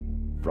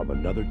From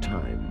another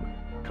time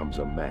comes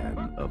a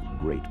man of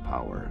great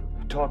power.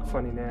 You talk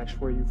funny, Nash.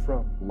 Where are you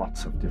from?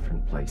 Lots of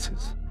different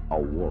places. A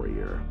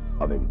warrior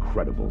of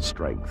incredible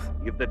strength.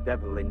 You've the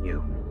devil in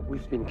you.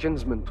 We've been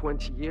kinsmen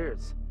 20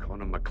 years.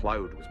 Connor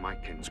MacLeod was my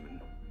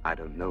kinsman. I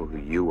don't know who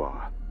you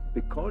are.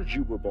 Because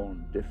you were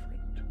born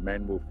different,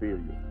 men will fear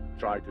you,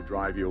 try to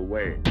drive you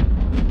away.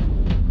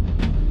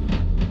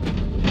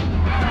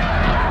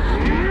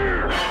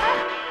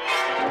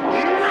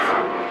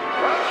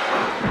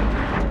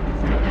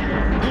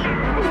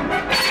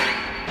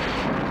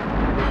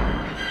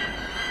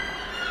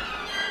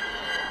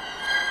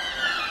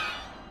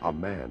 A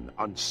man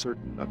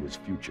uncertain of his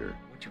future.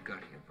 What you got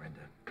here,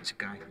 Brenda, is a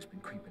guy who's been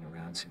creeping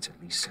around since at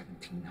least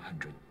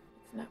 1700.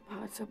 It's not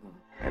possible.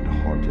 And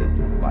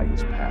haunted by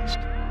his past.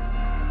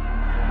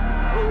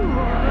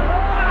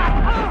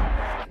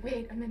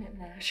 Wait a minute,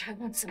 Nash. I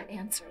want some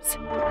answers.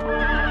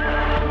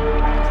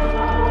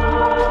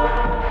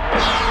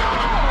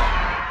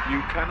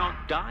 You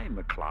cannot die,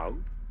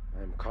 MacLeod.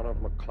 I'm Connor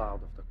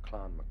MacLeod of the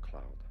Clan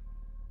MacLeod.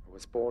 I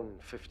was born in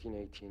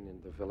 1518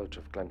 in the village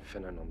of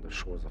Glenfinnan on the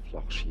shores of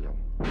Loch Shiel.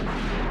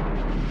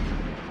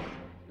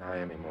 Now I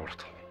am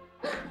immortal.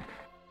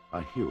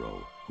 A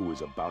hero who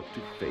is about to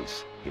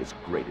face his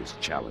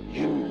greatest challenge.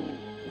 You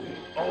will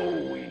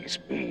always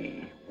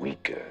be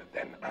weaker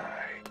than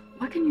I.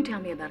 What can you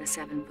tell me about a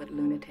 7-foot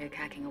lunatic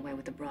hacking away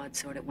with a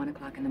broadsword at 1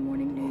 o'clock in the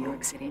morning, New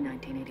York City,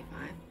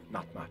 1985?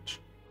 Not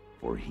much.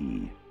 For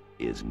he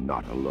is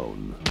not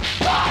alone.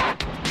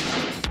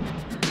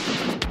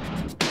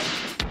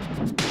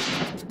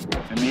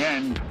 In the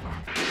end,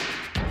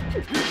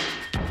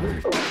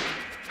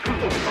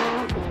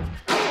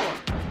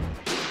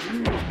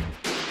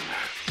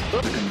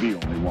 there can be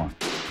only one.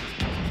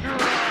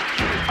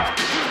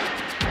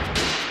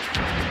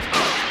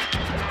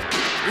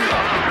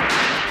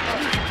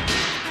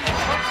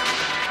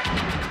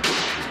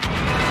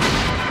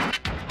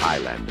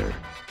 Highlander,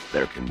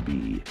 there can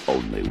be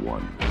only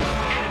one.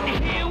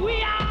 Here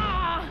we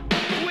are,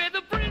 we're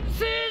the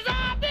princes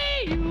of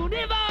the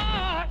universe.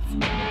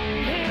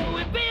 Here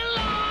we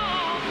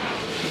belong,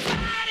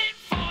 fighting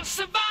for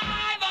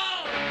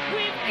survival.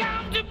 We've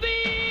come to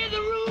be the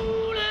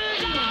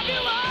rulers of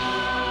your world.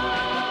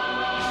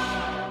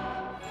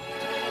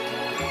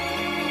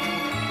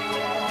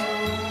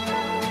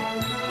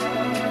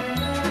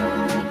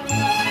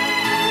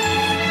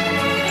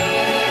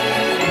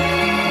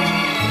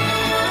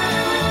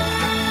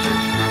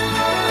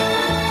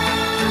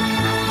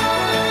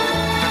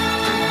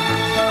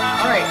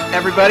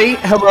 Everybody,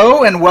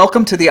 hello and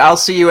welcome to the I'll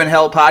See You in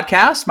Hell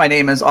podcast. My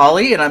name is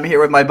Ollie and I'm here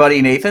with my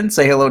buddy Nathan.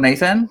 Say hello,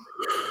 Nathan.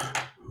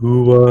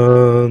 Who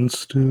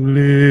wants to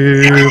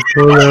live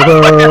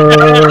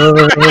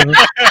forever?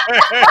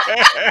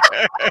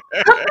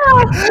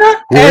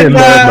 And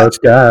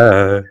must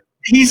die.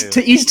 He's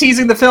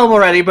teasing the film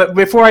already, but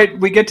before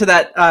we get to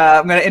that,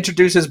 I'm going to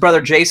introduce his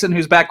brother Jason,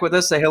 who's back with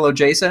us. Say hello,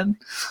 Jason.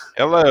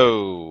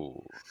 Hello.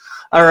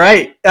 All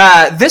right.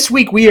 This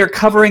week we are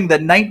covering the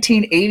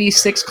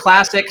 1986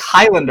 classic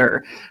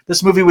Highlander.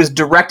 This movie was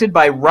directed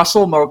by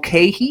Russell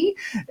Mulcahy.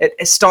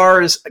 It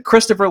stars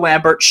Christopher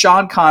Lambert,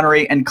 Sean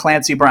Connery, and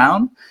Clancy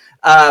Brown.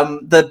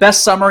 The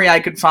best summary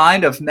I could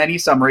find of many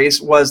summaries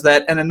was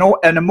that an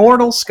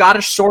immortal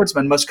Scottish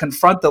swordsman must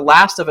confront the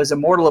last of his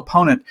immortal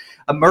opponent,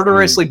 a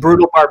murderously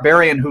brutal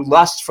barbarian who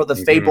lusts for the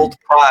fabled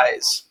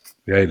prize.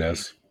 Yeah, he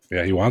does.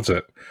 Yeah, he wants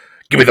it.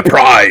 Give me the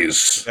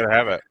prize. Gotta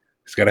have it.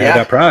 He's got to have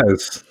that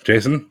prize,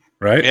 Jason,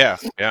 right? Yeah,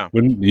 yeah.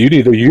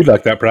 You'd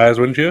like that prize,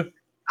 wouldn't you?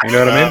 You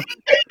know what I mean?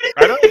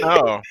 I don't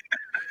know.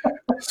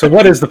 So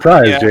what is the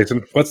prize,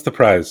 Jason? What's the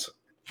prize?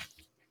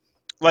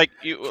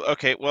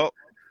 Okay, well,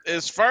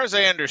 as far as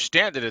I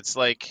understand it, it's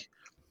like,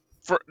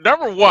 for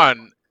number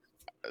one,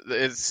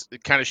 it's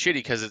kind of shitty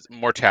because it's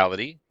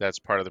mortality. That's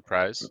part of the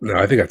prize. No,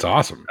 I think that's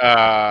awesome.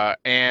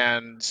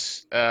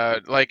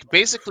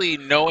 Basically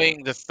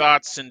knowing the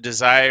thoughts and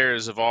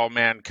desires of all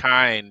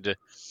mankind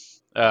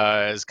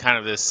is kind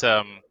of this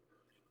I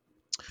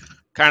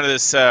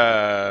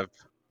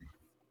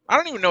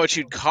don't even know what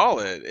you'd call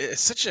it. It's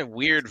such a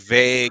weird,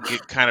 vague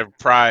kind of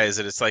prize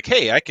that it's like,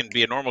 hey, I can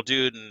be a normal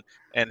dude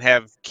and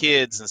have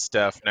kids and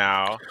stuff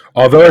now.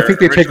 Although I think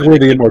they take away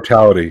the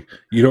immortality.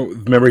 You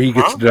don't remember he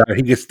gets to die,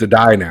 he gets to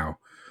die now.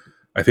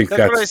 I think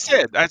that's what I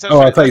said. I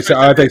thought you said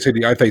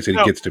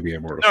he gets to be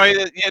immortal.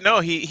 No,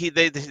 he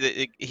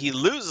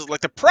loses.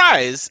 Like the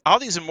prize, all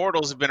these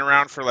immortals have been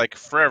around for like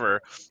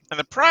forever, and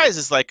the prize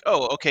is like,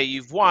 oh, okay,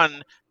 you've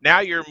won. Now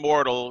you're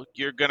immortal.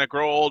 You're gonna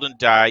grow old and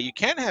die. You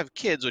can have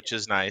kids, which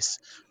is nice.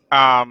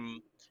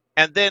 And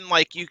then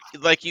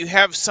you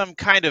have some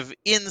kind of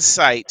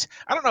insight.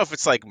 I don't know if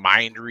it's like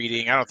mind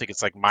reading. I don't think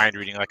it's like mind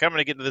reading. Like I'm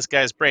gonna get into this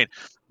guy's brain,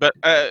 but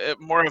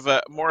more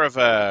of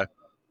a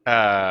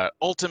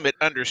ultimate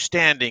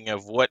understanding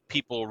of what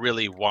people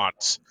really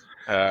want.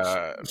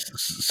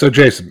 So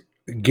Jason,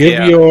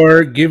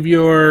 give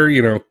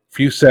your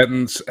few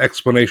sentence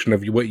explanation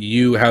of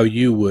how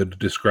you would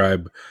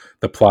describe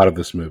the plot of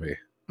this movie.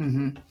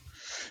 Mm-hmm.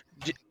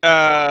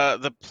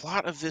 The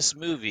plot of this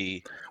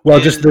movie. Well,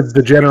 just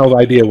the general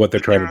idea of what they're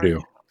trying to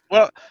do.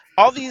 Well,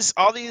 all these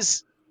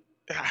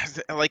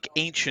like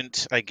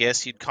ancient, I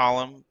guess you'd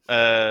call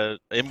them,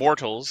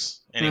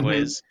 immortals,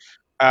 anyways,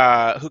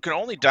 who can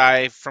only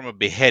die from a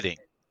beheading.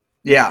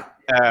 Yeah.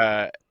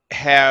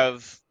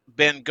 Have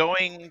been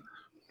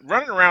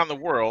running around the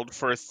world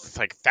for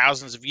like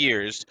thousands of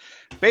years,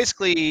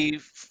 basically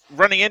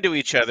running into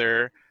each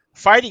other,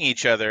 fighting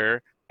each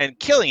other, and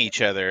killing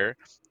each other.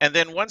 And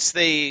then once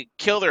they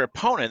kill their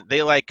opponent,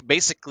 they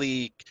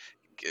basically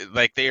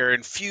they are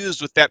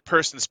infused with that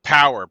person's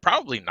power,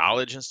 probably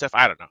knowledge and stuff.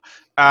 I don't know.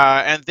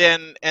 And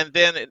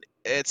then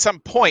at some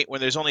point when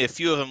there's only a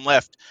few of them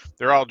left,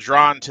 they're all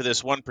drawn to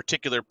this one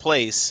particular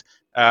place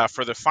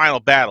for the final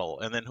battle,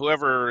 and then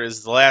whoever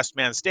is the last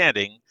man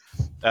standing,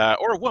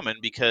 or a woman,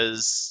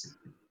 because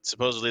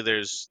supposedly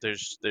there's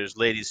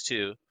ladies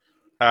too,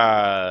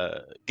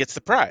 gets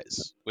the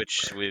prize.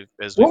 Which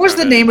what was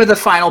the name of the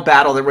final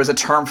battle? There was a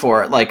term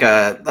for it, like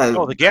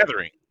the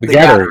Gathering. The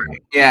Gathering.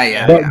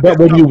 Yeah. But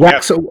when you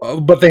wax,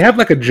 but they have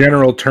like a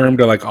general term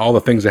to like all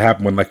the things that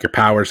happen when like your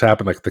powers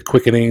happen, like the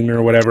quickening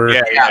or whatever.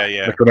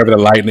 Yeah. Like whenever the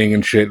lightning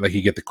and shit, like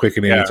you get the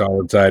quickening, it's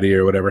all inside of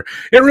you or whatever.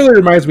 It really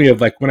reminds me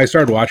of like when I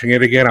started watching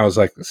it again, I was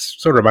like, this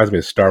sort of reminds me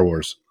of Star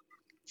Wars.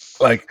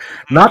 Like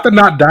not the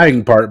not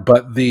dying part,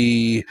 but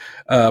the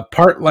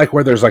part like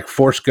where there's like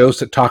force ghosts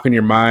that talk in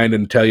your mind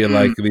and tell you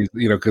like these,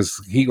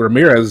 because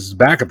Ramirez is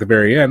back at the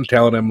very end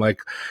telling him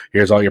like,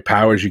 here's all your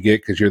powers you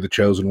get because you're the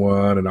chosen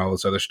one and all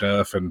this other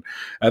stuff. And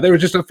there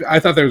was just I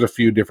thought there was a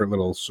few different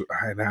little,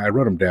 I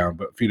wrote them down,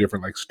 but a few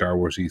different like Star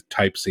Wars-y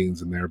type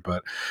scenes in there.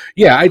 But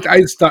yeah, I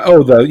thought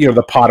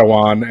the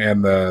Padawan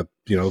and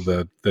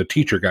the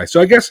teacher guy. So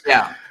I guess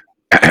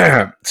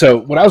so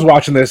when I was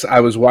watching this,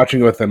 I was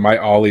watching with my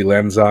Ollie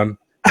lens on,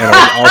 and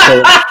I was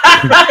also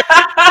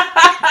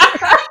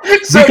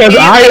because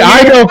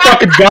I know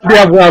fucking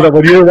goddamn well that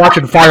when you were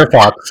watching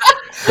Firefox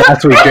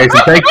last week,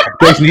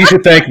 Jason, you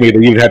should thank me that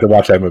you didn't have to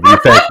watch that movie. You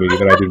thanked me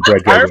that I didn't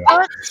break it.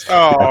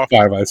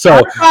 Firefox.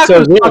 So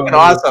fucking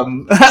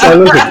awesome. So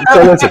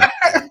listen.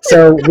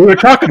 So we were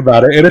talking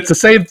about it, and it's the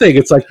same thing.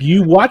 It's like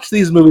you watch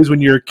these movies when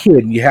you're a kid,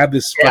 and you have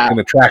this fucking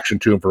attraction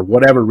to them for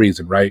whatever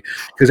reason, right?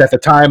 Because at the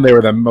time they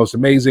were the most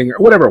amazing, or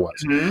whatever it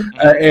was.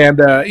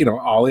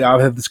 Ollie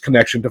had this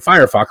connection to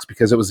Firefox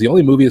because it was the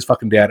only movie his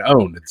fucking dad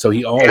owned, and so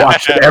he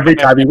watched it every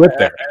time he went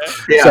there.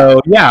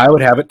 So I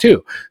would have it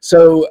too.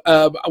 So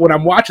when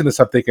I'm watching this,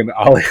 I'm thinking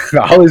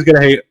Ollie's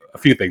gonna hate a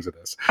few things of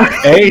this.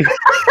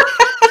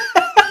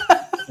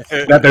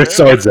 That there's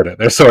swords in it.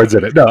 There's swords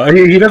in it. No,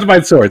 he doesn't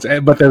mind swords,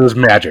 but there's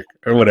magic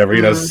or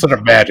whatever. Sort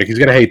of magic. He's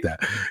gonna hate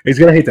that. He's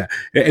gonna hate that.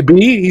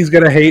 B, he's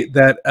gonna hate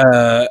that.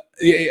 The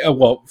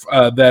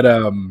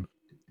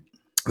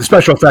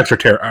special effects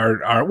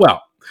are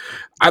well.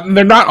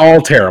 They're not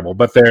all terrible,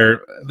 but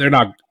they're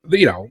not.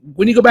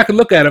 When you go back and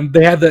look at them,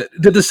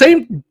 did the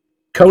same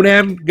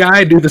Conan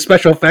guy do the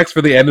special effects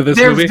for the end of this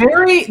movie?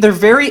 They're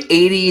very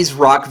 80s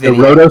rock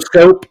video. The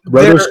rotoscope,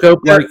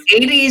 they're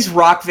 80s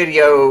rock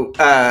video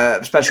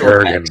special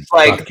effects,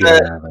 like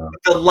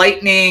the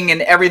lightning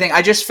and everything.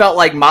 I just felt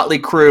like Motley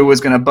Crue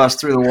was going to bust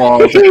through the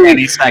walls at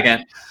any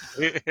second.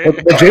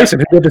 But Jason,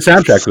 who did the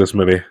soundtrack to this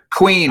movie?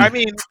 Queen. I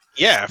mean,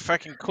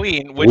 fucking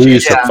Queen. We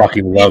used to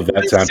fucking love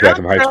that soundtrack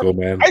in high school,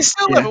 man. I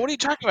still love it. What are you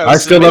talking about? I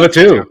still love it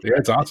too. Yeah,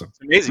 it's awesome. It's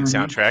an amazing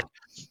soundtrack.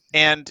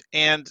 And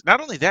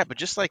not only that, but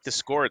just like the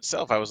score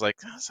itself, I was like,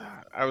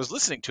 I was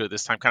listening to it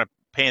this time, kind of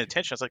paying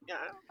attention. I was like,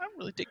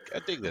 I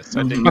dig this.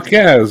 I dig it.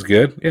 Yeah, it was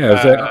good.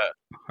 Yeah,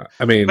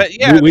 when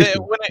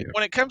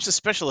it comes to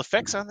special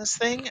effects on this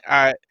thing,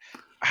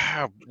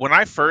 when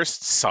I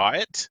first saw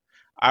it,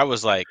 I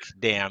was like,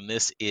 damn,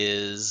 this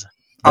is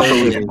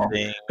unbelievable.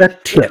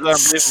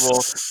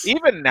 Unbelievable.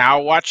 Even now,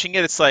 watching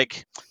it, it's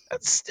like,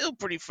 that's still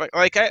pretty fun.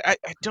 Like I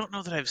don't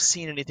know that I've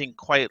seen anything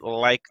quite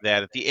like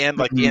that at the end,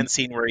 like the end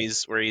scene where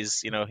he's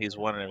he's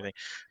won and everything.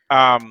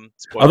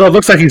 Although it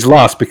looks like he's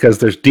lost because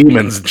there's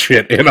demons and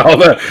shit in all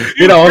the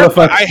all the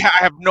fun. I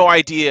have no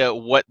idea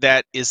what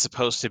that is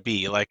supposed to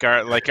be.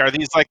 Are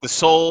these like the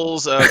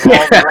souls of all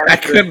the I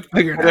couldn't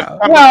figure it out.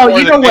 Well,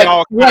 you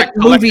know what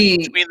movie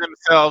between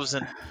themselves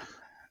and.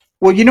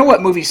 Well, you know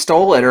what movie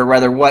stole it, or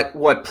rather, what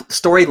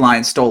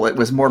storyline stole it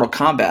was Mortal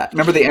Kombat.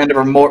 Remember the end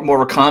of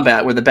Mortal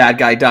Kombat where the bad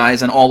guy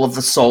dies and all of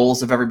the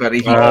souls of everybody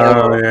he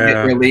killed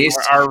get released?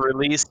 Are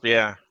released,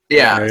 yeah.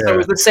 So it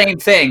was the same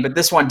thing, but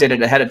this one did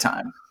it ahead of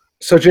time.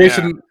 So,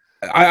 Jason,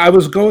 I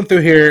was going through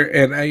here,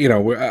 and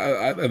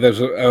there's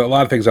a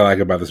lot of things I like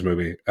about this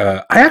movie.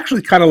 I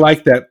actually kind of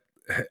like that.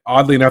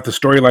 Oddly enough, the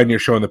storyline you're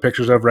showing the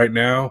pictures of right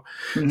now.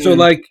 So,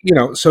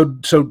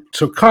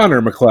 so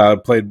Connor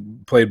McLeod,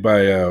 played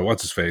by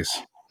what's his face,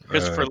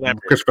 Christopher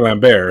Lambert.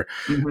 Lambert.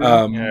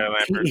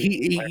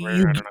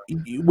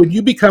 When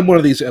you become one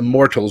of these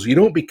immortals, you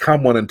don't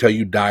become one until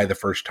you die the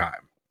first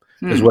time.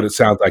 Is what it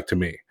sounds like to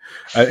me.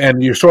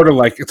 And you're sort of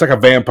like, it's like a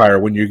vampire.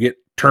 When you get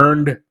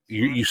turned,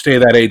 you stay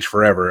that age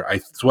forever.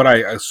 It's what I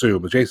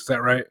assume. Jason, is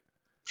that right?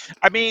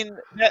 I mean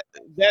that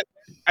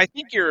I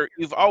think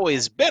you've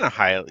always been a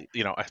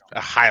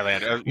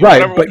Highlander,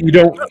 right? But you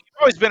don't. You've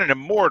always been an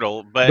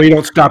immortal, but you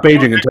don't stop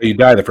aging until you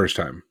die the first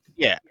time.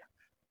 Yeah,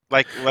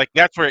 Like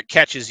that's where it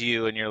catches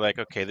you, and you're like,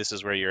 okay, this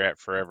is where you're at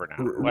forever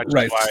now. Which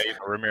Right. is why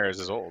Ramirez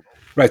is old.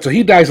 Right, so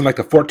he dies in like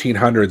the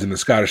 1400s in the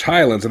Scottish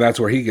Highlands, and that's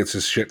where he gets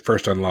his shit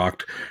first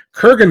unlocked.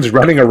 Kurgan's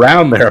running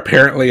around there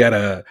apparently at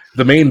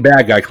the main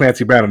bad guy,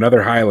 Clancy Brown,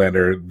 another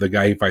Highlander, the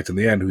guy he fights in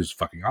the end, who's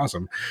fucking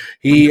awesome.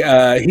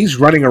 He's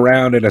running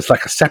around and it's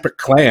like a separate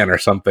clan or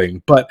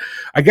something. But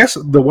I guess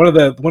one of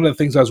the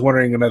things I was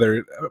wondering,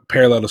 another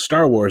parallel to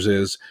Star Wars,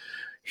 is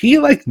he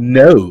like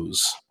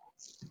knows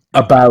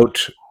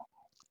about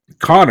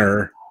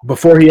Connor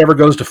before he ever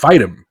goes to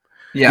fight him.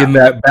 Yeah. In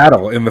that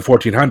battle in the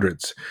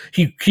 1400s,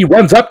 he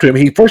runs up to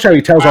him. First time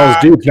he tells all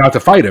his dudes not to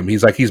fight him.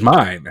 He's like, he's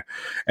mine,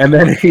 and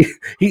then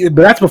but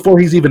that's before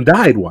he's even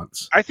died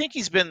once. I think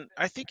he's been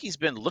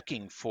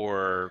looking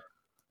for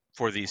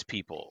these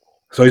people.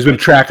 So he's been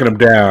tracking them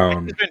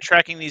down. He's been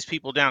tracking these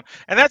people down,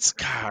 and that's.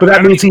 God, but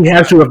that means he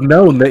has to have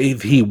known that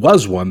he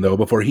was one though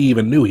before he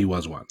even knew he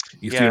was one.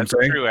 You see what I'm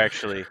saying? True,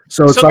 actually.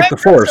 So it's like the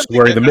Force,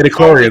 where the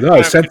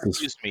midichlorians,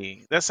 senses.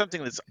 That's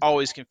something that's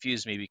always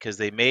confused me because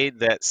they made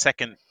that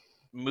second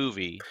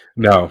movie.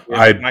 No,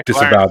 I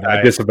disavow that.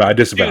 I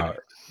disavow it.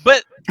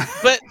 But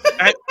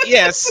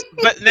yes,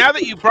 but now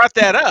that you brought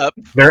that up,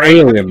 they're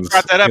aliens.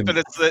 Brought that up, and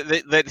it's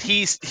that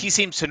he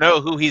seems to know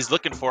who he's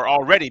looking for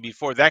already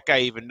before that guy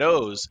even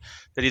knows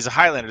that he's a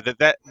Highlander.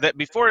 That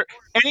before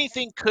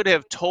anything could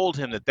have told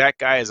him that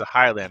guy is a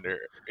Highlander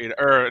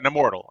or an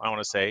immortal. I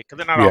want to say because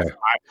they're not all.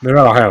 They're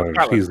not all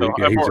Highlanders. He's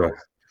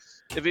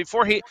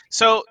before he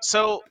so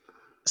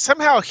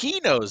somehow he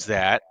knows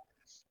that.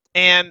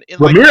 And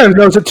Ramirez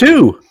knows it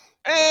too.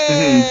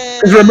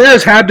 Because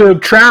Ramirez had to have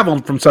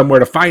traveled from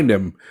somewhere to find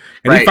him,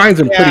 and he finds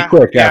him pretty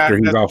quick after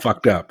he's all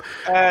fucked up.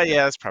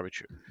 Yeah, that's probably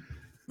true.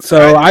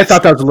 So I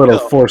thought that was a little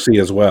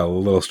Forcey as well, a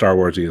little Star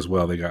Warsy as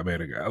well. They made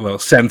a little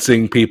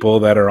sensing people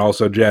that are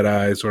also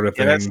Jedi sort of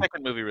thing. Yeah, that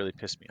second movie really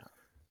pissed me off.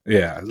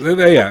 Yeah.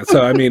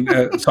 So I mean,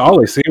 so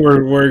Ollie, see,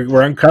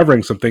 we're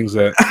uncovering some things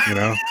that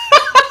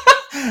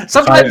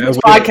Sometimes these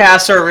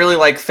podcasts are really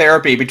like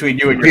therapy between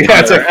you and your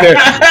it's like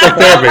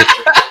therapy.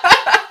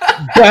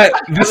 But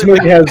this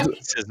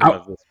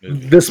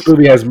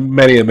movie has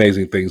many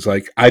amazing things.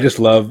 Like I just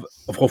love.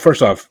 Well,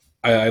 first off,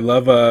 I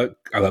love the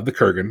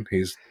Kurgan.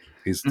 He's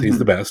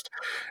the best,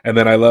 and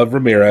then I love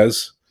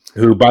Ramirez,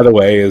 who, by the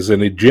way, is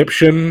an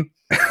Egyptian.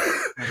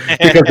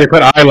 Because they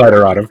put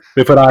eyeliner on him.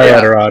 They put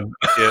eyeliner on.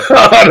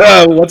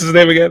 Yeah. What's his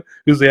name again?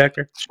 Who's the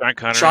actor? Sean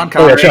Connery. Sean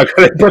Connery.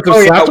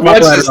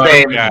 What's his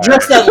name?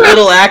 Just that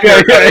little actor.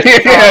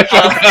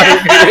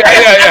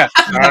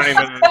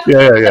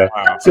 Yeah.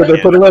 Wow. So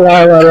they put a little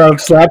eyeliner on,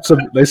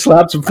 they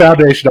slapped some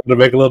foundation on to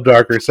make it a little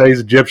darker. Say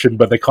he's Egyptian,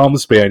 but they call him a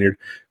Spaniard.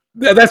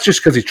 That's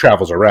just because he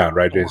travels around,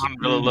 right, Jason?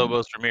 Juan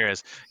Villalobos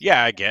Ramirez.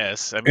 Yeah, I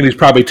guess. And he's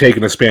probably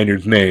taken a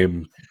Spaniard's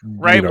name.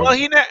 Right. Well,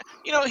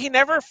 he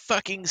never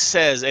fucking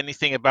says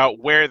anything about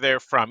where they're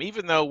from,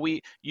 even though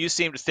you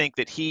seem to think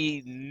that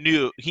he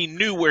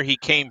knew where he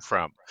came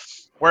from,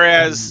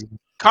 whereas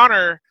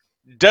Connor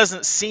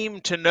doesn't seem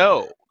to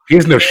know. He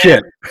has no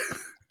shit.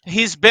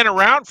 He's been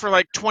around for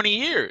like 20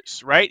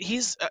 years, right?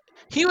 He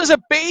was a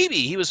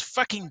baby. He was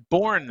fucking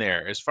born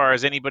there, as far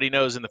as anybody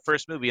knows in the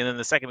first movie, and then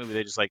the second movie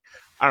they just like,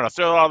 I don't know,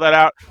 throw all that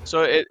out.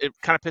 So it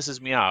kind of pisses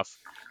me off.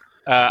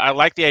 I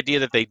like the idea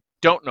that they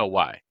don't know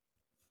why.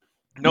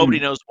 Nobody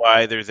knows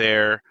why they're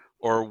there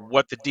or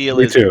what the deal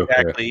is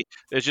exactly. Yeah.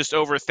 There's just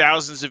over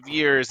thousands of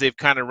years they've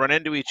kind of run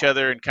into each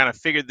other and kind of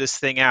figured this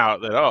thing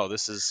out that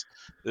this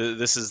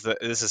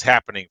is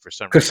happening for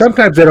some reason. Because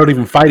sometimes they don't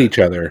even fight each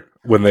other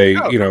when they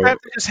they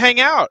just hang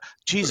out.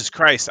 Jesus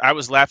Christ, I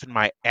was laughing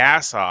my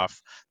ass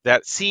off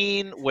that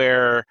scene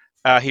where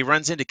he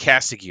runs into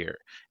Castigear.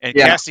 And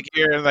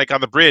Castigear, like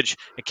on the bridge,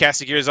 and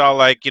Castigear's all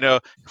like,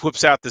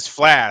 whips out this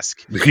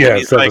flask. Yeah,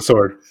 it's like, the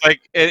sword.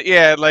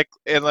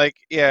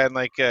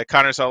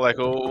 Connor's all like,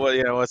 "Oh,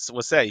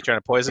 what's that? You trying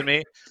to poison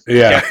me?"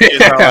 Yeah,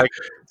 all like,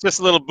 it's just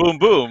a little boom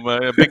boom.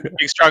 A big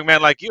strong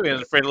man like you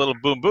isn't afraid of a little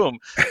boom boom.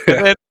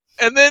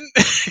 And then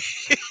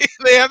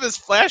they have this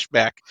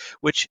flashback,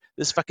 which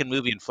this fucking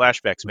movie in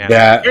flashbacks, man.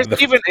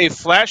 There's even a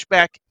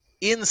flashback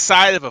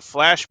inside of a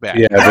flashback.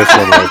 Yeah, this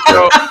one was.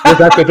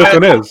 This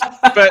one is.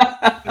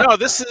 But no,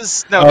 this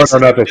is not this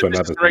one. Not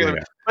this one.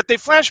 Yeah. But they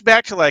flash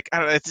back to like, I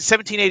don't know, it's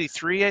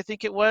 1783, I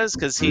think it was,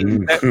 because he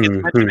gets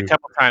mentioned a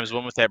couple times.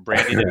 One with that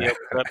brandy that he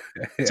opened up.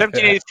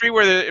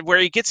 1783, where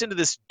he gets into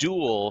this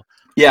duel.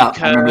 Yeah,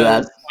 I remember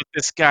that with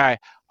this guy.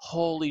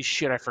 Holy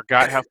shit! I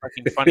forgot how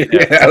fucking funny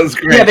that was. That was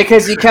great. Yeah,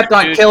 because he kept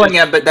on killing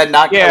him, but then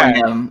not killing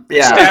him.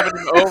 Yeah, stabbing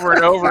him over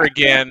and over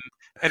again.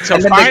 And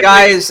then the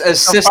guy's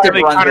assistant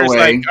runs Connor's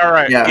away. Like, all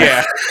right,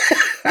 yeah.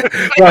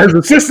 Well, his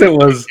assistant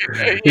was,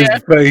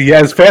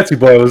 his fancy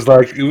boy was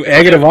like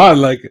egging him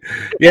on, like,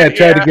 trying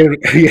to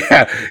get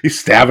him. He's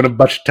stabbing him a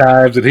bunch of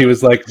times, and he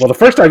was like, well, the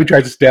first time he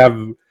tried to stab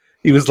him,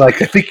 he was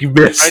like, I think you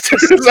missed.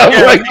 Something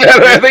like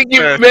that. I think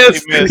you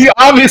missed. He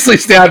obviously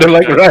stabbed him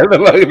like right in the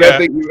leg. I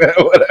think you missed.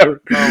 Whatever.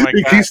 Oh my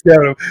God. He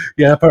stabbed him.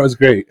 Yeah, that part was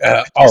great.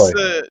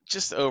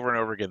 Just over and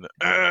over again.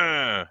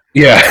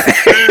 Yeah.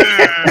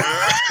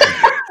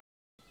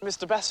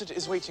 Mr. Bassett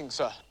is waiting,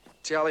 sir.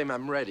 Tell him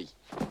I'm ready.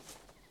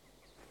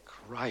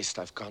 Christ,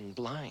 I've gone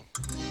blind.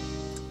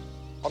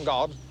 On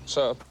guard,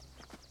 sir.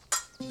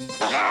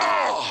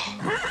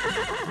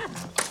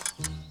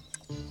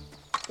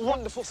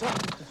 Wonderful, sir.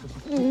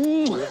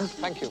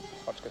 Thank you,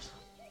 Hotchkiss.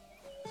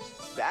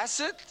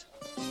 Bassett?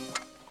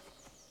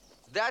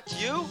 That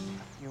you?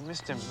 You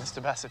missed him,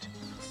 Mr. Bassett.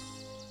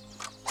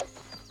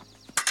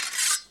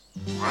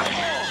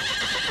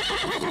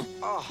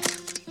 Oh.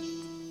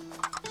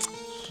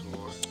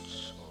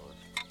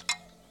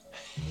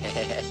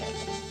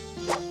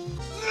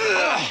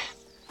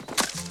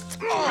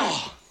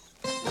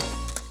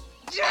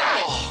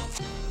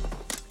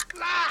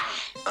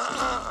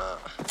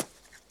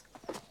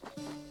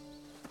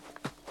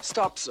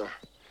 Stop, sir.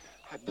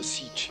 I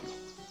beseech you.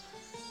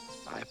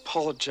 I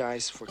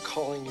apologize for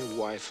calling your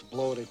wife a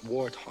bloated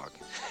warthog.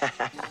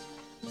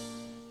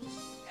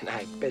 And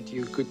I bid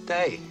you good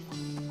day.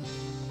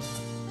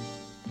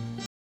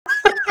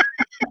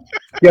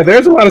 Yeah,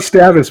 there's a lot of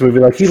stab in this movie.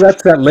 Like he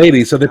lets that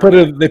lady, so they put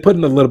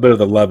in a little bit of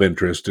the love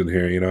interest in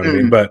here. You know what I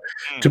mean? But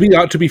to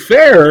be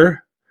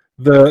fair,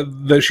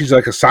 the she's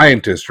like a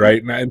scientist,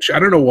 right? And I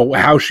don't know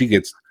how she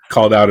gets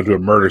called out into a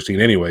murder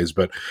scene, anyways.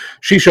 But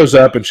she shows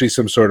up and she's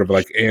some sort of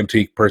like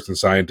antique person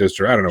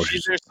scientist, or I don't know.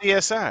 She's their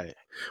CSI.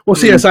 Well,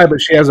 CSI,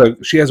 but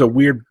she has a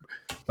weird,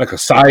 like a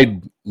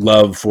side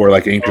love for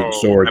like ancient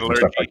swords and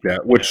stuff like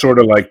that, which sort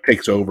of like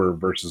takes over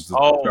versus the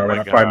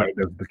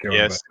killer.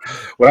 Yes. But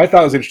what I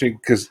thought was interesting,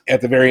 because at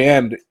the very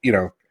end, you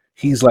know,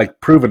 he's like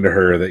proven to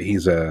her that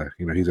he's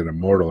he's an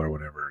immortal or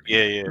whatever.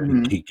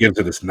 He gives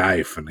her this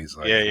knife and he's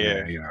like,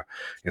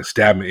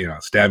 stab me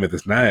with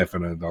this knife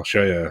and I'll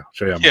show you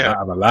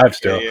I'm alive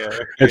still.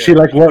 And she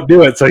like won't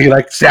do it, so he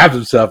like stabs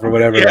himself or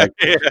whatever.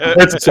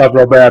 Hurts himself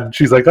real bad. And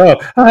she's like, like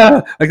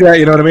that,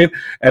 you know what I mean?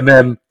 And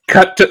then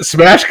cut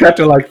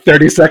to like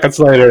 30 seconds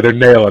later, they're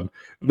nailing.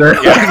 They're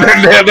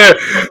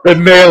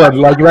nailing.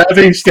 Like as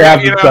he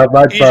stabs himself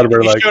right in front of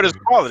her. Like, showed his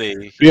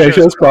quality. He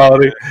shows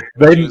quality.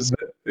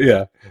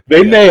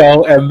 They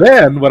nail, and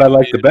then what I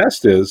like the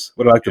best is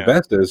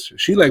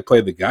she like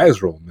played the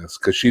guy's role in this,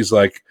 because she's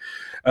like,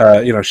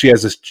 she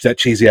has that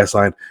cheesy ass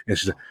line, and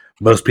she's like,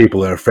 most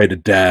people are afraid to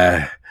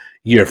die,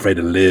 you're afraid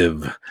to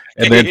live,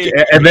 and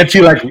then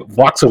she like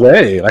walks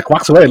away,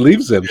 and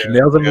leaves him. She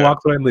nails him and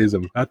walks away and leaves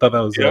him. I thought that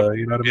was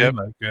you know what I mean,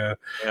 like it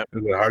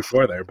was a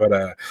hardcore there, but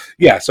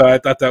so I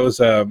thought that was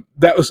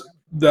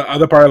the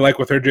other part I like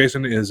with her,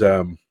 Jason, is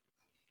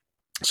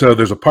so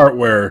there's a part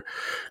where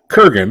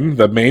Kurgan,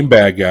 the main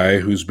bad guy,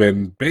 who's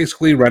been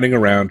basically running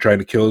around trying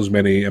to kill as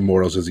many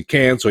immortals as he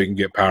can so he can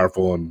get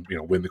powerful and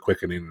win the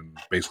quickening and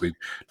basically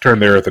turn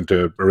the earth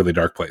into a really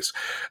dark place.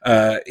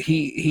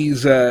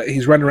 He's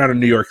running around in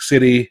New York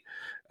City.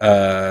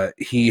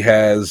 He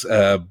has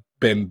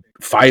been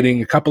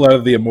fighting a couple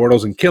of the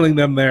immortals and killing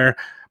them there.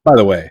 By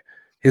the way,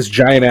 his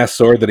giant ass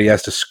sword that he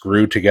has to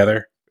screw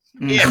together.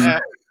 Yeah.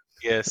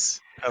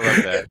 Yes. I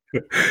love that.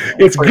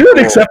 It's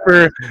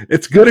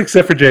good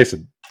except for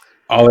Jason.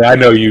 Ollie, I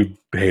know you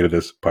hated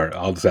this part.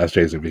 I'll just ask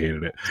Jason if he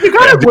hated it. You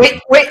gotta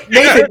wait,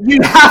 Nathan.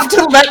 You have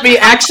to let me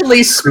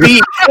actually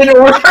speak in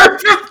order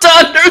to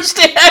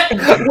understand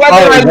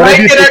whether I like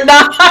it or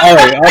not.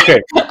 Ollie,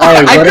 okay.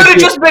 Ollie, I could have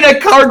just been a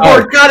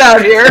cardboard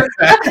cutout here.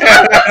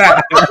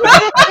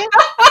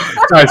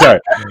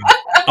 Sorry.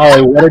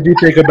 Ollie, what did you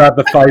think about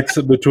the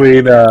fights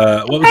between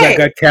what was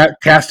that guy?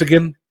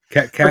 Castigan?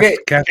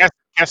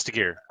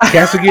 Castigear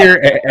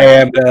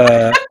and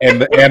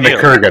the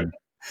Kurgan.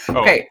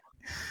 Okay.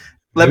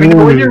 Let me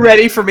know when you're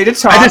ready for me to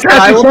talk. I just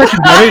asked you a question,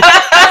 buddy.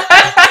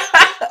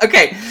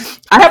 Okay,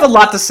 I have a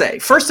lot to say.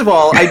 First of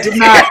all, I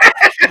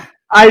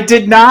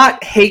did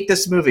not hate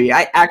this movie.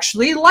 I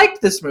actually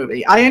liked this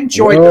movie. I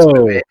enjoyed this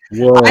movie.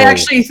 I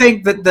actually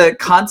think that the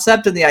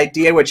concept and the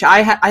idea, which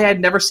I had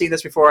never seen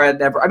this before. I'd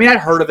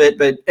heard of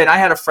it, and I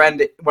had a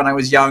friend when I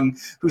was young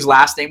whose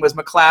last name was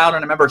McLeod, and I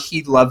remember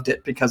he loved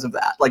it because of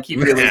that. Like he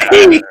really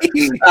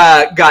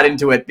got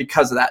into it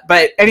because of that.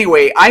 But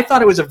anyway, I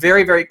thought it was a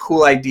very, very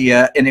cool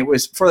idea, and it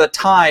was, for the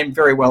time,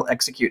 very well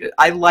executed.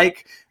 I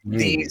like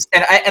these,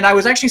 and I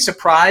was actually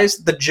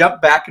surprised the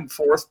jump back and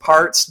forth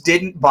parts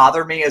didn't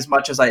bother me as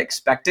much as I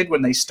expected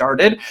when they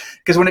started,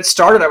 because when it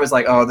started I was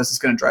like, oh, this is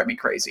going to drive me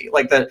crazy,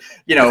 like the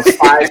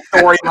 5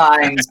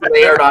 storylines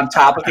layered on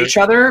top of each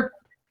other.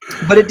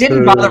 But it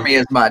didn't bother me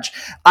as much.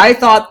 I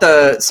thought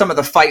some of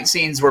the fight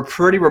scenes were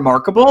pretty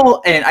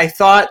remarkable, and I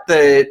thought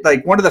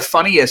one of the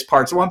funniest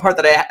parts, one part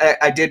that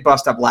I did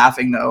bust up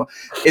laughing though,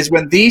 is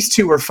when these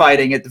two were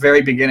fighting at the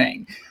very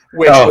beginning,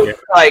 which was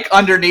like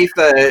underneath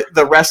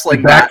the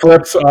wrestling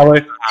backflips,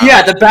 Ollie.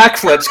 Yeah, the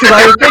backflips, because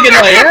I was thinking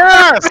like,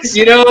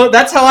 yes!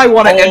 That's how I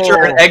want to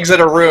enter and exit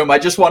a room. I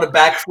just want to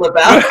backflip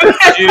out.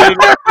 Dude,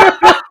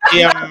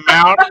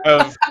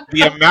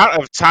 the amount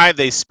of time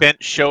they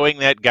spent showing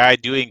that guy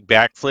doing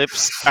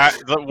backflips,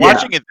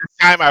 watching it this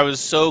time, I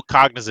was so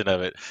cognizant of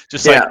it.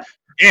 Just like,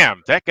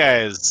 damn, that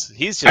guy he's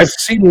just... I've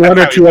seen one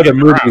or two other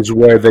movies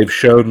where they've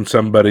shown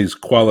somebody's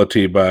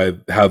quality by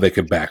how they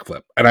can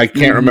backflip, and I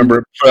can't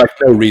remember for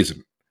no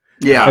reason.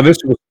 Yeah. And this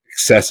was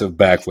excessive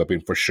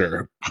backflipping for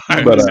sure.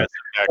 I'm But obsessed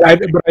I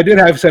did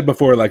have said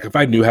before, like if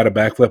I knew how to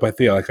backflip, I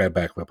feel like I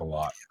backflip a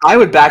lot. I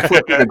would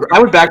backflip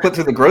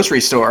through the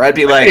grocery store. I'd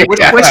be like, which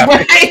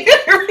way?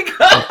 Here we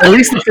go. At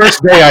least the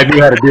first day I knew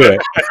how to do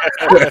it.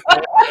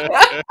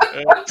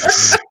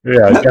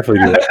 Yeah, I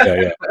definitely do that.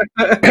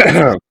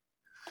 Yeah.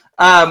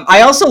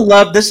 I also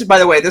love this. By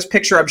the way, this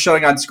picture I'm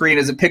showing on screen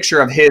is a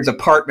picture of his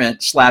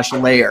apartment /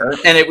 lair,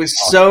 and it was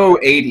so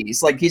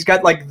 80s. Like he's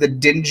got like the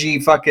dingy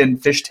fucking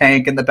fish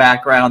tank in the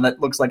background that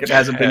looks like it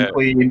hasn't been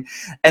cleaned,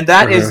 and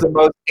that is the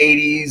most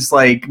 80s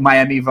like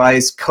Miami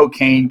Vice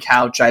cocaine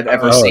couch I've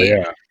ever seen.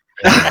 Yeah.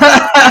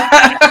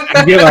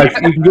 you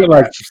can get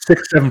like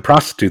 6-7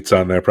 prostitutes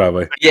on there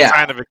probably. Yeah,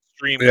 kind of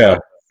extreme. Yeah.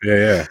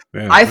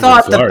 I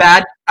thought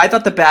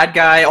the bad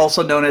guy,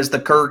 also known as the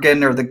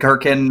Kurgan or the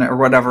Gherkin or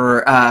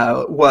whatever,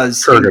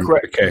 was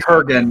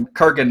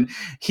Kurgan.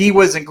 He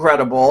was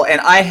incredible, and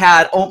I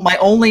had my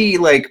only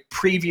like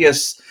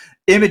previous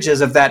images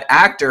of that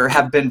actor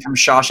have been from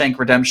Shawshank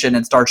Redemption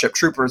and Starship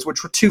Troopers,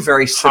 which were two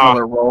very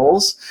similar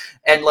roles.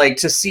 And like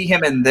to see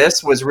him in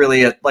this was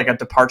really a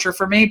departure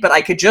for me. But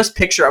I could just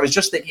picture. I was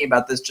just thinking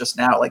about this just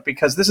now, like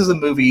because this is a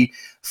movie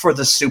for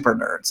the super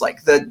nerds,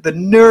 like the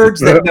nerds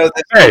that know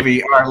this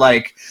movie are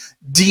like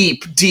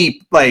deep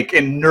like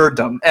in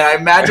nerddom. And I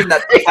imagine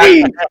that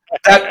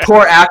that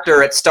poor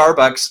actor at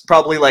Starbucks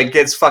probably like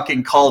gets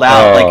fucking called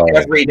out like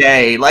every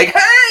day, like,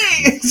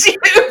 hey,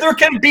 there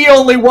can be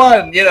only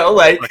one, you know,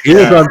 like he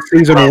was on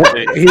season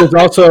one. He was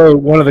also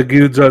one of the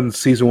dudes on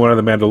season 1 of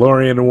The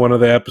Mandalorian in one of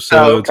the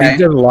episodes. He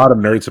did a lot of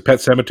nerds. A Pet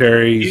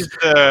Cemetery. He's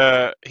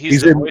the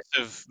voice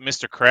of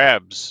Mr.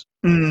 Krabs.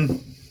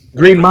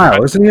 Green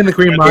Mile, isn't he in the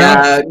Green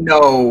Mile?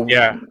 No.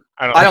 Yeah.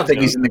 I don't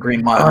think he's in the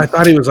Green Mile. Oh, I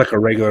thought he was like a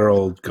regular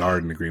old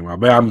guard in the Green Mile,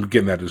 but I'm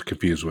getting that just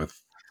confused with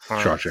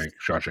Shawshank.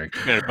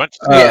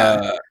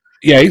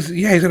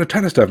 He's in a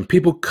ton of stuff, and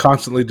people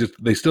constantly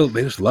they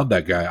just love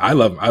that guy. I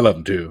love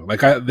him too.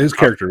 Like his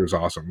character is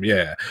awesome.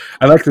 Yeah,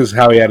 I like this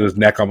how he had his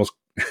neck almost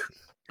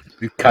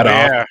cut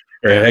off.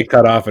 Or head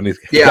cut off, and he's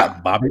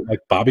got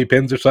bobby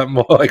pins or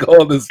something, like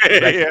all this.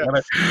 It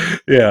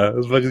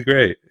was fucking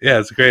great. Yeah,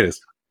 it's the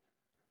greatest.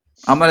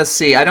 I'm gonna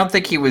see. I don't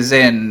think he was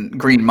in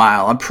Green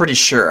Mile. I'm pretty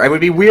sure. It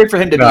would be weird for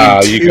him to be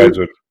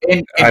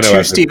in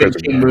two Stephen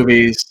King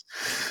movies.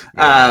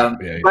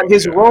 But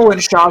his role in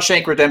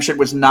Shawshank Redemption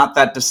was not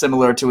that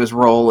dissimilar to his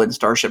role in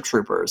Starship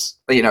Troopers.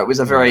 But, you know, it was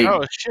a very.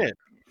 Oh shit!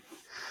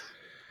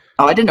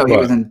 Oh, I didn't know he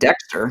was in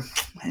Dexter.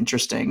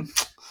 Interesting.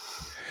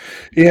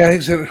 Yeah,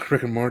 he's in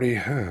Rick and Morty.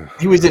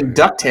 He was in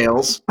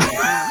DuckTales.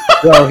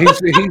 Well, he's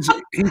continuing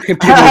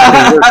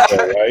to work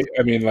though, right?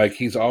 I mean, like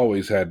he's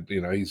always had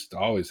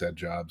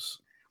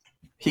jobs.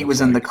 He was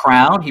in The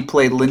Crown. He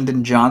played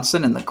Lyndon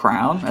Johnson in The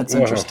Crown. That's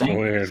interesting.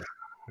 Weird.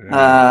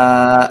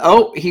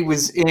 Yeah. He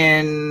was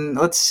in,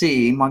 let's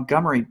see,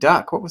 Montgomery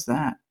Duck. What was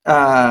that?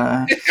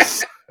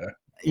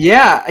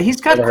 Yeah,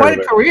 he's got quite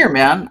a career,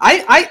 man.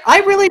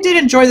 I really did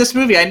enjoy this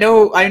movie. I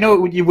know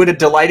it would have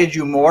delighted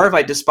you more if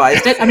I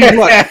despised it. I mean,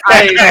 look,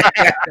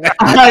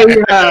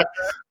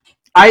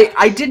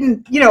 I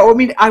didn't,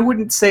 I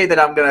wouldn't say that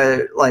I'm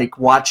gonna like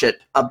watch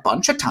it a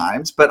bunch of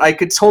times, but I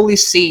could totally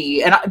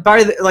see, and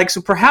so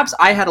perhaps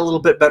I had a little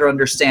bit better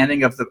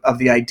understanding of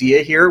the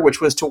idea here, which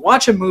was to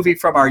watch a movie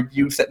from our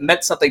youth that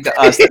meant something to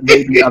us that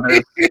maybe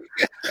others.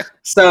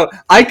 So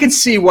I could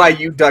see why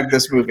you dug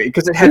this movie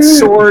because it had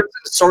swords,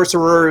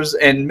 sorcerers,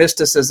 and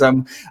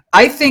mysticism.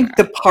 I think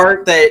the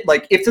part that,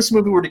 like, if this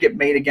movie were to get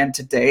made again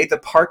today, the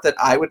part that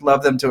I would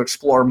love them to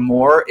explore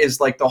more is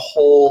like the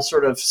whole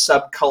sort of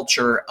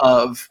subculture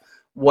of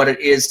what it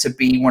is to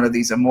be one of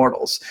these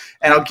immortals.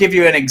 And I'll give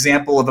you an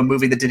example of a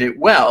movie that did it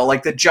well.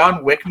 Like the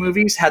John Wick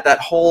movies has that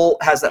whole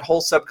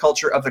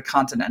subculture of the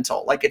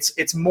Continental. Like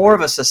it's more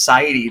of a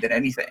society than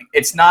anything.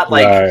 It's not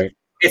like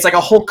it's like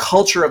a whole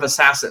culture of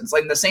assassins.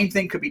 Like the same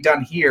thing could be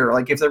done here.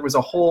 Like if there was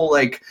a whole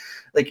like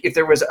if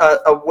there was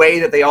a way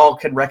that they all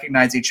can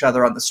recognize each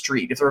other on the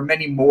street, if there were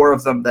many more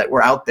of them that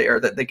were out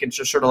there that they could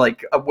just sort of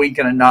like a wink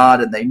and a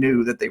nod and they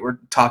knew that they were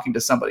talking to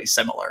somebody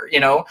similar,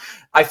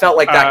 I felt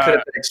like that could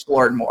have been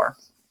explored more.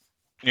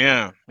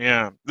 Yeah.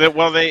 They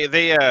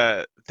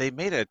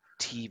made a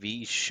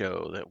TV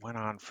show that went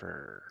on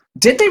for.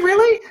 Did they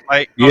really?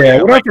 It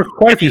went on for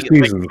quite a few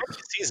seasons.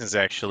 Seasons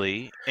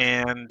actually,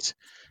 and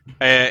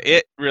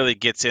it really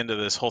gets into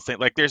this whole thing.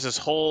 Like there's this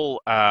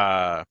whole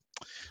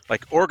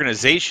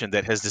organization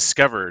that has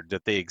discovered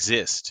that they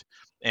exist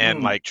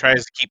and like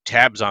tries to keep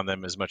tabs on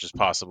them as much as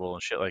possible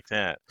and shit like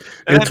that.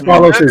 And it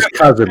follows his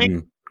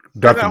cousin,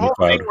 Duck in the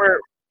Cloud.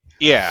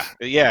 Yeah,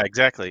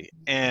 exactly.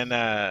 And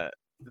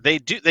they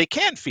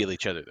can feel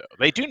each other though.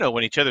 They do know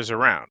when each other's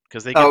around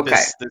because they get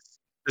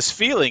this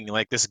feeling,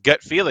 like this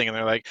gut feeling, and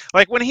they're like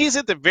when he's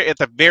at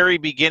the very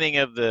beginning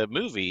of the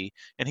movie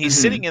and he's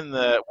sitting in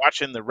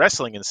watching the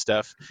wrestling and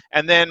stuff,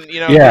 and then he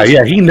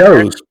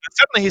knows.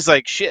 Suddenly he's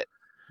like shit.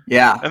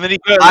 Yeah. And then he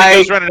goes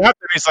running up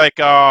and he's like,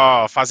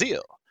 oh,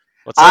 Fazil.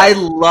 What's up? I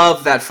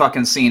love that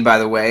fucking scene, by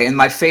the way. And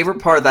my favorite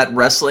part of that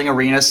wrestling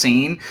arena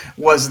scene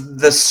was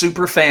the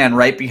super fan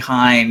right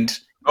behind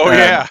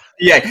yeah.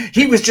 Yeah,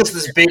 he was just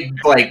this big,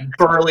 like,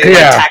 burly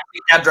taxi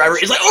cab driver.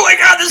 He's like, oh my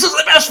god, this is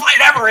the best fight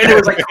ever! And it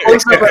was like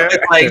close up of his,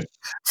 like,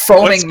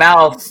 foaming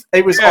mouth.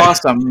 It was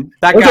awesome.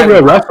 That Those guy are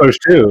real wrestlers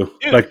too.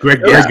 Like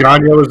Greg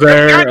Gagne was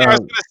there. I was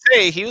gonna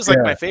say he was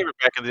like my favorite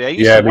back in the day. I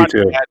used to me watch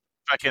too. That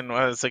fucking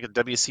it's like a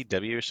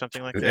WCW or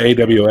something like that.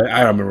 AWA,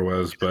 I don't remember what it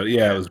was, but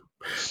yeah, it was.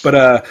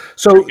 But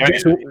so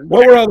Jason,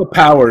 what were all the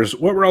powers?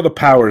 What were all the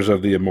powers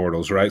of the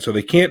Immortals? Right, so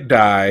they can't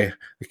die.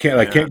 They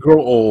can't grow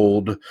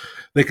old.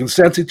 They can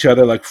sense each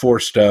other like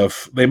Force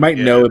stuff. They might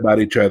know about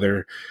each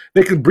other.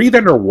 They can breathe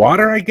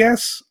underwater, I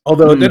guess.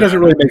 Although that doesn't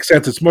really make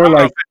sense. It's more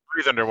like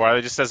breathe underwater.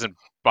 It just doesn't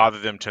bother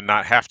them to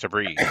not have to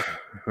breathe.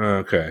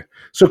 Okay,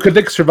 so could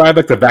they survive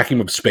like the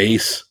vacuum of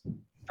space?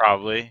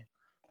 Probably.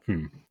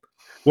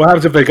 What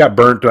happens if they got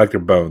burnt to like their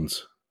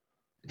bones?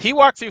 He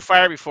walked through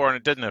fire before and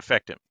it didn't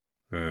affect him.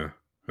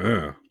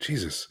 Oh,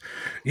 Jesus.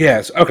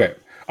 Yes. Okay.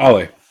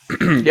 Ollie.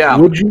 Yeah.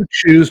 Would you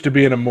choose to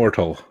be an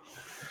immortal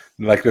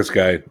like this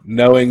guy,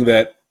 knowing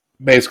that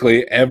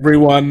basically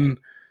everyone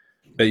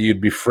that you'd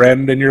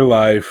befriend in your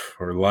life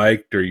or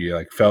liked or you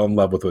like fell in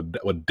love with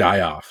would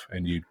die off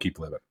and you'd keep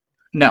living?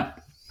 No.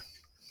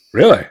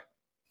 Really?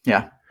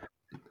 Yeah.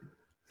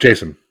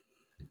 Jason.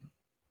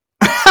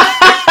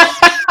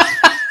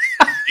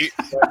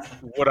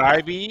 Would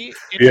I be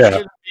interested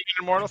in being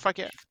an immortal? Fuck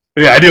yeah.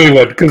 Yeah, I knew he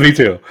would, because me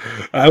too.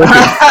 I would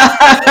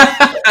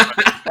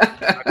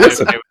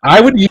listen,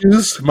 I would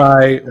use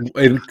I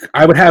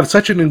would have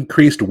such an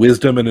increased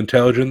wisdom and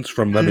intelligence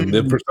from having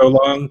lived for so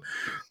long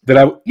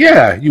that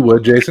you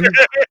would, Jason.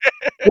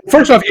 Well,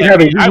 first off, you'd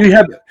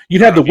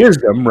have the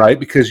wisdom, right?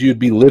 Because you'd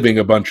be living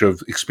a bunch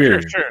of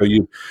experience. Sure.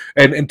 So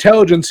and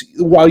intelligence,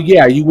 while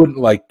you wouldn't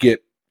like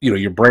get,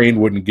 your brain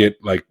wouldn't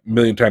get like a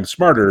million times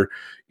smarter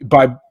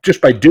by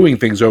doing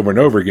things over and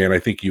over again. I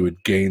think you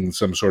would gain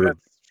some sort of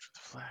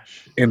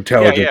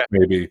intelligence,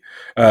 maybe.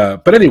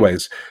 But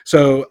anyways,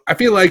 so I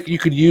feel like you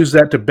could use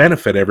that to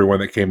benefit everyone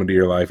that came into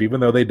your life, even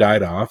though they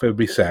died off. It would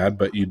be sad,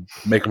 but you'd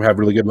make them have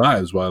really good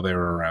lives while they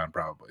were around,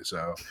 probably.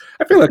 So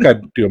I feel like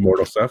I'd do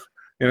immortal stuff.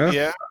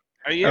 Yeah.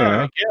 I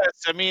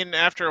guess. I mean,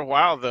 after a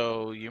while,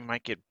 though, you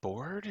might get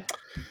bored.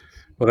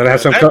 Well, then I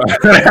have some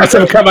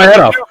cut my head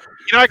off.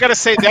 I gotta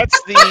say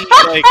that's the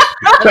like.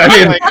 I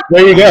mean,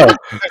 there you go.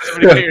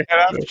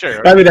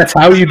 Sure. I mean, that's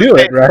how you do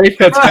it, right?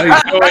 That's how you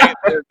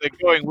the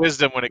going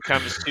wisdom when it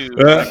comes to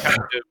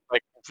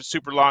like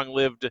super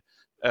long-lived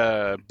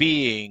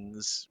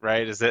beings,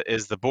 right? Is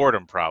the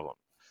boredom problem?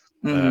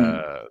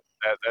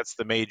 That's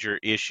the major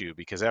issue,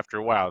 because after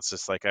a while, it's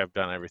just like I've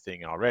done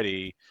everything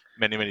already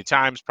many, many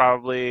times,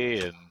 probably,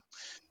 and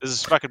this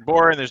is fucking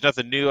boring. There's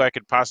nothing new I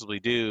could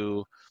possibly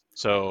do.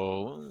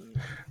 So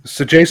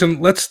Jason,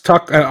 let's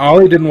talk.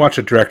 Ollie didn't watch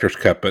a director's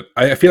cut, but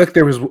I feel like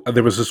there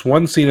was this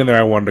one scene in there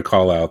I wanted to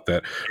call out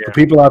that for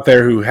people out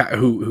there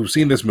who've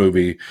seen this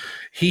movie,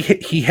 he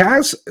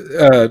has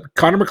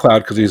Connor McLeod,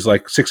 because he's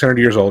like 600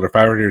 years old or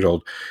 500 years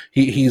old.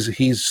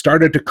 He's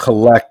started to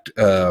collect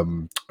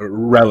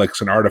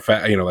relics and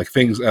artifacts, like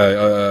things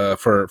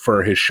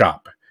for his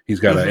shop. He's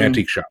got an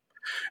antique shop,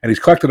 and he's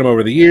collected them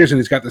over the years, and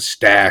he's got this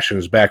stash in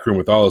his back room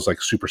with all his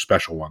like super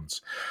special ones.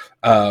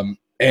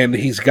 And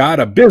he's got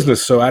a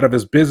business, so out of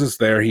his business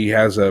there, he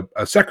has a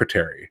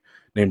secretary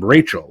named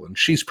Rachel, and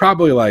she's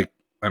probably like,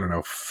 I don't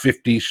know,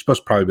 50. She's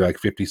supposed to probably be like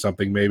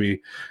 50-something,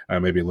 maybe a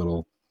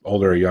little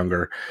older or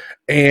younger.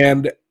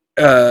 And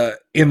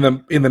in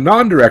the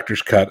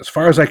non-director's cut, as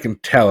far as I can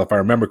tell, if I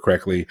remember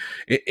correctly,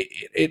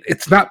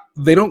 it's not.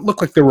 They don't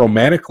look like they're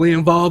romantically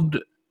involved,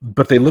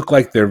 but they look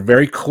like they're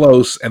very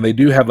close, and they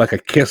do have like a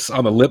kiss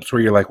on the lips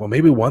where you're like, well,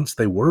 maybe once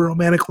they were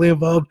romantically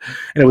involved.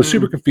 And it was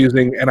super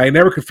confusing, and I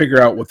never could figure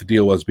out what the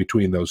deal was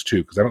between those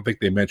two, because I don't think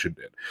they mentioned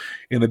it.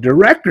 In the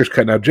director's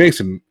cut, now,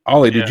 Jason,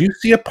 Ollie, did you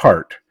see a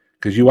part,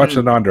 because you watched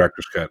the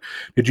non-director's cut,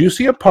 did you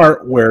see a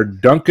part where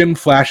Duncan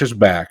flashes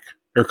back,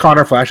 or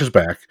Connor flashes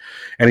back,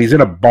 and he's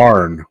in a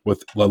barn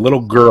with a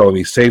little girl, and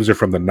he saves her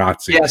from the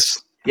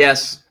Nazis?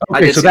 Yes.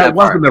 Okay, so that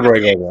wasn't the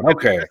regular one.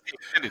 Okay.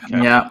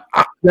 Yeah.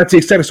 That's the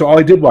extended. So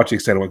Ollie did watch the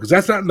extended one, because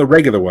that's not in the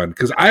regular one.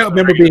 Because I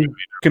remember being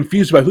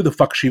confused about who the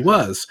fuck she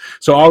was.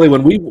 So Ollie,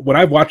 when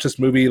I've watched this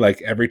movie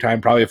like every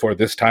time, probably before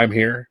this time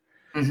here,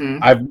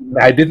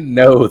 I didn't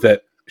know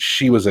that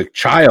she was a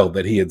child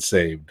that he had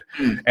saved,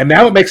 and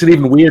now it makes it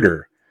even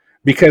weirder,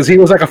 because he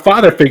was like a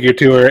father figure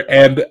to her,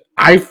 and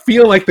I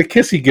feel like the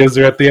kiss he gives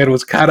her at the end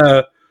was kind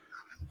of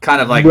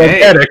like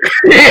romantic.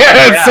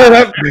 Hey. So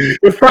that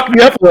it fucked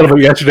me up a little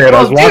bit yesterday when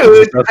I was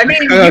watching. I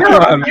mean,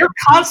 you're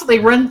constantly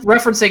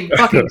referencing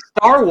fucking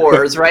Star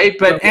Wars, right?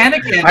 But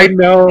Anakin,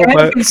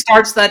 Anakin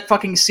starts that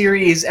fucking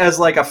series as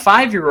like a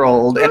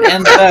 5-year-old and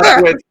ends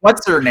up with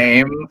what's her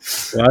name?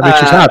 Well, I think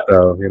she's hot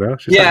though,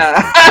 She's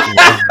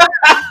hot.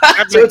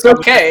 So it's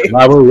okay.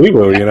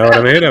 Wee-woo, you know what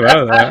I mean?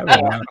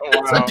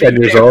 I'm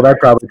 10 years old. I'd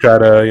probably try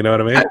to, you know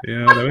what I mean?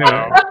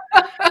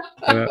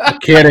 I'm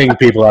kidding,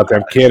 people out there.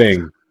 I'm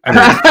kidding.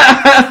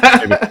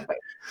 I mean,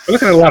 but We're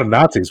looking at a lot of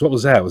Nazis. What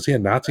was that? Was he a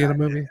Nazi in a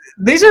movie?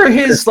 These are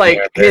his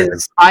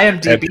his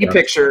IMDb Head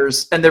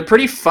pictures, and they're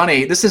pretty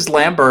funny. This is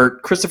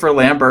Lambert, Christopher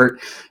Lambert,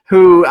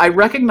 who I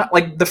recognize.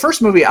 Like the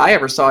first movie I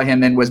ever saw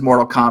him in was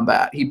Mortal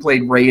Kombat. He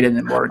played Raiden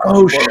in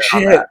Mortal Kombat.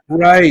 Shit!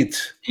 Right.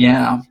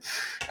 Yeah.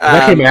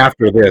 That came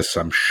after this,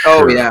 I'm sure.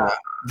 Oh yeah,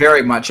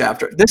 very much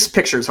after. This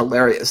picture is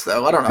hilarious,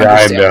 though. I don't know. Yeah,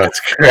 I know, it's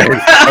great.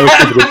 I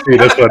wish you could see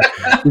this one.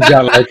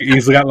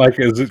 He's got like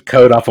his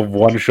coat off of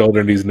one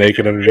shoulder and he's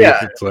naked underneath.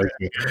 Yeah. It's like,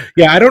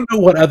 yeah, I don't know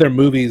what other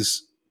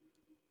movies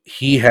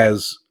he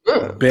has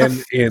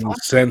been in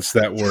since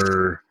that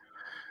were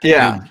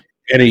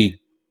any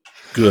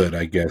good,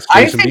 I guess.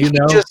 Jason, I think he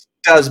just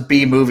does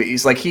B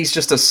movies. Like he's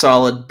just a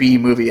solid B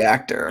movie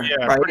actor.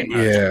 Yeah, right? pretty much.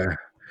 Yeah.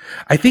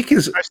 I think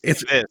it's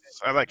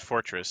I like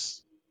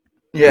Fortress.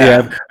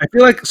 Yeah. I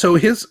feel like so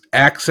his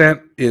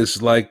accent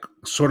is like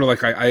sort of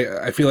like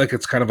I feel like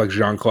it's kind of like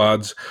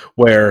Jean-Claude's,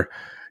 where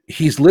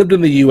he's lived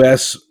in the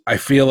U.S. I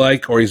feel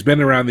like, or he's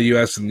been around the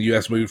U.S. and the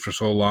U.S. moved for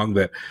so long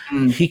that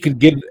he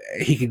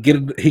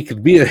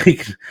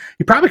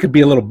probably could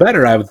be a little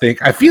better. I would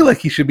think. I feel like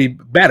he should be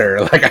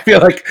better. Like I feel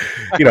like,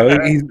 you know,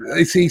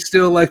 he's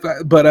still like,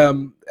 but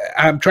I'm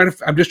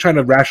just trying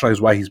to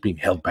rationalize why he's being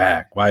held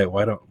back. Why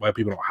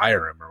people don't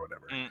hire him or whatever.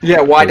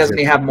 Yeah, why doesn't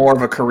he have more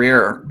of a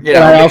career? You And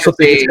know, I also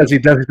think it's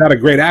because he's not a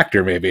great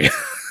actor. Maybe.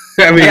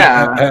 I mean,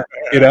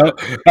 you know,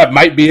 that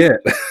might be it.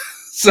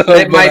 So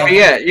it might be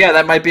it. Yeah,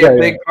 that might be a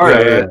big part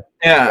of it.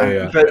 Yeah.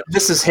 Yeah. But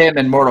this is him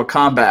in Mortal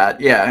Kombat.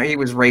 Yeah, he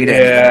was Raiden.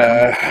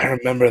 Yeah, I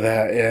remember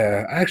that.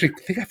 Yeah, I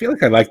feel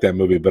like I like that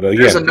movie, but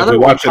There's another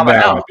one watch it coming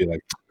now, out. I'd be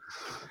like,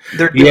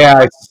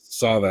 I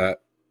saw that.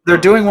 They're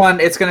doing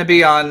one. It's going to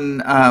be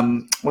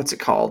on what's it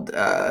called?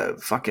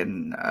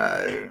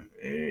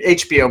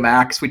 HBO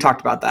Max. We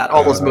talked about that.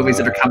 All those movies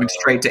that are coming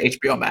straight to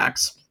HBO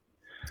Max.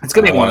 It's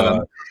going to be one of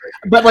them.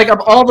 But like of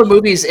all the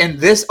movies in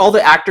this, all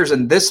the actors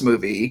in this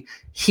movie,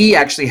 he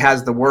actually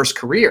has the worst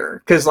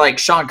career because like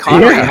Sean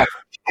Connery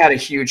had a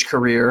huge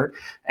career,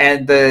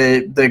 and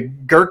the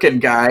Gherkin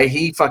guy,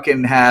 he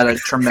fucking had a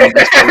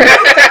tremendous career.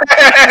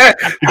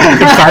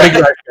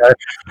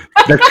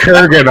 The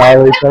Kurgan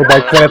always told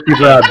by Clancy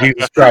Brown,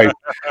 Jesus Christ.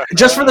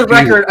 Just for the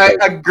record,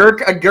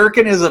 a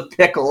gherkin is a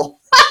pickle.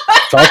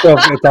 It's also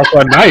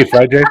a knife,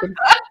 right, Jason?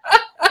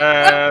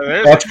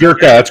 That's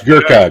Gurkha. That's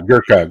Gurkha.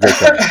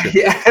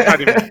 Yeah.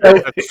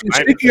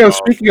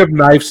 Speaking of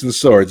knives and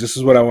swords, this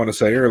is what I want to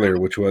say earlier,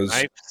 which was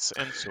knives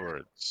and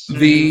swords.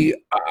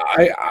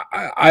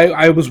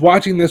 I was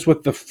watching this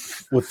with the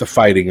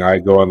fighting eye,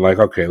 going like,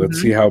 okay,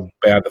 let's see how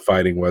bad the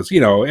fighting was.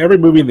 You know, every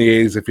movie in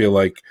the '80s, I feel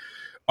like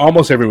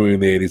almost every movie in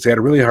the '80s, they had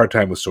a really hard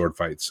time with sword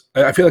fights.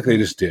 I feel like they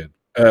just did.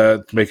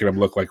 Making them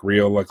look like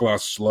real, like a lot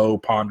of slow,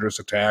 ponderous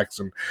attacks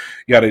and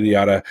yada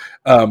yada.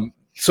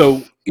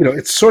 So you know,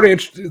 it's sort of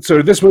interesting.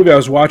 So this movie I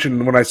was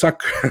watching, when I saw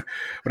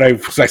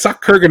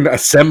Kurgan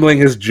assembling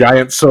his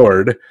giant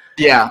sword,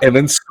 and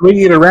then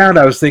swinging it around,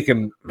 I was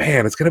thinking,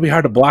 man, it's gonna be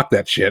hard to block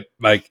that shit.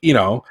 Like, you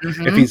know,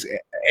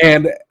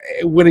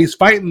 when he's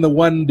fighting the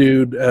one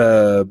dude,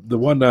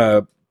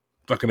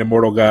 fucking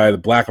immortal guy, the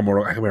black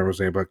immortal, I can't remember his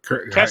name, but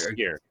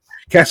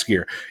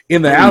Keskir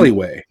in the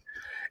alleyway.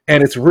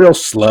 And it's real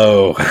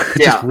slow.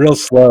 Just real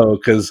slow,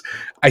 because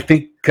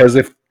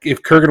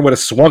if Kurgan would have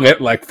swung it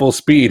like full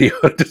speed, he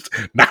would have just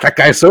knocked that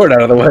guy's sword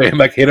out of the way and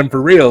like hit him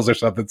for reals or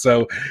something.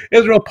 So it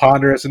was real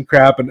ponderous and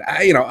crap. And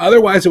you know,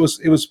 otherwise it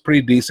was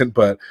pretty decent.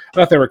 But I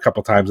thought there were a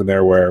couple times in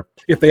there where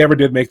if they ever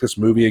did make this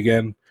movie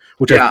again,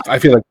 which I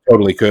feel like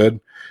totally could,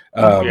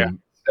 that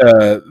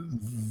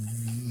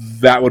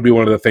would be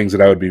one of the things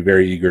that I would be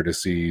very eager to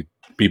see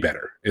be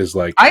better. Is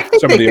like, I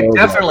think they could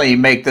definitely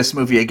make this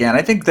movie again.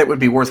 I think that would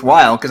be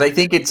worthwhile because I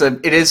think it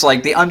is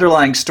like the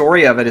underlying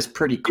story of it is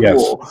pretty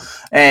cool,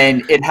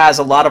 and it has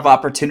a lot of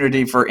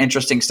opportunity for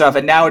interesting stuff.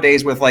 And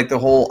nowadays, with like the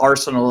whole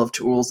arsenal of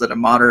tools that a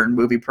modern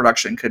movie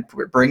production could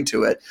bring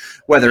to it,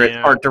 whether it's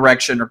art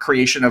direction or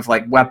creation of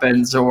like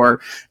weapons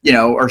or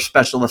or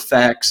special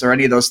effects or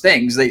any of those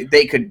things,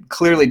 they could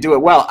clearly do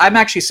it well. I'm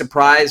actually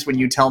surprised when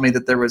you tell me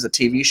that there was a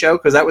TV show,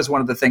 because that was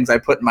one of the things I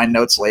put in my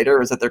notes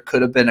later, is that there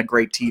could have been a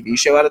great TV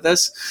show out of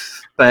this.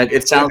 But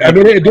it sounds. I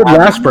mean, it did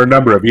last for a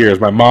number of years.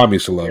 My mom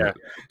used to love it,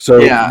 so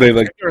they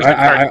like. There was a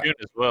cartoon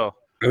as well.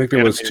 I think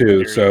there was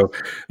two. So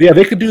yeah,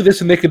 they could do this,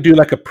 and they could do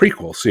like a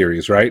prequel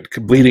series, right?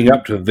 Leading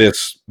up to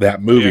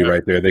that movie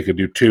right there. They could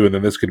do two, and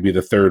then this could be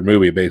the third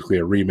movie, basically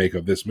a remake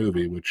of this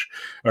movie,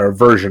 or a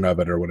version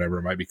of it, or whatever.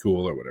 It might be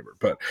cool or whatever.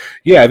 But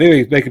yeah,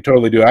 they could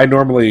totally do it. I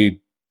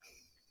normally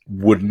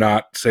would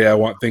not say I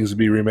want things to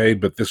be remade,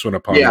 but this one,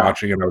 upon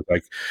watching it, I was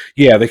like,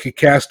 yeah, they could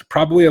cast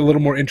probably a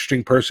little more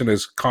interesting person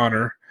as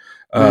Connor.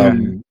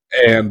 And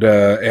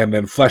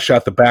then flesh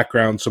out the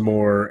background some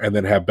more, and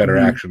then have better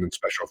action and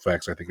special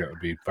effects. I think that would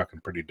be fucking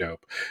pretty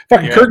dope.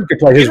 Fucking Kurgan could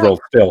play his role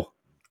still.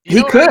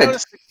 He could.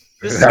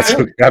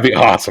 That'd be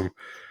awesome.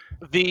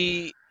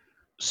 The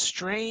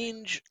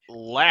strange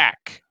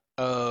lack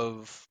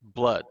of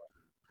blood.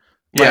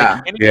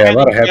 Yeah. Yeah, a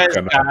lot of heads guys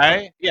cut off.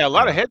 die. Yeah, a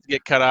lot of heads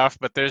get cut off,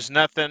 but there's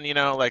nothing,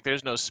 like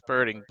there's no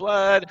spurting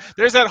blood.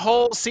 There's that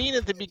whole scene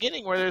at the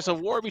beginning where there's a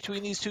war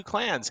between these two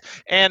clans,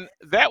 and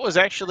that was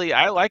actually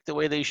I like the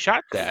way they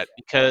shot that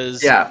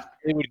because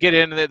they would get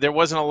in. There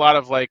wasn't a lot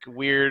of like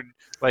weird,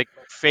 like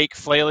fake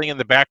flailing in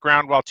the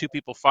background while two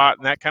people fought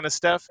and that kind of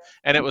stuff,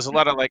 and it was a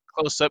lot of like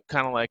close up,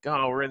 kind of like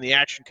we're in the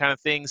action kind of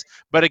things.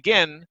 But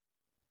again,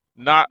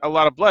 not a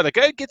lot of blood. The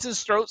guy gets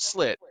his throat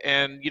slit,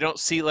 and you don't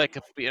see like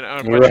a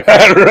bunch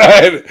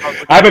right.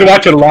 I've been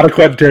watching a lot of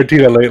Quentin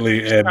Tarantino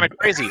lately, and kind of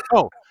crazy.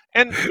 Oh,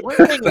 and one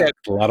thing that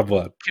a lot of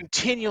blood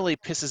continually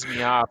pisses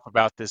me off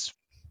about this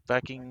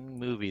fucking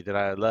movie that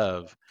I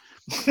love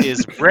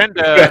is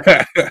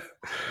Brenda,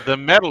 the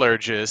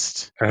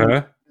metallurgist,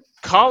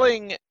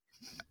 calling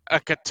a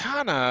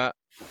katana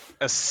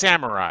a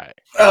samurai.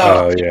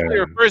 Oh, She yeah.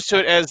 refers to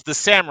it as the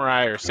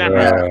samurai or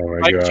samurai. Oh, my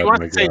Like God, she wants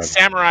my to say God.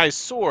 samurai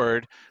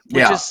sword,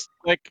 which is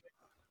like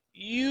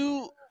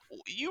you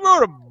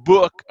wrote a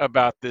book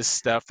about this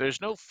stuff. There's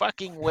no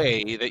fucking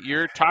way that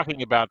you're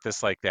talking about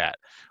this like that.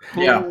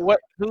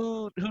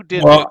 Who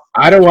did Well, this?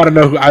 I don't want to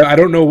know. I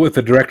don't know if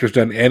the director's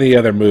done any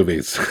other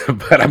movies,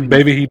 but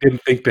maybe he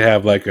didn't think to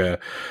have like a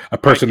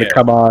person to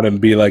come on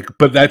and be like.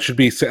 But that's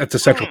a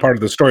central part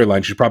of the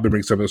storyline. She probably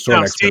bring some of the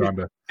sword expert on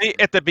to.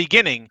 At the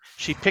beginning,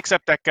 she picks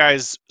up that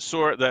guy's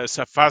sword, the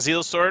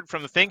Fazil sword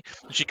from the thing,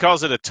 and she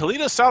calls it a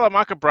Toledo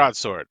Salamanca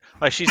broadsword.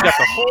 Like she's got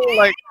the whole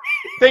like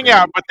thing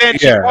out, but then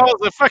she calls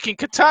the fucking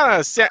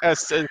katana, calls it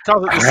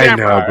the samurai.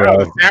 know, bro.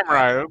 The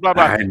samurai. Blah,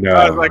 blah. I know.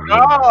 I was like,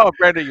 oh,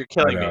 Brenda, you're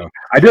killing me.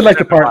 I did like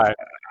the part.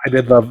 I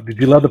did love. Did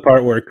you love the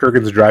part where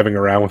Kurgan's driving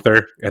around with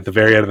her at the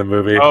very end of the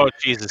movie? Oh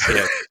Jesus,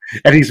 yes.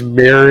 And he's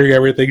mirroring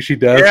everything she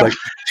does. Yeah. Like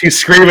she's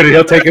screaming, and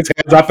he'll take his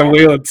hands off the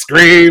wheel and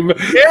scream.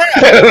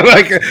 Yeah.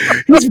 Like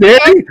he's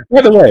very.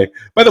 By the way,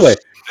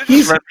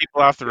 he's running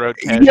people off the road.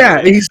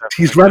 Yeah,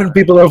 he's running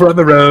people over on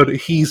the road.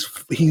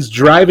 He's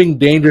driving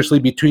dangerously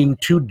between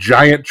two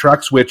giant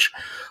trucks. Which,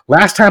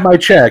 last time I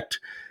checked,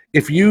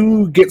 if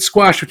you get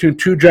squashed between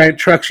two giant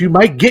trucks, you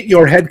might get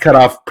your head cut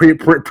off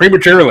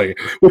prematurely,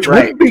 which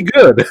wouldn't be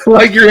good.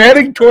 Like you're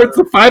heading towards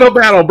the final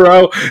battle,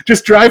 bro.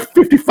 Just drive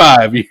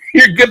 55.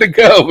 You're good to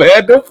go,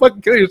 man. Don't fucking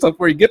kill yourself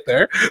before you get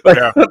there. Like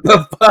what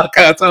the fuck?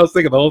 That's what I was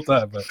thinking the whole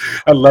time. But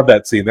I love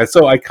that scene. That's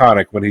so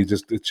iconic when I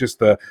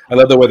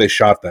love the way they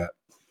shot that.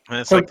 And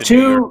it's like the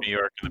New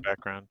York in the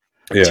background.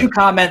 Yeah. 2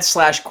 comments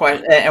 /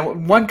 question,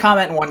 and 1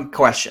 comment and 1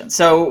 question.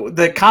 So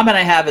the comment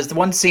I have is the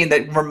one scene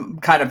that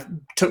kind of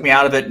took me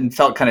out of it and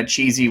felt kind of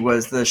cheesy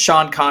was the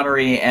Sean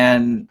Connery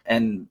and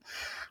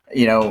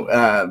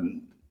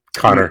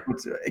Connor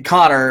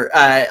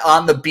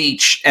on the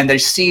beach, and they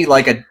see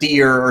like a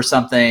deer or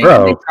something,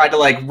 and they try to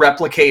like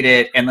replicate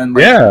it, and then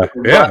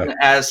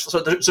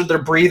so they're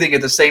breathing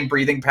at the same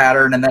breathing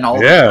pattern, and then all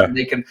of a sudden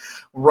they can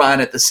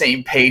run at the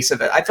same pace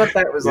of it. I thought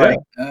that was like,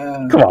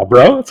 come on,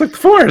 bro, it's like the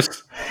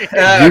Force.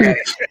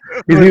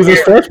 He uses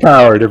his force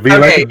power to be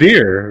like a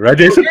deer, right,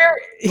 Jason?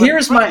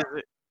 Here's my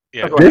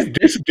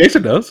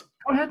Jason knows.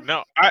 Go ahead.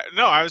 No,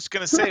 I was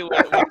gonna say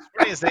what's funny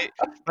is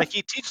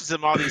he teaches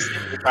them all these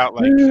things about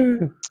like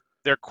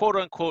their quote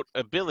unquote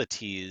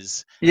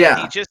abilities.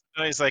 Yeah.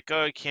 And he's like,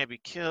 oh, you can't be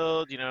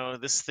killed.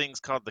 This thing's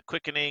called the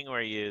quickening,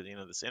 where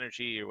this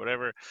energy or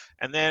whatever.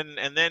 And then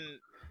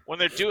when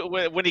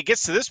when he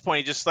gets to this point,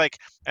 he just like,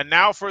 and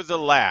now for the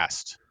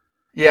last.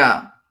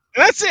 Yeah.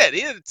 And that's it.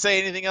 He didn't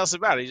say anything else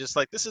about it. He's just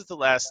like, this is the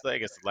last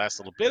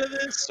little bit of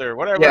this or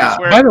whatever. Yeah.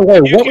 By the way,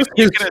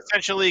 you can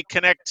essentially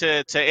connect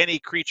to any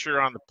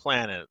creature on the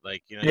planet.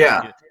 Like, you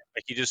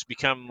just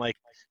become like,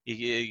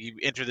 you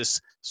enter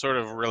this sort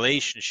of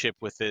relationship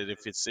with it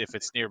if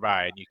it's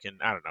nearby, and you can,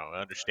 I don't know,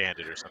 understand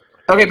it or something.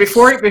 Okay,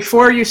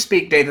 before you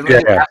speak, Nathan,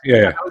 I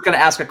was going to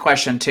ask a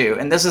question too,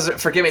 and this is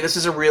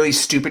a really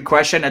stupid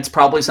question. It's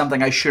probably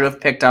something I should have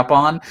picked up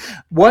on.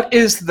 What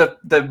is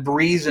the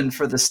reason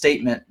for the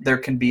statement, there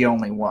can be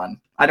only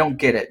one? I don't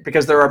get it,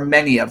 because there are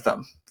many of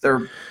them. There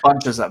are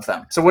bunches of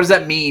them. So what does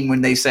that mean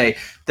when they say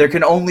there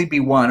can only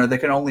be one, or there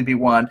can only be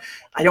one?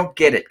 I don't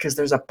get it, because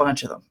there's a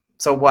bunch of them.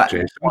 So what?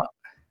 Jason,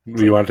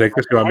 do you want to take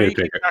this? Do you want me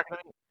to take it?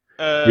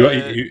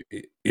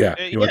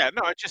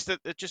 No,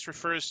 it just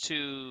refers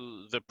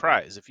to the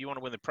prize. If you want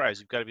to win the prize,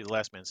 you've got to be the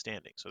last man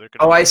standing. So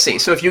I see.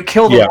 So if you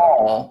kill them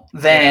all,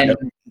 then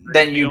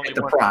you get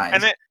the prize.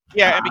 And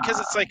and because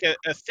it's like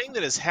a thing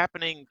that is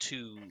happening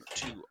to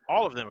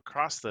all of them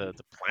across the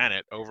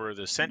planet over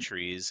the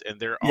centuries, and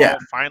they're all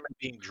finally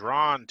being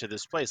drawn to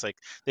this place. Like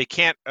they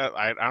can't.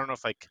 I don't know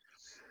if like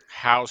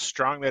how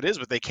strong that is,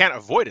 but they can't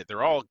avoid it.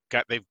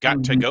 They've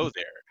got to go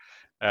there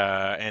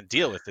and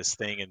deal with this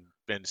thing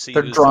and see.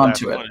 They're drawn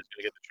to it.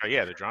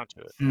 They're drawn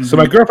to it. So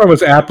my girlfriend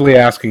was aptly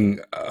asking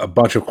a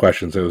bunch of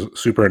questions. It was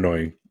super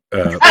annoying.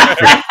 First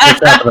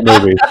half of the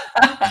movie,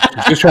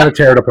 just trying to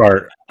tear it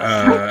apart.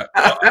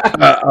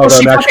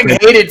 She fucking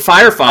hated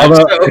Firefox.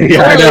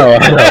 I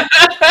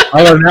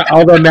know.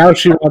 Although now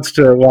she wants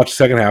to watch the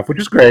second half, which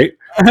is great.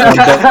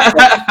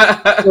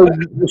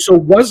 So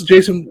was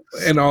Jason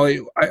and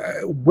Ollie?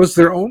 Was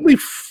there only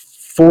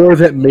 4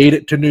 that made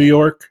it to New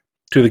York?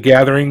 to the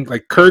gathering?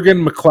 Like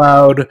Kurgan,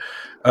 McLeod,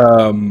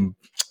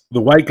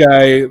 the white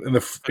guy in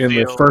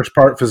the first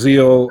part,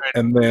 Fazil,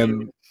 and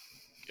then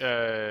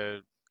yeah,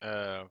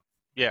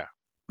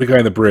 the guy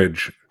on the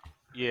bridge.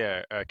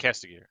 Yeah,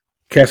 Castigator.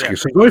 Castigator. Yeah.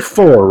 So there's only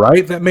 4,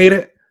 right? That made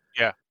it.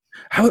 Yeah.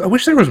 I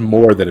wish there was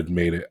more that had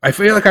made it. I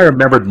feel like I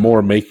remembered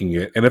more making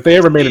it. And if they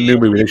ever made a new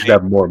movie, they should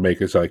have more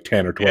make it. So like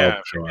 10 or 12.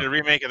 Yeah, a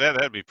remake of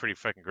that'd be pretty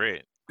fucking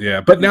great.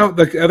 Yeah, but now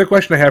the other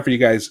question I have for you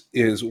guys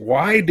is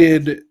why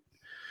did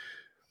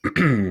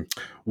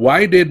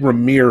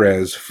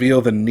Ramirez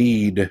feel the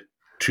need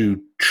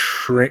to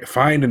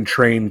find and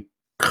train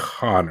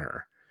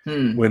Connor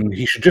when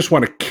he should just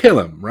want to kill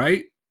him,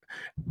 right?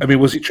 I mean,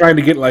 was he trying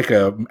to get like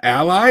a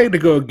ally to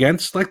go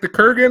against like the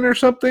Kurgan or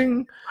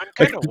something? I'm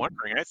kind of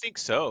wondering. I think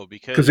so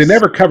because they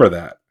never cover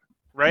that,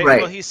 right?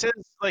 Well, he says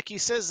that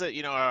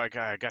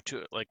I got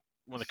to like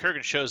when the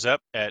Kurgan shows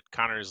up at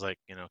Connor's like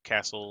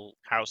castle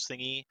house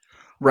thingy,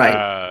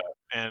 right?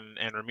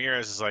 And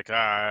Ramirez is like,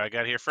 I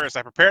got here first.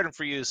 I prepared him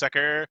for you,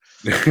 sucker.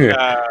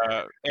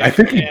 I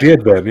think he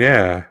did then,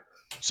 yeah.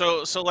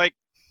 So like.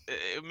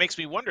 It makes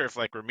me wonder if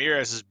like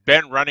Ramirez has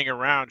been running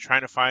around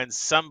trying to find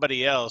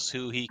somebody else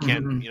who he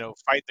can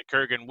fight the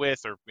Kurgan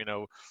with, or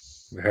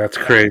that's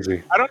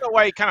crazy. I don't know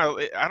why I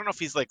don't know if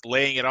he's like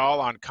laying it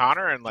all on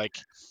Connor and like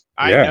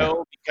I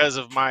know because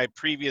of my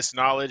previous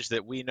knowledge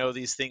that we know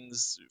these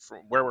things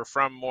from where we're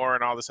from more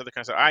and all this other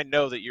kind of stuff. I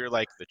know that you're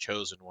like the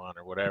chosen one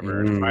or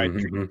whatever. And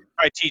if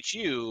I teach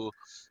you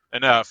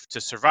enough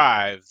to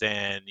survive,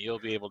 then you'll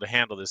be able to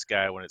handle this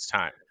guy when it's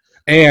time.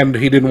 And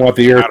he didn't want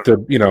the Earth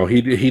to,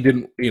 he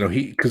didn't,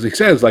 because he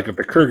says like if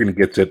the Kurgan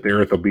gets it, the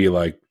Earth will be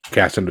like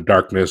cast into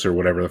darkness or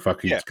whatever the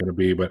fuck he's going to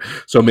be. But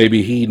so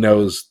maybe he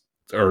knows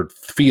or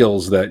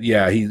feels that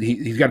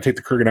he's got to take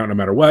the Kurgan out no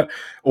matter what,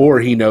 or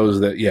he knows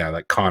that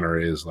like Connor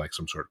is like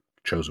some sort of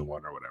chosen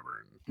one or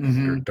whatever.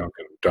 Or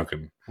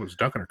Duncan was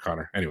Duncan or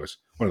Connor? Anyways,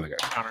 one of the guys.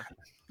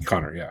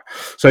 Connor, yeah.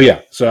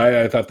 So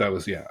I thought that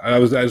was I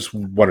just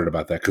wondered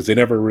about that because they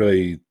never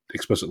really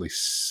explicitly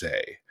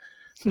say,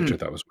 which I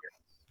thought was weird.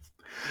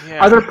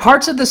 Yeah. Are there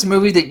parts of this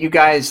movie that you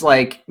guys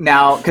like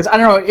now? Because I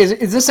don't know,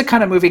 is this the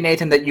kind of movie,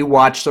 Nathan, that you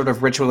watch sort of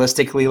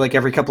ritualistically, like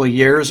every couple of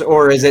years,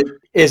 or is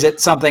it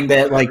something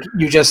that like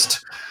you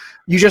just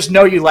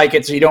know you like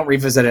it, so you don't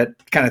revisit it,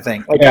 kind of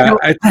thing? Like, now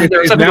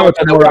it's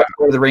more Lord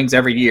of the Rings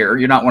every year.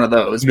 You're not one of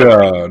those.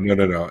 No.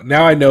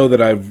 Now I know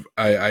that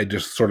I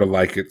just sort of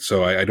like it,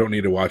 so I don't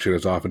need to watch it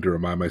as often to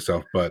remind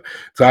myself. But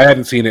so I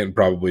hadn't seen it in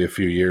probably a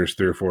few years,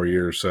 3 or 4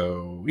 years.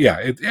 So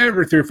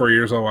every 3 or 4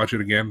 years I'll watch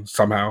it again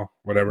somehow,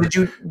 whatever.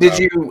 Did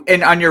you?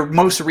 And on your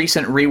most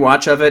recent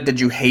rewatch of it, did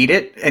you hate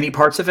it? Any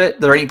parts of it? Are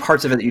there any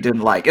parts of it that you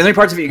didn't like? Are there any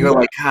parts of it you go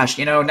like, gosh,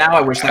 now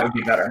I wish that would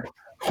be better?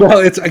 Well,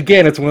 it's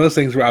one of those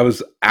things where I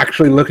was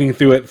actually looking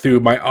through it through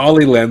my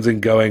Ollie lens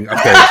and going,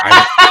 okay,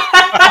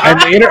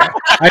 I'm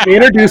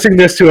introducing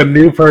this to a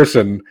new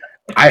person.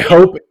 I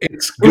hope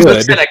it's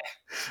good.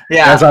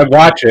 Yeah. As I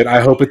watch it,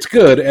 I hope it's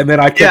good. And then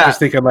I kept just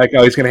thinking like,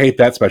 oh, he's going to hate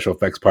that special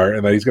effects part,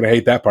 and then he's going to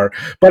hate that part.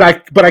 But I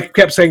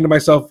kept saying to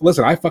myself,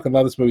 listen, I fucking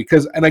love this movie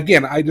and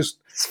again, I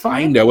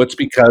know it's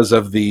because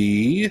of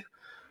the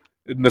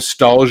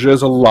nostalgia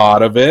is a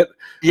lot of it.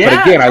 Yeah,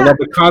 but again, I love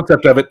the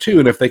concept of it too.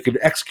 And if they could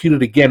execute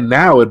it again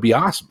now, it'd be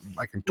awesome.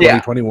 Like in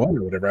 2021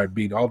 or whatever, I'd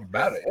be all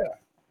about it. Yeah.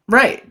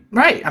 Right.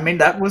 I mean,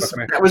 that was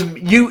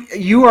you.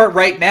 You are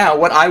right now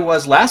what I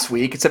was last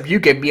week, except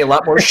you gave me a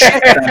lot more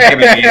shit than I'm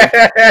giving you.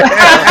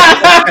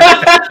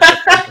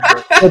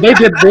 Well, they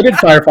did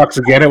Firefox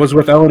again. It was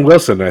with Owen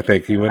Wilson, I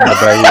think. He went.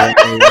 I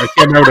can't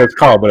remember what it's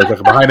called, but it's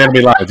like Behind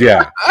Enemy Lines.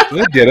 Yeah, so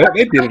they did it.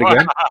 They did it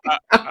again.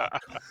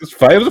 It was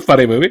funny. It was a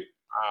funny movie.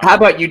 How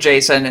about you,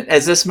 Jason?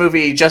 Is this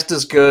movie just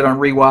as good on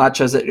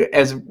rewatch as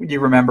you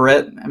remember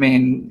it? I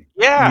mean,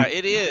 yeah,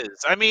 it is.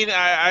 I mean,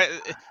 I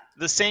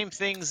the same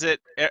things that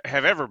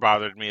have ever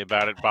bothered me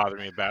about it,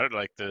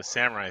 like the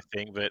samurai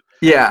thing. But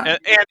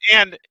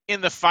and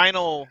in the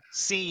final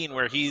scene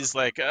where he's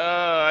like, "Oh,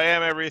 I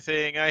am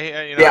everything.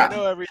 I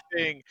know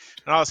everything,"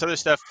 and all this other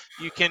stuff,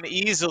 you can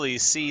easily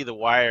see the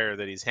wire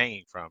that he's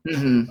hanging from.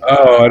 Mm-hmm.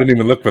 Oh, I didn't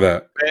even look for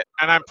that.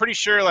 And I'm pretty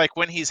sure, like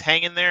when he's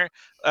hanging there,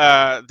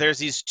 there's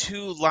these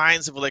 2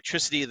 lines of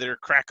electricity that are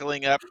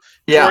crackling up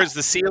towards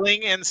the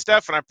ceiling and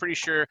stuff, and I'm pretty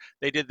sure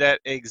they did that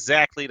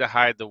exactly to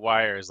hide the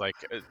wires. Like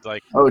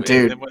oh,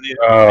 dude.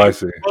 I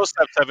see.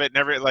 Close-ups of it,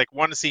 never like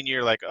one scene.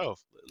 You're like, oh,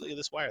 look at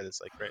this wire that's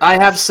like. Right I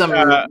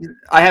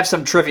have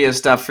some trivia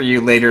stuff for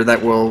you later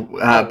that will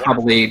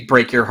probably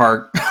break your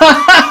heart.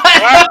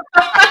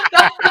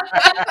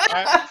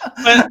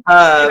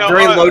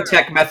 Very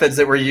low-tech methods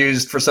that were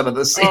used for some of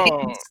the scenes.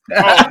 Oh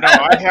no,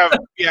 I have.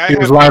 Yeah, he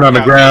was lying on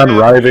the ground,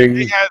 writhing.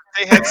 They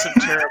had some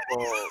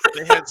terrible.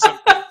 They had some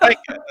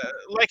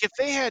like if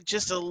they had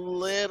just a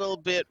little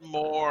bit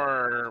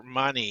more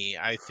money,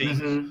 I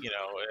think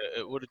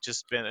it would have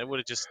just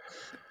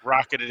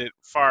rocketed it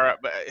far up.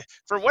 But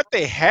for what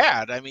they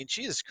had, I mean,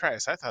 Jesus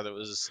Christ, I thought it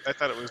was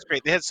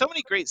great. They had so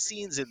many great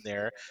scenes in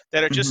there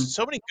that are just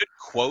so many good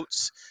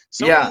quotes,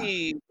 so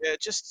many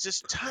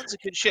just tons of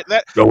good shit.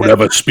 Don't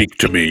ever speak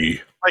to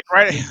me. like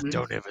right.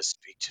 Don't ever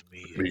speak to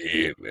me.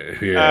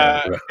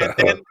 Yeah.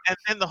 And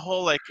then the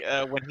whole like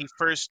when he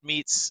first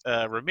meets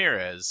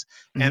Ramirez,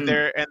 and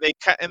they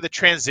cut and the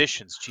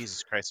transitions.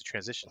 Jesus Christ, the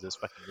transitions of this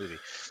fucking movie.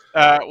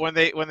 When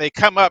they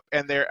come up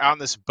and they're on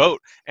this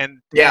boat, and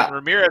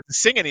Ramirez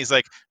is singing, he's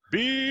like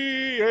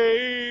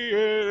B-A,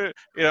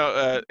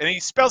 and he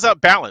spells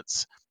out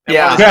balance. And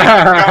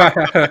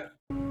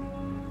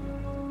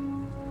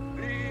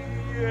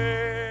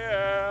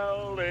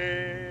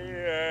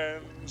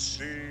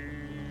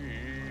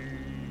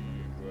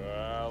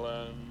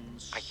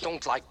I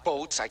don't like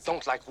boats. I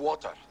don't like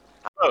water.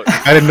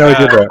 I didn't know he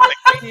did that.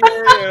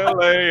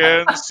 B-A-L-A-N-C-E,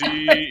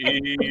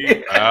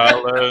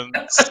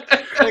 balance.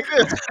 Like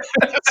this.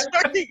 It's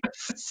fucking.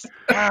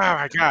 Oh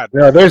my god.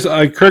 Yeah, there's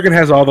Kurgan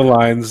has all the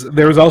lines.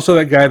 There was also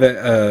that guy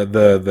that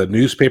the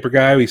newspaper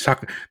guy. He's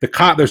talking the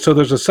cop. There's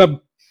a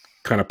sub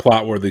kind of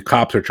plot where the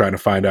cops are trying to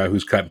find out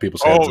who's cutting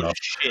people's heads off.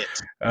 Shit.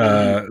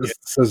 So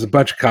there's a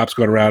bunch of cops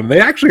going around. And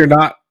they actually are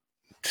not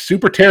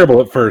super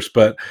terrible at first,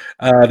 but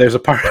there's a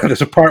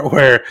part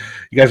where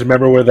you guys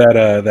remember where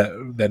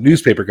that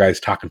newspaper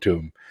guy's talking to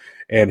him,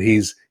 and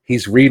he's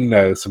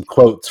reading some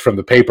quotes from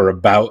the paper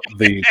about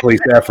the police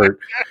effort.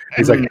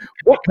 He's like,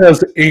 "What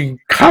does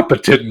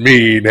incompetent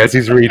mean?" As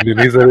he's reading, and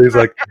he's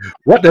like,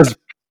 "What does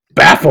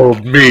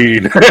baffled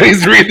mean?"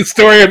 He's reading the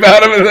story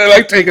about him, and they're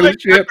like taking a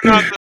shit.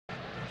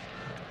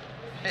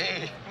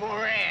 Hey,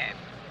 Moran,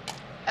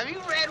 have you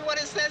read what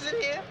it says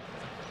in here?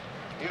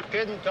 You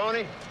kidding,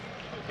 Tony?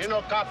 You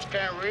know cops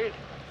can't read.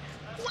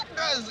 What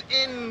does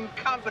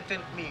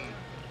incompetent mean?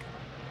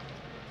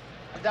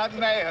 That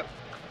mayor,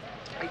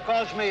 he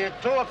calls me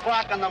at 2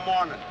 o'clock in the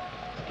morning.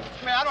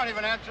 Man, I don't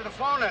even answer the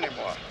phone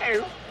anymore. Hey,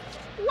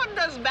 what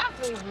does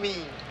baffled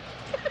mean?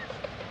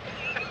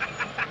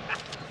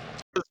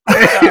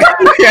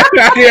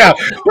 yeah.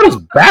 What does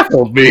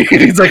baffled mean?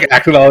 He's like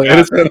acting all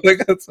innocent.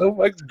 Like, that's so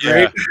fucking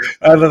great.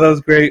 I thought that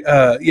was great.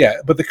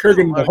 But the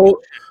Kurgan,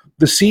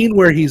 the scene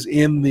where he's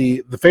in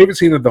the favorite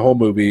scene of the whole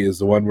movie is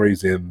the one where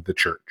he's in the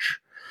church,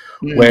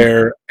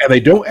 and they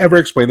don't ever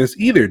explain this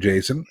either,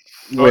 Jason.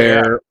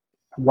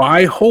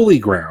 Why Holy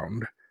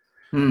Ground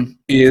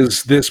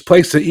is this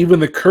place that even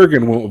the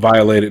Kurgan won't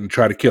violate it and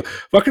try to kill.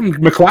 Fucking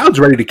McLeod's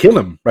ready to kill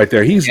him right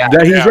there. He's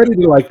ready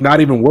to like not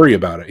even worry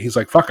about it. He's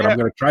like, "Fuck it, I'm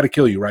going to try to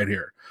kill you right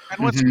here."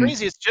 And what's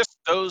crazy is just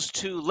those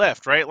two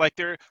left, right? Like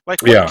they're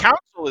like what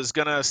council is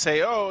gonna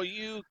say, "Oh,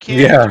 you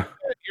can't.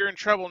 You're in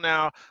trouble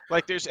now."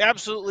 Like there's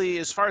absolutely,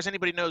 as far as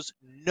anybody knows,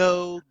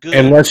 no good.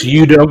 Unless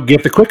you don't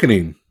get the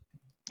quickening,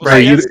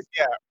 right?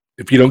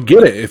 If you don't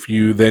get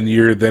it, then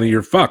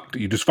you're fucked.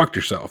 You just fucked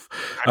yourself.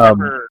 But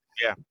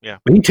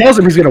he tells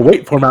him he's gonna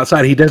wait for him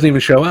outside. He doesn't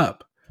even show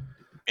up.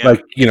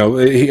 Like,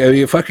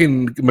 he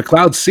fucking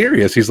McLeod's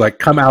serious. He's like,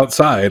 "Come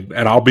outside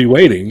and I'll be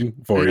waiting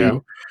for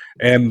you."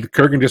 And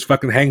Kurgan just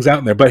fucking hangs out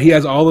in there. But he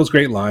has all those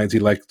great lines. He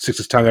like sticks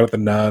his tongue out at the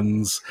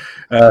nuns.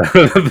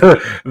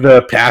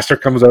 The pastor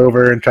comes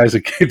over and tries to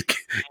get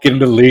him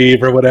to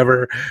leave or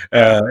whatever.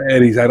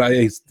 And he's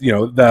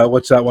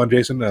what's that one,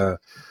 Jason?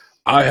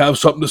 I have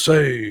something to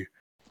say.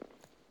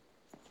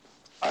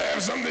 I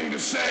have something to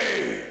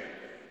say.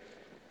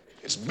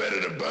 It's better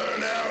to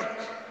burn out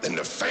than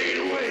to fade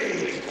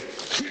away.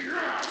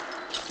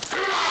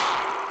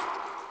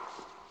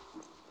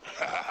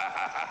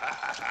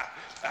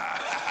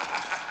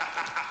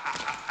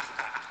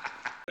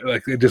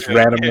 Like just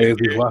randomly as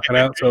he's walking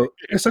out. So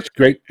it's such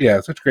great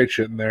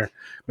shit in there,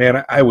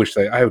 man. I do wish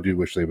they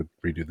would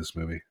redo this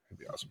movie. It'd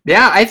be awesome.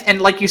 Yeah, and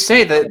like you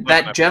say,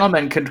 that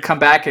gentleman could come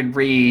back and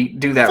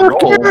redo that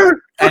role.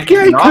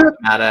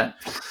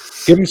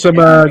 Give him some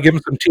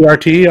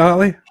TRT,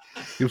 Ollie.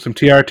 Give him some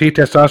TRT,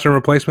 testosterone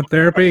replacement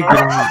therapy.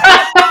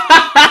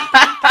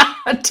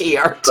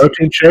 TRT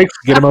protein shakes.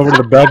 Get him over to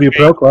the Bellevue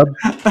Pro Club.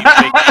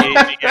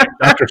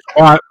 Dr.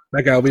 Squat.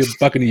 That guy will be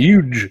fucking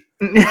huge.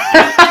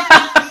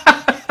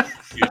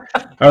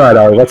 All right,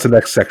 Ollie, what's the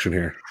next section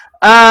here?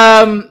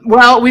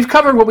 Well, we've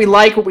covered what we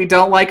like, what we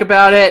don't like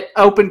about it.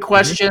 Open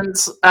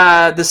questions,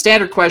 the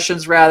standard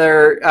questions,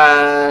 rather.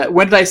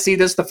 When did I see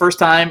this the first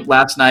time?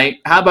 Last night.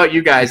 How about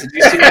you guys? Did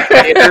you see it in the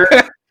theater?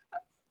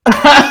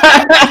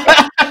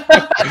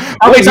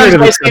 How many times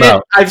have I seen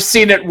it? I've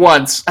seen it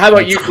once. How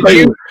about you?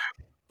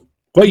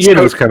 What year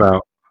did this come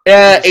out?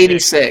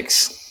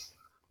 86.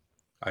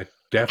 I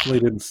definitely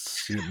didn't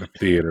see it in the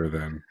theater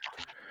then.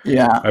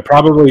 Yeah. I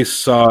probably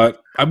saw it.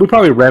 We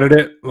probably rented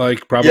it,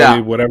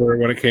 whatever,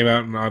 when it came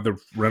out in the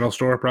rental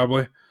store,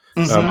 probably.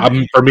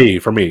 For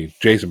me,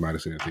 Jason might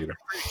have seen it in the theater.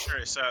 I'm pretty sure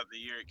I saw it the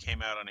year it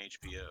came out on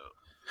HBO.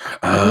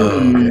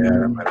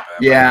 Oh,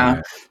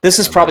 yeah. This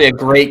is probably a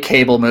great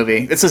cable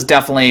movie. This is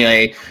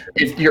definitely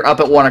if you're up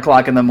at 1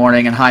 o'clock in the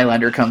morning and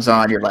Highlander comes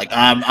on, you're like,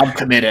 I'm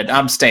committed.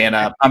 I'm staying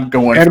up. I'm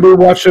going. And we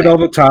watched it all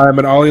the time.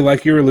 And Ollie,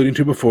 like you were alluding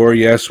to before,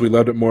 yes, we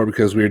loved it more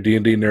because we were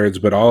D&D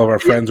nerds, but all of our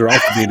friends are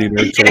also D&D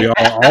nerds. So we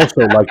all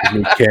also like to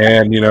meet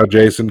Ken,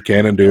 Jason,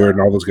 Ken and Dewar,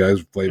 and all those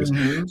guys.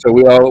 So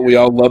we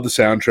all love the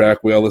soundtrack.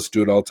 We all listen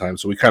to it all the time.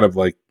 So we kind of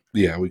we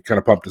kind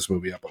of pumped this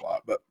movie up a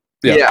lot. But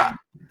yeah.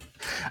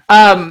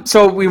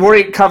 So we've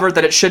already covered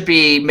that it should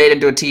be made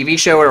into a TV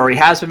show. It already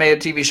has been made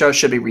into a TV show. It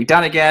should be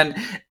redone again.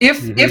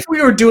 If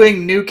we were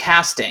doing new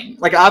casting,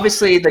 like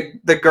obviously the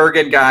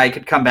Gergen guy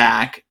could come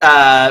back,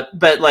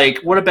 but like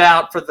what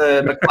about for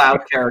the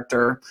McCloud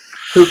character?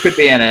 Who could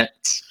be in it?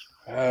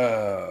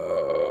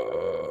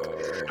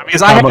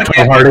 Because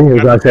Tom Hardy,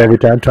 as I say every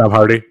time, Tom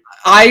Hardy.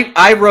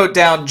 I wrote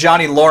down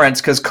Johnny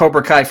Lawrence because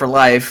Cobra Kai for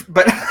life,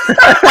 but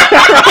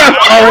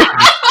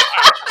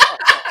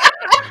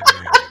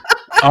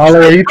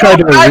Ollie, are you trying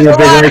to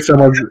reinvigorate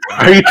someone's?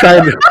 Are you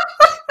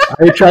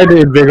trying to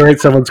invigorate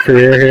someone's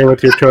career here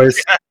with your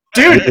choice?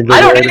 Dude,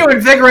 I don't need to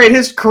invigorate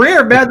his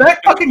career, man. That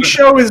fucking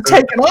show is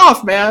taking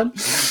off, man.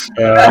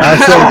 I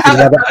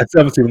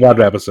still haven't seen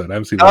one episode. I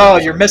haven't seen. Oh,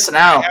 you're missing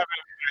out. I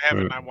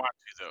haven't. I watched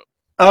it though.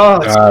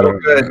 Oh, it's so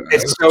good.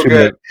 It's so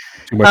good.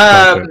 Too much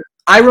content.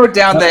 I wrote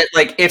down that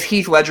like if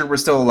Heath Ledger were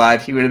still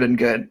alive, he would have been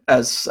good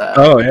as.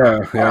 Oh yeah.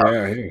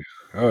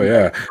 Oh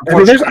yeah.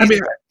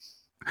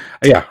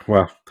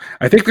 Well,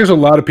 I think there's a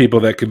lot of people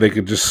that they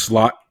could just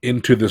slot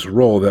into this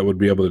role that would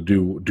be able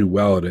to do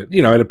well at it.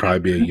 You know, it'd probably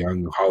be a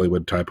young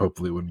Hollywood type.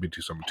 Hopefully, it wouldn't be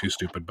someone too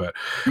stupid. But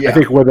I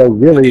think where they'll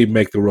really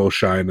make the role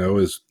shine, though,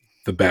 is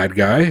the bad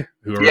guy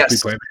who will be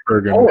playing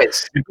Kurgan.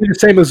 Always. It'd be the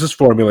same as this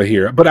formula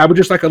here, but I would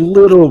just like a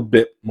little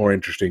bit more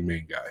interesting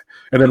main guy,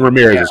 and then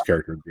Ramirez's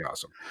character would be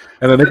awesome,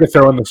 and then they could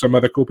throw in some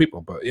other cool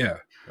people. But yeah.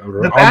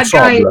 The bad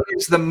guy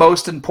is the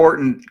most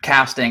important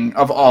casting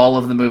of all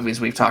of the movies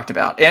we've talked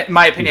about. In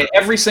my opinion,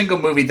 every single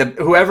movie,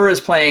 whoever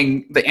is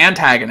playing the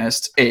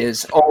antagonist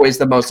is always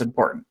the most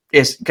important.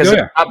 Is because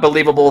they're not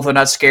believable, if they're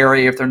not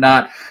scary, if they're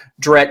not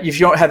dread. If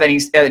you don't have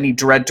any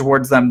dread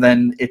towards them,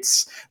 then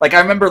it's like I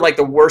remember like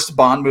the worst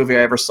Bond movie I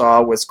ever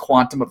saw was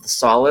Quantum of the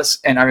Solace,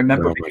 and I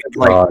remember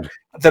like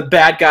the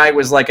bad guy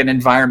was like an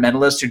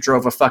environmentalist who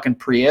drove a fucking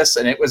Prius,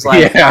 and it was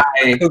like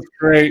I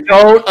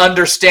don't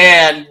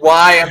understand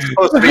why I'm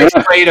supposed to be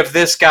afraid of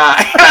this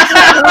guy.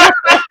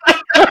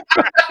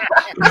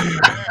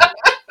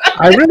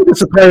 I'm really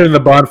disappointed in the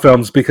Bond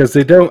films because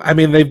they don't. I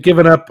mean, they've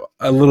given up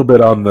a little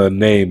bit on the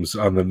names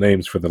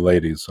for the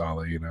ladies,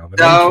 Ollie. You know,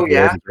 the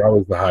names are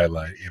always the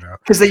highlight. You know,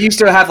 because they used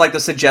to have like the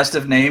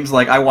suggestive names,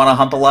 like I want to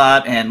hump a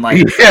lot, and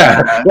like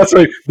that's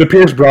like the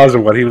Pierce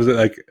Brosnan one. He was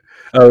like,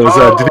 it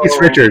was Denise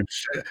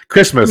Richards,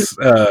 Christmas.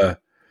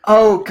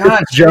 Oh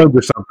God, Jones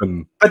or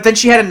something. But then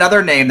she had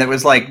another name that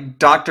was like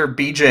Dr.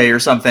 BJ or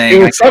something.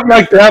 It was something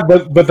like that,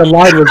 but the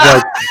line was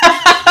like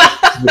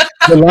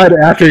the line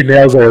after he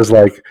nails her is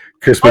like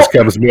Christmas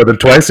comes more than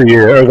twice a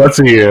year or once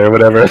a year or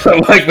whatever.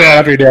 Something like that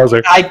after he nails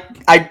her.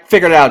 I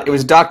figured it out. It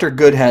was Dr.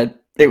 Goodhead.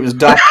 It was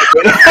Dr.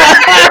 Goodhead.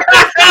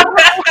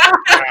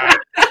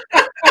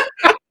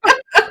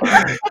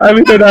 I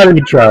mean, they're not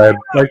even trying.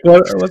 Like,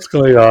 what's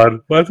going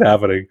on? What's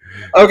happening?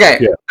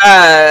 Okay.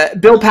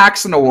 Bill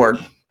Paxton Award.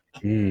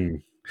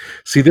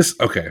 See this?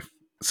 Okay.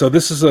 So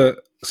this is a.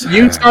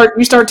 You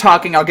start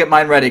talking. I'll get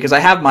mine ready because I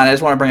have mine. I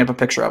just want to bring up a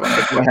picture of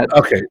it. Go ahead.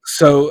 Okay.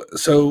 So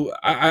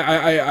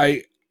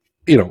I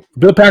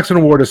Bill Paxton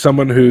Award is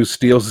someone who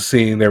steals the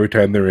scene every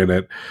time they're in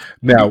it.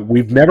 Now,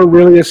 we've never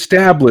really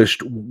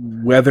established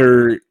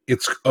whether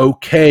it's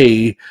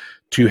okay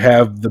to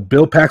have the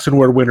Bill Paxton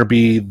Award winner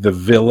be the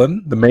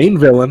villain, the main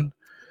villain,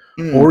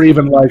 or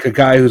even like a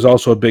guy who's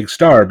also a big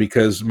star.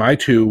 Because my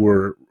two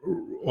were,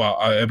 well,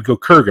 I'd go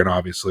Kurgan,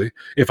 obviously,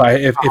 if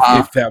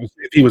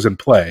he was in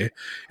play,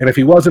 and if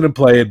he wasn't in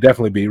play, it'd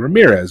definitely be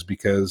Ramirez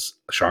because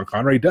Sean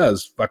Connery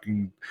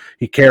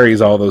he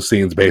carries all those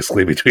scenes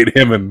basically between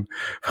him and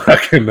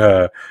fucking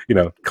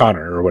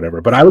Connor or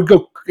whatever. But I would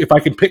go, if I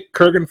can pick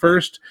Kurgan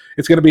first,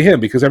 it's going to be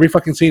him because every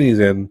fucking scene he's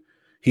in,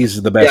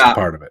 he's the best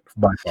part of it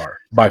by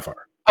far.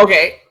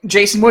 Okay,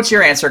 Jason, what's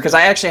your answer? Because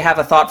I actually have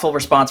a thoughtful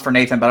response for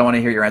Nathan, but I want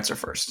to hear your answer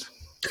first.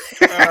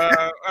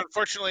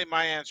 Unfortunately,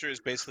 my answer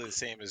is basically the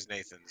same as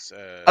Nathan's.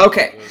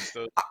 Okay.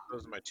 Those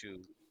are my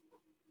two.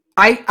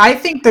 I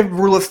think the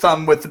rule of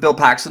thumb with the Bill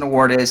Paxton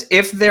Award is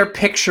if their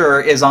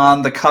picture is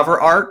on the cover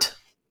art,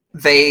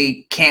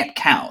 they can't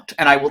count.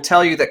 And I will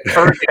tell you that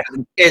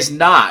Kurgan is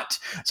not.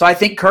 So I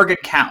think Kurgan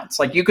counts.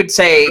 Like you could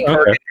say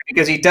Kurgan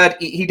because he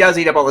does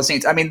eat up all the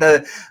scenes. I mean,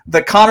 the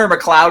Connor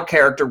McCloud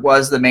character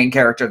was the main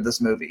character of this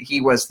movie.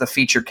 He was the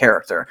featured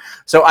character.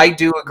 So I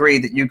do agree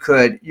that you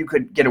could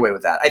get away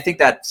with that. I think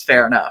that's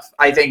fair enough.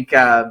 I think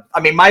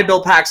my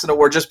Bill Paxton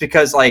Award, just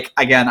because like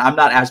again, I'm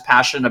not as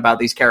passionate about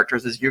these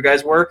characters as you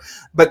guys were,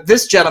 but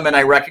this gentleman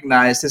I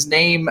recognized, his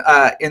name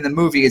in the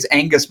movie is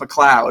Angus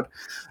MacLeod.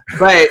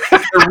 But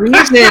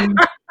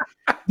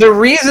the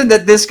reason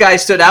that this guy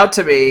stood out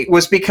to me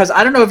was because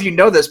I don't know if you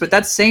know this, but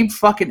that same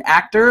fucking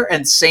actor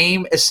and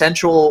same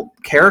essential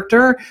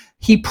character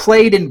he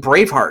played in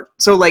Braveheart.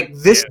 So like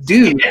this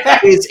dude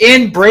is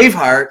in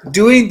Braveheart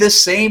doing the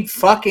same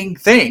fucking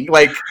thing.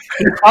 Like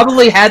he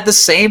probably had the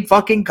same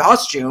fucking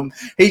costume.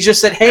 He just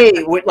said, "Hey,"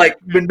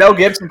 when Mel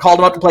Gibson called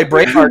him up to play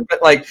Braveheart,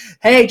 but like,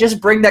 "Hey, just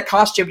bring that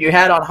costume you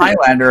had on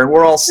Highlander, and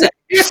we're all set."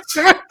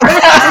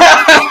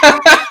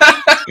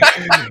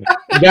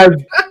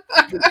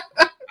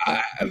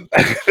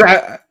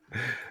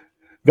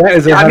 That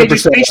is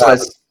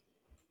 100%.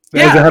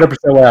 That's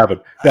 100% what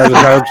happened. That's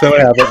 100% what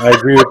happened. I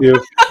agree with you.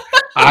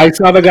 I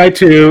saw the guy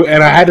too,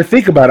 and I had to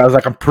think about it. I was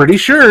like, I'm pretty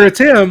sure it's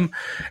him.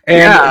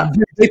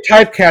 And they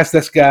typecast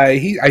this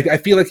guy. I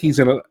feel like he's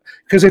in a,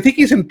 because I think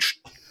he's in.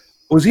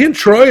 Was he in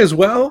Troy as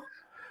well?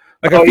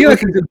 Like I feel like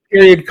he's in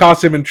period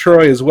costume in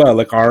Troy as well,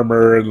 like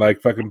armor and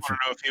like fucking. I don't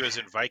know if he was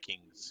in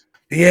Vikings.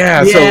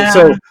 Yeah.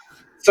 So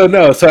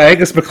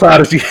Angus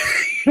MacLeod is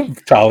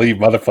Tolly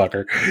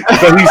motherfucker.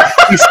 So he's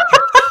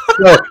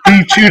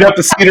he chewed up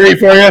the scenery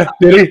for you,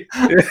 did he?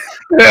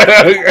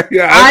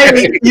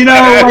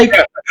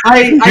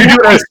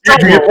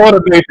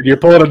 You're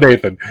pulling a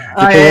Nathan.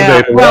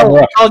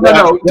 Well,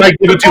 no. Like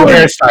give it to a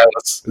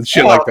hairstylist and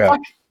shit like that.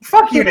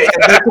 Fuck you,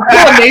 Nathan. To pull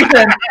a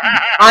Nathan,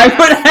 I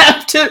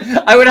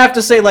would have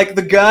to say like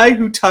the guy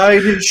who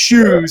tied his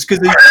shoes because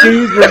his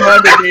shoes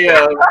reminded me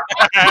of.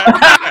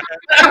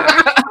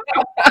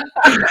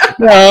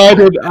 No,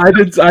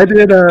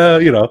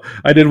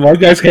 I did one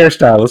guy's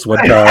hairstylist one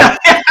time.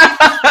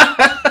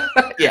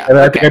 Yeah, and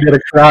I think I did a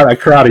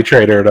karate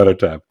trainer another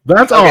time.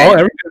 That's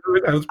all.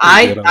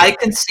 I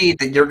concede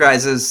that your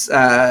guys'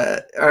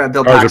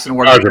 Bill Paxton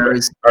Warrior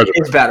is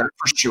better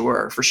for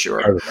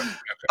sure.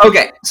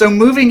 Okay, so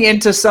moving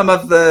into some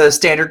of the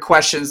standard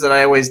questions that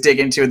I always dig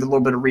into with a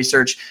little bit of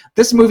research.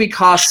 This movie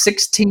cost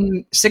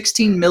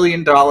 $16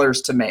 million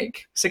to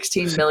make.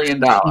 $16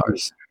 million.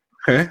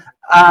 Okay.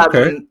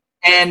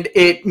 And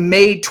it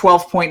made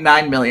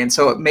 $12.9 million,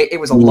 so it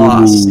was a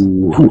loss.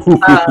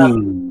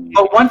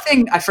 But one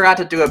thing I forgot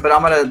to do it, but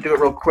I'm gonna do it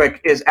real quick.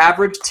 Is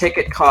average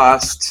ticket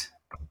cost,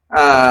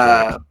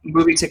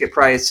 movie ticket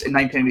price in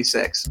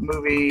 1986.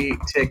 Movie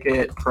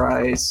ticket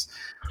price,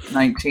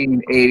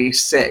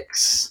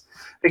 1986.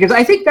 Because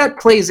I think that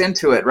plays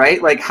into it, right?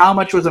 Like how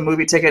much was a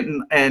movie ticket?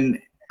 And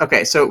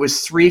okay, so it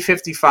was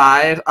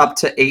 $3.55 up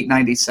to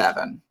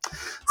 $8.97.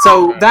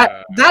 So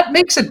that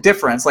makes a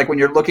difference, like when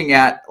you're looking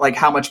at like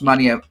how much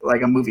money a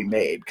movie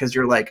made, because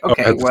you're like,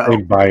 okay, the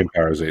same buying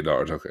power is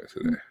 $8. Okay,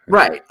 today.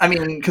 Right. I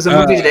mean, because a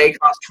movie today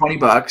costs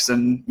 $20,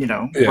 and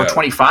or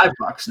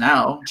 $25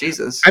 now.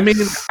 Jesus. I mean,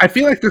 I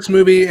feel like this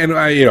movie, and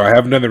I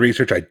haven't done the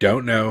research. I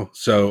don't know.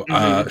 So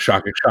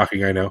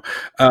shocking. I know.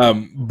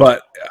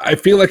 But I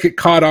feel like it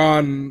caught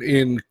on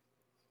in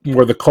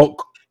more the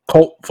cult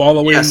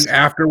following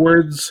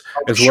afterwards,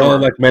 well,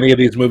 like many of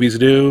these movies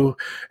do,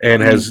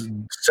 and has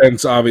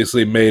since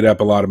obviously made up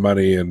a lot of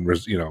money and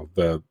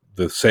the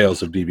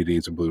sales of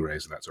DVDs and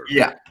Blu-rays and that sort of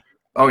thing.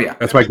 Oh yeah,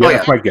 that's my guess.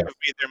 That's my guess.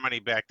 Made their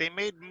money back. They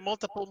made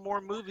multiple more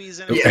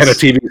movies and a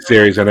TV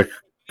series and a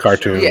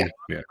cartoon.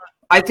 Yeah.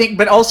 I think,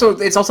 but also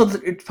it's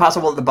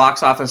possible that the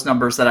box office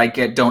numbers that I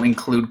get don't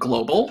include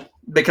global,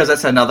 because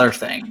that's another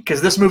thing.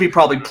 Because this movie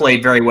probably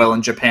played very well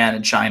in Japan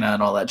and China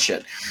and all that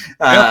shit.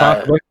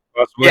 Possibly.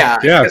 Yeah,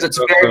 because it's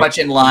very much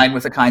in line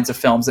with the kinds of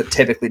films that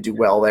typically do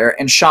well there.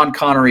 And Sean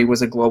Connery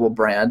was a global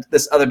brand.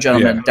 This other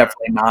gentleman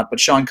definitely not, but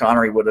Sean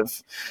Connery would have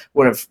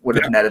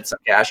netted some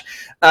cash.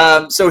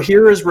 So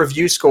here is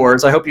review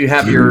scores. I hope you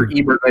have your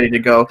Ebert ready to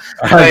go.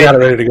 I got it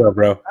ready to go,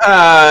 bro.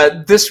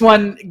 This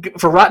one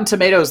for Rotten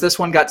Tomatoes. This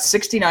one got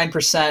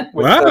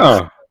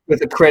 69% with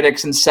the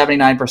critics and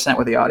 79%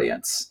 with the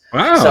audience.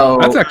 Wow, so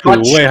that's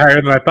actually way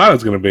higher than I thought it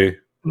was going to be.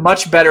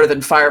 Much better than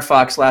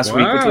Firefox last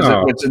week, which was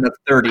in the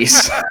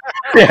 30s.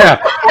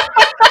 Yeah.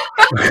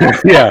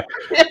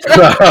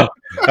 So,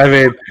 I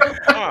mean,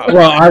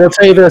 well, I will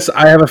tell you this.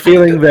 I have a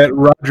feeling that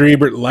Roger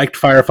Ebert liked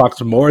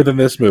Firefox more than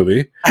this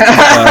movie.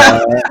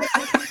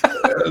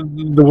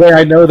 The way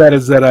I know that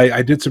is that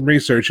I did some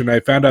research and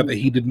I found out that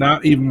he did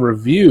not even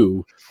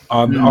review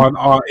on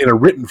in a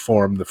written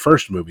form the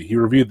first movie. He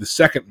reviewed the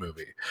second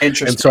movie.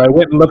 Interesting. And so I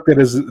went and looked at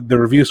the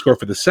review score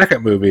for the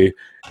second movie,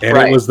 and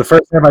it was the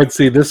first time I'd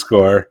see this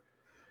score.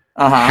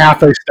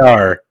 Half a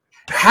star.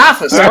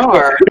 Half a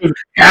star?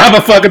 Half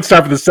a fucking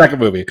star for the second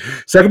movie.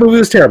 Second movie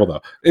was terrible,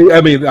 though.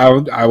 I mean,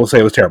 I will say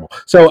it was terrible.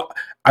 So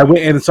I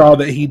went and saw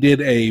that he did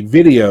a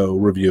video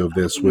review of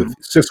this with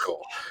Siskel.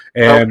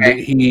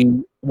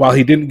 And while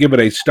he didn't give it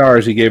a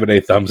stars, he gave it a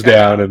thumbs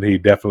down, and he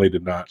definitely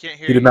did not.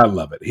 He did not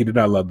love it. He did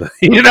not love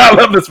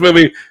this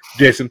movie.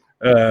 Jason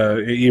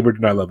Ebert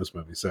did not love this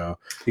movie, so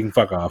he can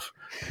fuck off.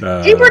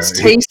 Ebert's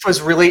taste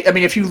was really, I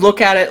mean, if you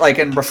look at it like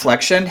in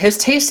reflection, his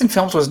taste in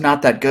films was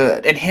not that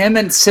good. And him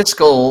and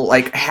Siskel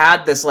like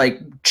had this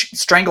like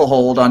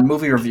stranglehold on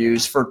movie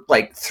reviews for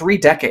like 3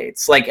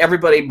 decades. Like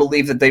everybody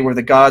believed that they were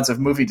the gods of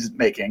movie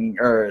making,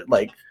 or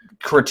like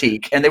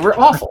critique, and they were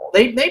awful.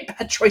 They made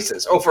bad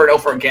choices over and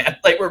over again.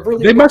 Like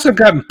they must have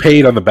gotten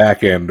paid on the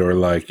back end, or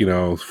like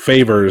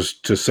favors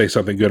to say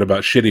something good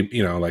about shitty.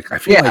 Like I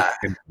feel like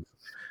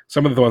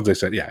some of the ones they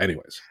said. Yeah.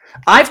 Anyways,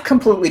 I've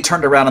completely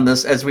turned around on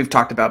this, as we've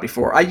talked about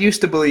before. I used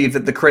to believe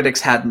that the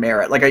critics had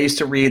merit. Like I used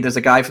to read, there's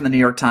a guy from the New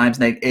York Times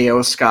named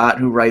A.O. Scott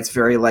who writes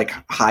very like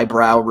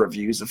highbrow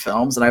reviews of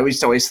films, and I used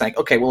to always think,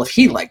 okay, well if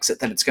he likes it,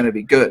 then it's going to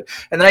be good.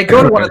 And then I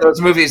go to one of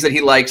those movies that he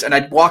likes, and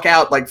I'd walk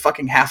out like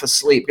fucking half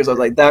asleep because I was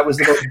like, that was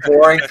the most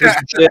boring piece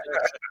of shit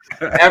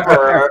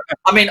ever.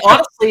 I mean,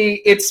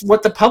 honestly, it's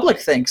what the public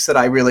thinks that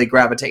I really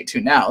gravitate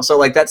to now. So,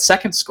 like, that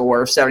second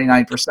score of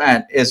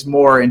 79% is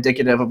more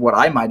indicative of what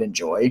I might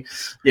enjoy.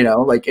 You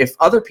know, like, if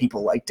other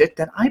people liked it,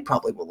 then I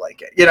probably will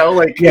like it. You know,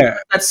 like,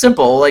 that's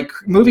simple. Like,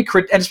 movie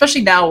and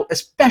especially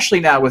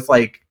now with,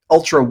 like,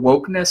 ultra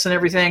wokeness and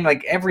everything,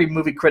 like, every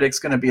movie critic's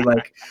going to be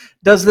like,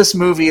 does this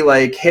movie,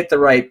 like, hit the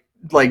right,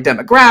 like,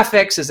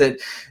 demographics? Is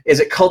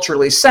it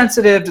culturally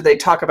sensitive? Do they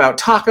talk about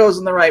tacos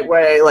in the right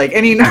way? Like,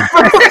 any number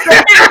of things.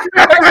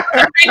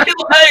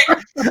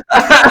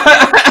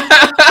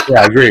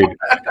 Yeah, agreed.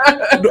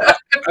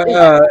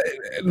 I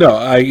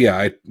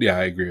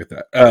agree with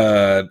that.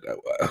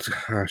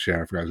 Shit,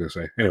 I forgot what I was gonna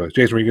say. Anyways,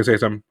 Jason, were you gonna say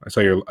something? I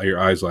saw your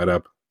eyes light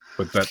up,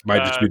 but that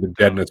might just be the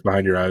deadness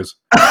behind your eyes.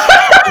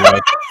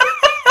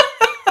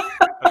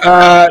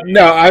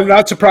 No, I'm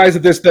not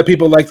surprised that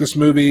people like this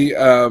movie.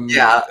 I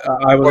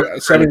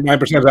was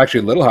 79% is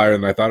actually a little higher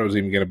than I thought it was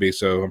even going to be,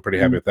 so I'm pretty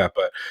happy with that.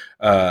 But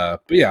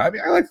yeah, I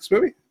mean, I like this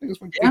movie. I think it's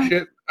good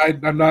shit.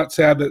 I'm not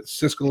sad that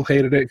Siskel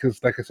hated it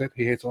because, like I said,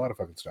 he hates a lot of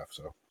fucking stuff.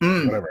 So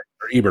whatever.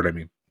 Or Ebert, I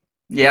mean.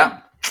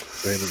 Yeah.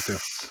 Too.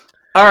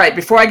 All right.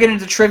 Before I get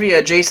into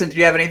trivia, Jason, do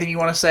you have anything you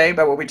want to say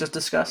about what we just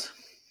discussed?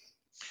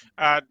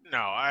 No,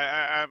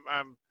 I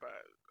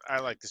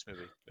like this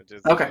movie.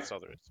 Okay. That's all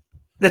there is.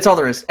 That's all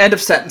there is. End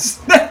of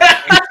sentence.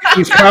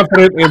 He's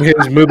confident in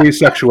his movie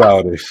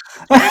sexuality.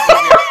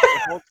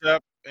 It holds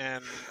up,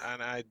 and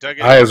I dug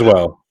it. I as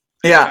well.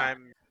 Yeah.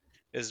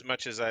 As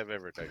much as I've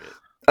ever dug it.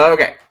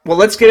 Okay, well,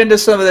 let's get into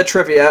some of the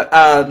trivia.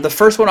 The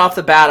first one off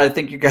the bat, I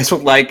think you guys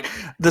would like.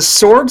 The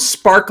sword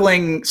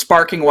sparking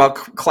while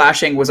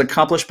clashing was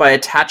accomplished by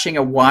attaching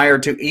a wire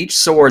to each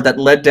sword that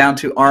led down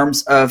to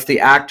arms of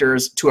the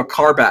actors to a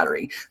car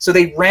battery. So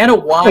they ran a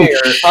wire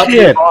up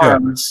the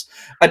arms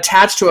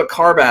attached to a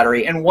car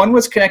battery, and one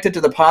was connected to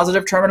the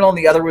positive terminal and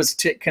the other was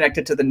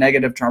connected to the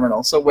negative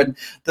terminal. So when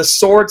the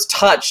swords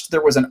touched,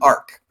 there was an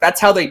arc. That's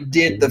how they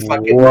did the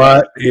fucking...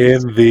 What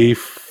in the...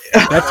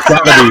 That's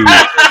gotta be...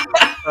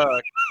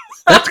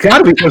 That's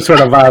gotta be some sort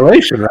of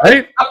violation,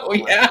 right? Oh,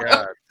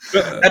 yeah.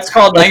 That's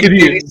called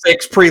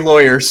 1986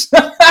 pre-lawyers.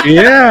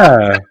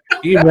 Yeah.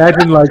 Can you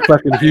imagine, like,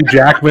 fucking Hugh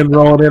Jackman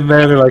rolling in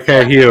there? They're like,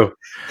 hey, Hugh.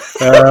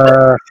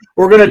 We're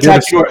going to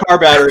attach you a car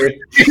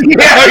battery. You're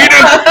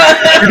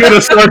doing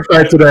a sword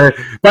fight today.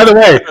 By the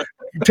way,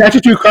 attach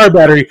it to a car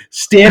battery,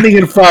 standing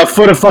in a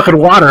foot of fucking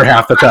water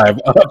half the time.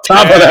 On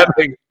top of that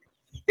thing.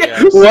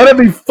 Yes. What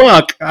in the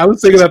fuck? I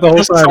was thinking that the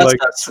whole time. Like,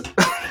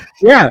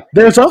 yeah,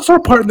 there's also a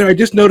part in there I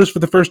just noticed for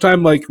the first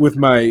time, like with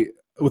my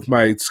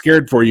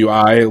scared for you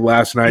eye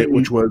last night,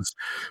 which was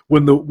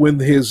when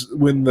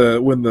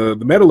the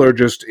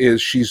metallurgist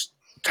she's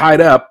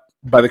tied up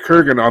by the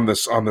Kurgan on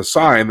the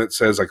sign that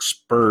says like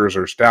Spurs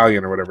or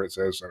Stallion or whatever it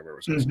says. I don't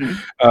remember what it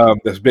says.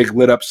 This big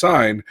lit up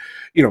sign.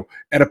 You know,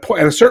 at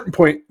a certain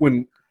point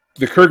when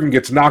the Kurgan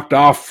gets knocked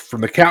off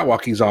from the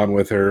catwalk he's on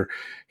with her,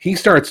 he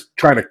starts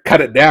trying to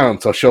cut it down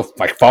so she'll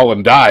like fall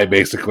and die,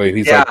 basically. And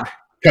he's like,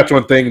 cuts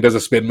one thing, does a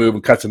spin move,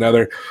 and cuts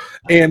another.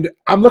 And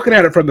I'm looking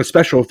at it from the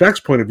special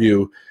effects point of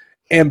view,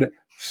 and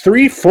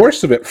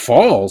 3/4 of it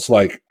falls,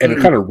 like, and it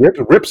kind of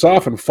rips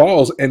off and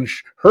falls, and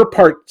her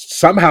part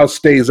somehow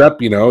stays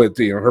up.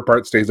 Her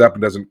part stays up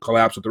and doesn't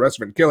collapse with the rest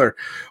of it and kill her.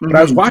 But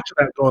I was watching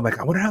that going like,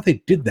 I wonder how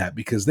they did that,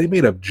 because they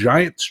made a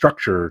giant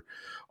structure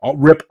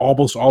rip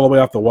almost all the way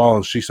off the wall,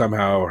 and she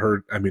somehow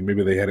heard. I mean,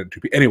 maybe they had it in 2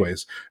 pieces.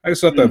 Anyways, I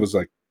just thought that was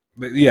like,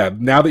 yeah.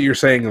 Now that you're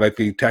saying like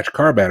the attached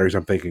car batteries,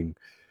 I'm thinking,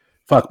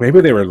 fuck, maybe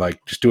they were like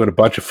just doing a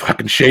bunch of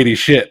fucking shady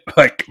shit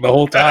like the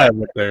whole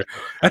time. Like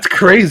that's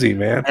crazy,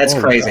 man. That's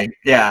crazy. God.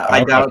 Yeah,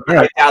 I doubt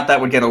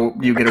that would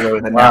you get away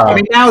with it now. Wow. I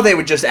mean, now they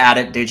would just add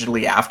it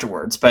digitally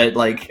afterwards, but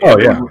like,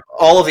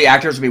 all of the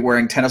actors would be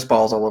wearing tennis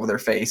balls all over their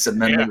face,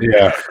 and then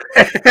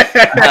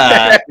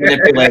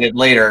manipulated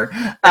later.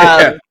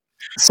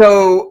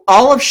 So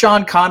all of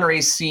Sean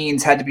Connery's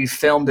scenes had to be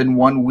filmed in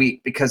 1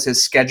 week because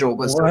his schedule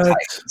was so tight.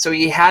 So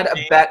he had a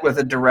bet with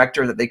a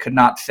director that they could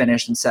not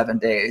finish in 7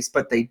 days,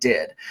 but they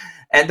did.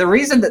 And the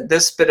reason that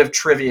this bit of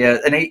trivia,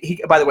 and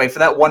he by the way, for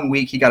that 1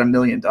 week, he got $1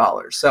 million.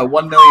 So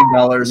 $1 million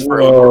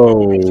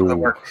for the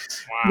work.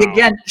 Wow.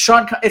 Again,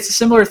 it's a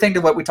similar thing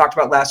to what we talked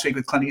about last week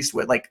with Clint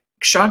Eastwood. Like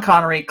Sean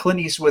Connery, Clint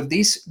Eastwood,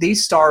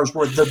 these stars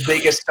were the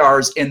biggest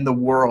stars in the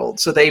world.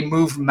 So they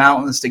moved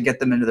mountains to get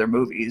them into their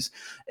movies.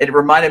 It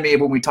reminded me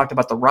of when we talked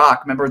about The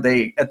Rock. Remember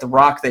at The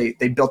Rock, they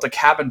built a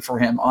cabin for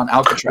him on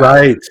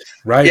Alcatraz.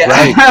 Right. He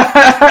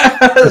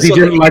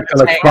didn't like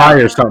to fly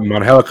or something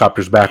on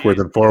helicopters backwards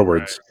and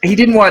forwards. He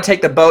didn't want to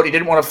take the boat. He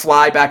didn't want to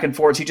fly back and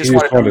forth. He just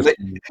wanted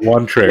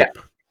one trip.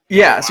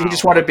 Yeah, so he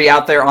just wanted to be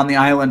out there on the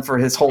island for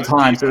his whole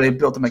time. So they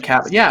built him a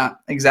cabin. Yeah,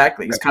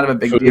 exactly. It's kind of a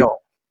big deal.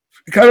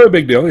 Kind of a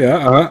big deal,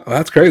 yeah.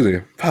 That's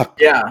crazy. Fuck.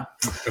 Yeah.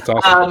 That's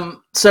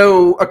awesome.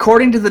 So,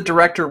 according to the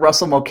director,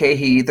 Russell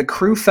Mulcahy, the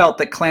crew felt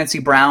that Clancy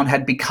Brown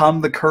had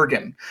become the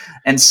Kurgan,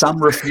 and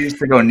some refused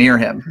to go near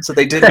him. So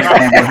they didn't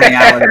hang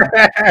out with him.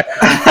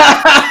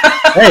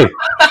 Hey,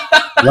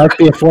 Like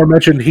the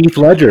aforementioned Heath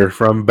Ledger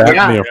from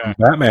Batman. From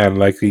Batman,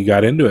 like he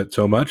got into it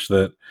so much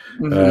that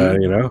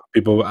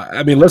people.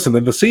 I mean, listen,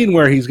 in the scene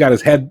where he's got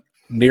his head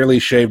nearly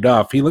shaved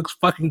off, he looks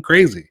fucking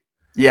crazy.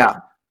 Yeah,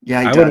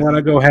 I wouldn't want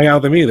to go hang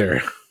out with him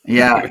either.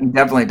 Yeah, he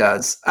definitely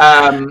does.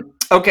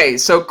 Okay,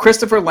 so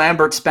Christopher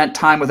Lambert spent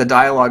time with a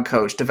dialogue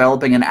coach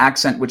developing an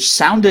accent which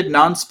sounded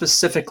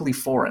non-specifically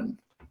foreign.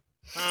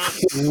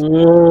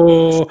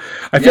 Whoa.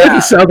 I feel like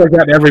he sounds like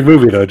that in every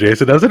movie, though,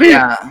 Jason, doesn't he?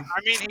 Yeah.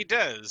 I mean, he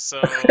does.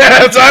 So, so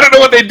I don't know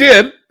what they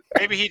did.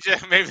 Maybe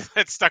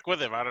that stuck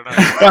with him. I don't know.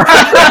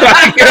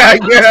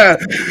 yeah.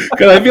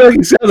 Because I feel like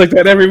he sounds like that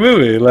in every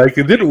movie. Like,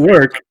 it didn't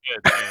work.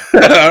 All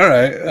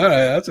right.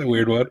 That's a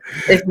weird one.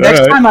 If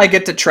next time I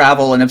get to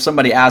travel and if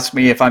somebody asks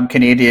me if I'm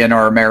Canadian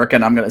or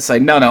American, I'm going to say,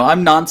 no,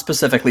 I'm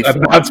non-specifically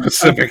foreign.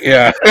 Non-specific,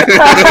 yeah.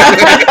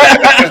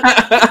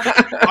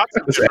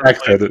 This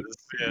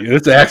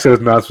accent is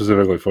not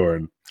specifically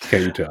foreign.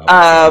 Can you tell?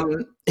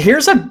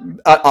 Here's an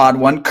odd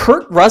one.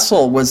 Kurt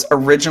Russell was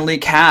originally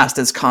cast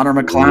as Connor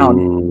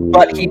McCloud,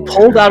 but he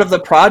pulled out of the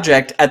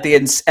project at the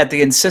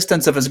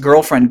insistence of his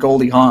girlfriend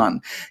Goldie Hawn.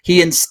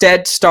 He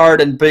instead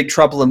starred in Big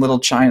Trouble in Little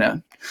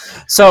China.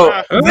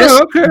 So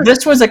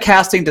this was a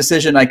casting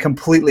decision I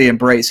completely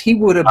embrace. He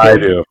would have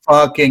been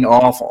fucking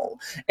awful,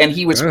 and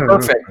he was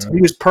perfect.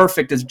 He was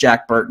perfect as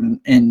Jack Burton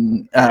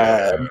in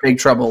Big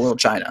Trouble in Little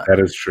China. That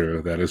is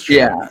true.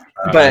 Yeah,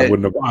 but I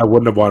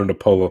wouldn't have wanted to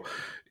pull.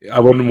 I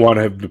wouldn't want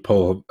him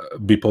to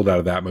be pulled out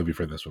of that movie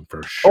for this one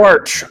for sure.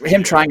 Or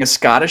him trying a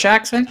Scottish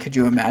accent. Could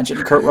you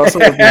imagine Kurt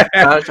Russell with a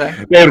Scottish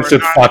accent? They would have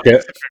said fuck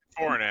it.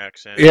 Foreign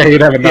accent. Yeah,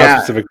 he'd have a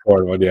non-specific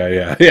foreign one.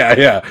 Yeah.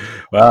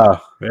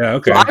 Wow. Yeah.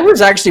 Okay. So I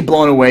was actually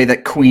blown away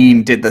that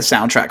Queen did the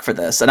soundtrack for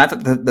this, and I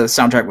thought the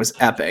soundtrack was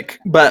epic.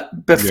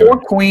 But before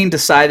Queen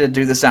decided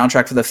to do the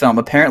soundtrack for the film,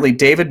 apparently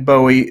David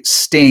Bowie,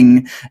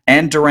 Sting,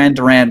 and Duran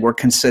Duran were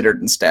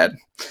considered instead.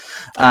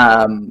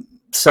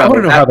 So I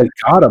want to know how they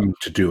got him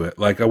to do it.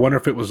 Like, I wonder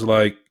if it was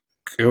like,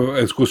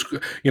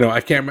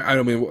 I can't.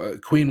 I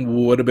mean,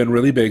 Queen would have been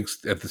really big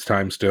at this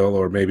time still,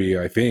 or maybe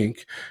I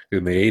think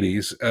in the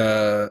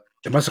 80s.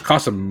 It must have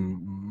cost them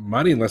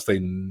money unless they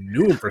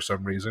knew him for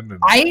some reason.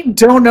 I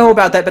don't know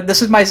about that, but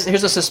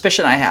here's a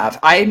suspicion I have.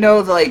 I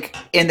know, like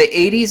in the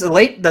 80s, the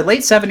late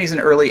 70s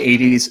and early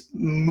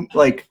 80s,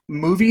 like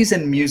movies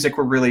and music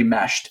were really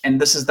meshed, and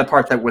this is the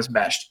part that was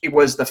meshed. It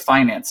was the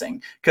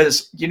financing,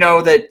 because you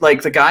know that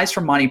like the guys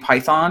from Monty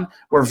Python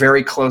were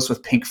very close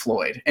with Pink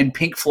Floyd, and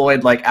Pink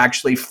Floyd like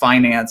actually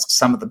financed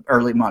some of the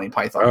early Monty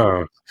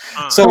Python.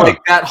 So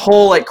like that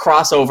whole like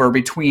crossover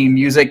between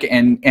music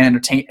and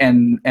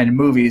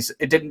movies,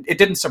 it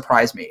didn't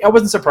surprise me. I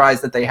wasn't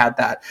surprised that they had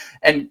that.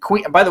 And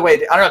Queen, by the way,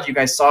 I don't know if you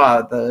guys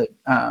saw the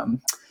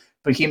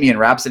Bohemian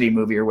Rhapsody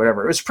movie or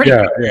whatever. It was pretty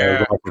good.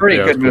 Yeah, pretty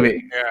good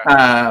movie.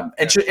 Yeah.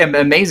 An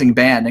amazing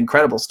band,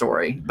 incredible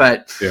story.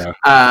 But yeah.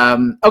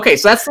 Okay,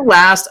 so that's the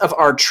last of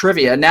our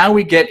trivia. Now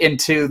we get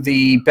into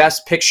the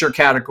Best Picture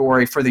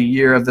category for the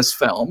year of this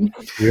film.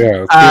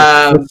 Yeah.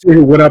 Let's see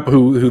who went up,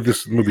 who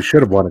this movie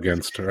should have won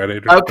against, right,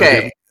 Adrian?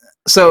 Okay.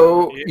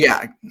 So,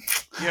 yeah.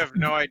 You have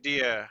no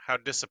idea how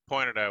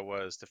disappointed I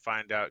was to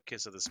find out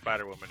Kiss of the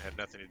Spider-Woman had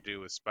nothing to do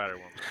with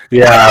Spider-Woman.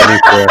 Yeah, me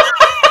too.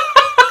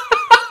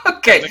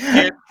 Okay.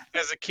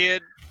 As a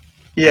kid,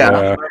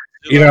 yeah.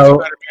 You know,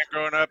 Spider-Man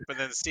growing up, and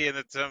then seeing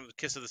that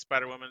Kiss of the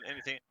Spider-Woman,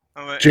 anything.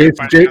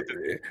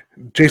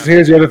 Jason,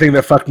 here's the other thing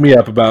that fucked me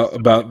up about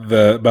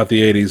the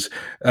 80s.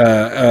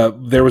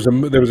 There was a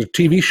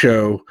TV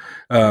show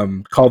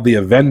called The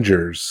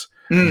Avengers,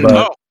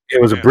 but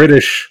it was a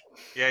British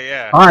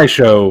high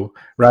show,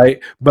 right?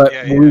 But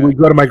we would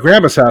go to my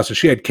grandma's house and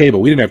she had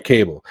cable. We didn't have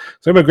cable.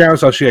 So at my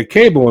grandma's house, she had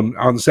cable, and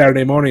on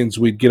Saturday mornings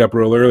we'd get up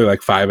real early,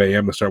 like 5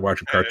 a.m. to start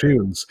watching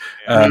cartoons.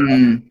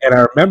 And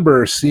I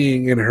remember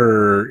seeing in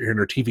her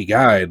TV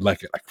guide,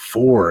 like at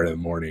 4 in the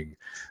morning,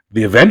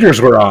 the Avengers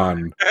were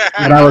on.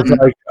 And I was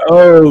like,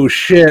 oh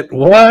shit,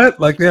 what?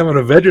 Like they have an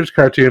Avengers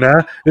cartoon,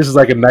 huh? This is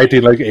like in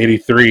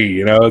 1983,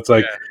 you know? It's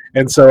like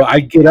and so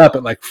I get up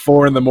at like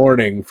 4 in the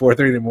morning,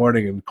 4:30 in the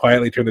morning, and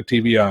quietly turn the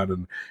TV on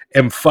and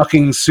am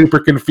fucking super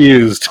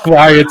confused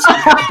why it's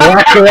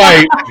black and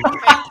white,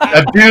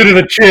 a dude and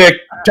a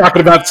chick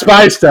talking about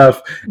spy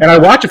stuff. And I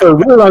watch it for a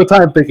really long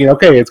time thinking,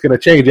 okay, it's going to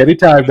change any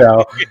time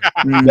now.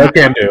 They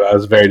can do. I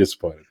was very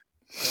disappointed.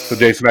 So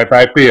Jason, I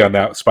probably pee on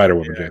that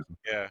Spider-Woman, Jason.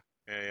 Yeah.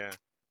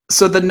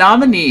 So the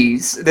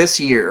nominees this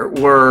year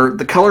were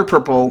The Color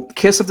Purple,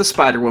 Kiss of the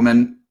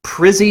Spider-Woman,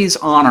 Prizzy's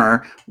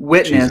Honor,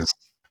 Witness,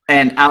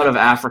 and Out of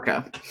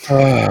Africa.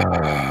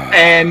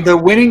 And the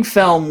winning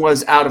film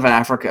was Out of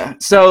Africa.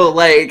 So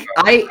like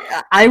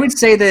I would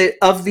say that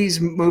of these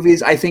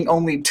movies, I think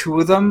only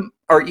 2 of them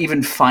are even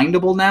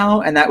findable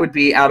now, and that would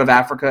be Out of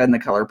Africa and The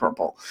Color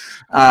Purple.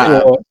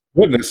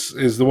 Witness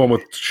is the one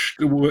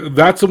with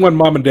that's the one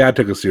Mom and Dad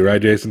took us to,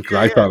 right, Jason? Because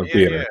I saw the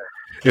theater.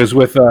 It was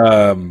with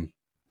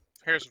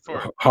Harrison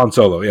Ford. Han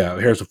Solo,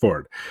 Harrison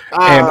Ford.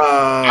 And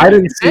I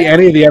didn't see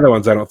any of the other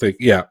ones, I don't think.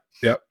 Yep.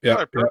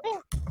 Color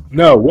Purple?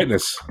 No,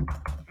 Witness.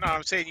 No,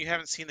 I'm saying you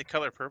haven't seen The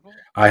Color Purple?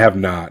 I have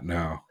not,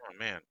 no. Oh,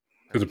 man.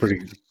 It was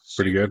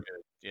pretty good.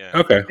 Yeah.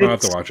 Okay, I'll have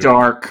It's to watch it.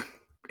 dark.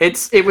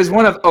 It was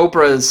one of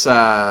Oprah's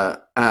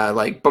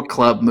like book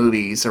club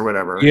movies or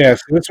whatever.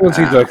 Yes, this one's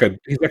he's like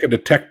a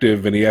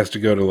detective, and he has to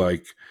go to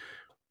like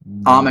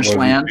Amish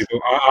land.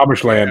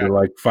 Amish land to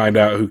like find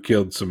out who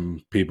killed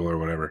some people or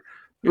whatever.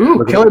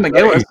 Ooh, Kelly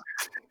McGillis.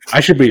 I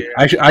should be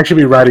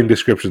writing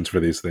descriptions for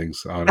these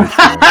things on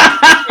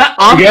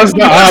HBO. He goes to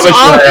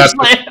Amish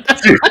land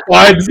to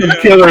find some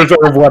killers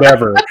or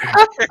whatever.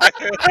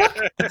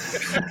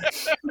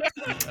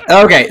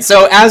 Okay,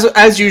 so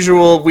as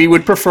usual, we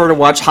would prefer to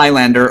watch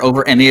Highlander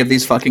over any of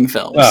these fucking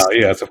films. Oh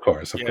yes, of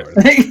course.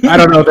 I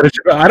don't know that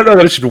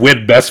it should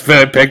win Best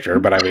Picture,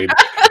 but I mean,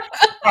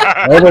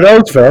 over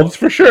those films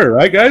for sure,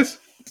 right, guys?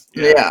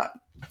 Yeah.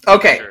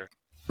 Okay. Sure.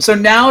 So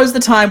now is the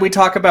time we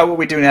talk about what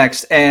we do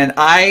next, and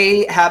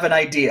I have an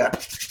idea.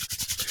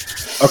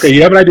 Okay,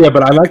 you have an idea,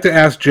 but I'd like to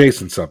ask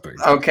Jason something.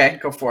 Okay,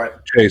 go for it.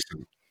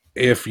 Jason,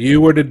 if you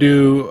were to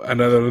do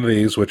another one of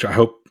these, which I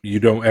hope you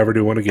don't ever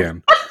do one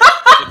again,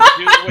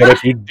 but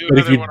if you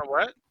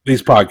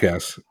these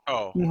podcasts,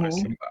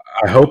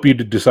 I hope you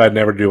decide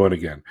never to do one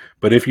again.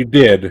 But if you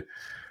did,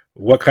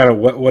 what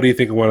do you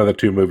think of one of the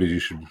two movies you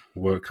should?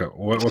 What kind of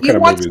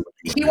movies?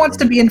 He wants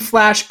to be in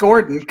Flash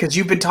Gordon because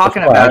you've been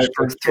talking about it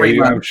for 3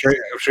 months. I'm sure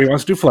he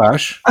wants to do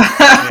Flash.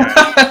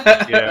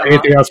 Yeah.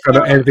 Anything else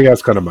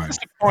kind of mind? It's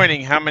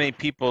disappointing how many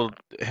people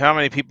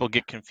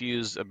get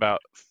confused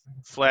about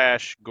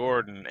Flash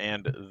Gordon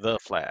and the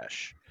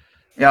Flash.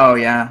 Oh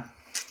yeah.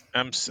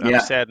 I'm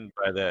saddened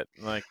by that.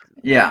 Like,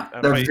 yeah,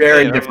 they're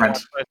very different.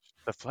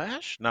 The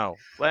Flash? No,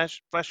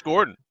 Flash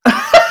Gordon.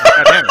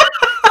 God damn it.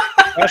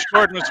 Flash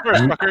Gordon was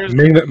first, fuckers.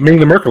 Ming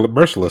the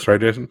Merciless, right,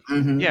 Jason?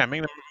 Mm-hmm. Yeah,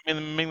 Ming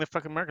the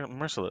fucking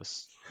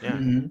Merciless. Yeah.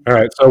 Mm-hmm. All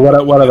right. So what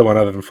other one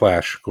other than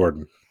Flash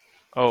Gordon?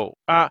 Oh,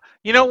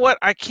 you know what?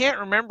 I can't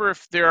remember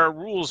if there are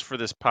rules for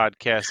this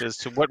podcast as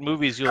to what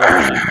movies you'll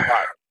actually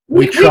watch.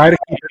 We try to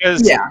keep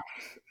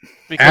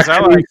because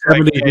actually I like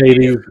 70s,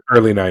 80s,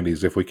 early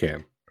 90s if we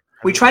can.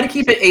 We try to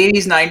keep it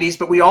 80s, 90s,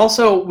 but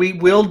we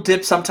will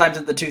dip sometimes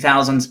in the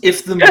 2000s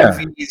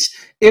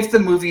if the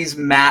movies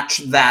match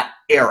that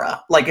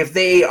era. Like if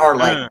they are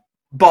like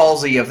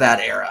ballsy of that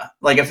era.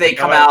 Like if they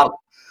come out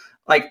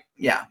like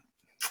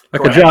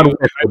Like a John Wick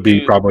would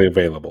be probably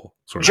available.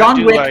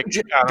 John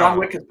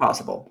Wick is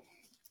possible.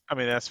 I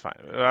mean, that's fine.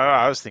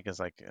 I was thinking it's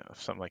like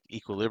something like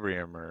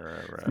Equilibrium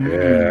or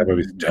yeah, that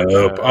movie's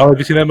dope. Have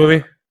you seen that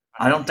movie?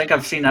 I don't think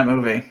I've seen that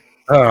movie.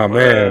 Oh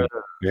man,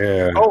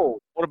 yeah. Oh,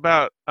 what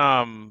about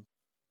I don't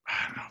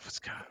know if it's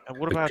got.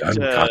 What about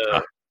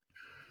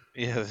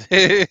yeah?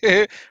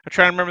 I'm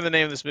trying to remember the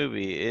name of this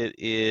movie.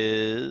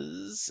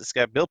 It's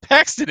got Bill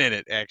Paxton in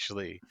it,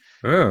 actually.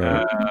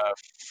 Oh.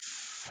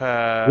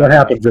 What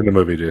happens in the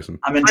movie, Jason?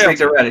 I'm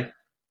intrigued already.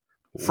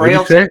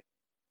 Frailty.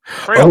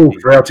 Oh,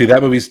 Frailty.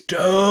 That movie's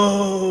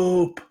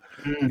dope.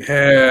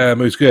 Yeah, that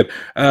movie's good.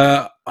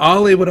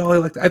 Ollie would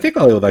like. I think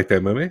Ollie would like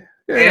that movie.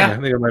 Yeah, I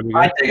think it might be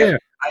good.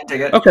 I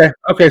dig it.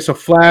 Okay. So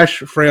Flash,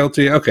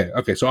 Frailty.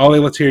 Okay. So Ollie,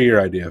 let's hear your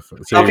idea.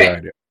 Your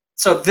idea.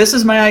 So this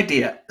is my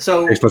idea.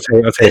 So let's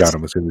hate on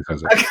him as soon as he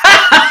says it.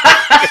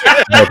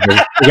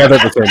 Together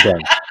at the same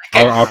time.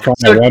 I'll count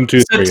 1,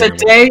 2, 3. So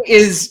today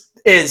is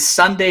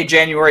Sunday,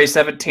 January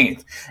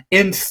 17th.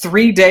 In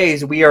 3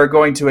 days, we are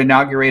going to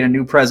inaugurate a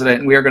new president,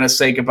 and we are going to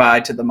say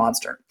goodbye to the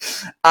monster.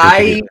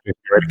 I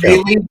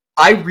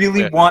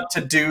really want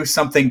to do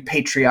something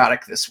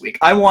patriotic this week.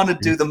 I want to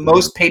do the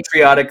most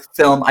patriotic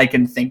film I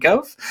can think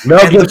of.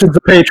 Mel Gibson's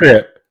a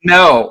patriot.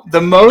 No,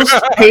 the most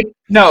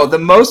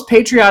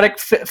patriotic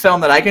film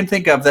that I can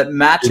think of that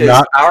matches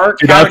our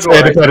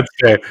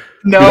category.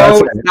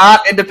 No,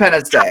 not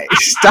Independence Day.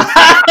 Stop.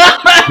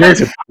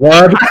 Jason,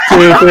 1, 2,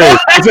 3.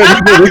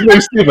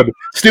 This is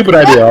stupid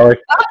idea, Ollie.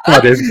 Come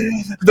on,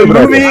 Jason. The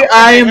movie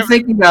I am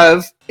thinking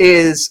of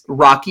is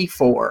Rocky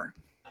IV.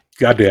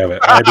 God damn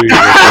it!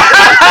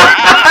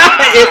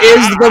 It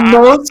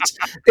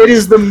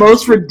is the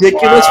most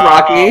ridiculous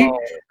Rocky.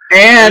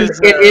 And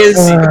it is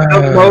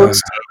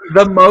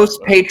the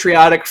most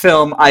patriotic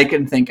film I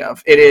can think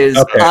of. It is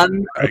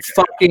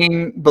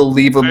unfucking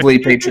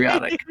believably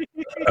patriotic.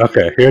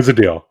 Okay, here's the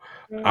deal.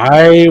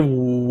 I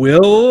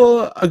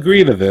will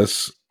agree to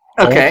this.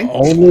 Okay.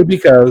 Only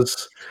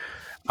because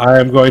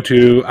I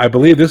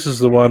believe this is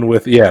the one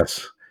with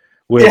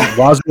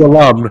Wazoo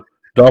alum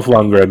Dolph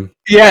Lundgren.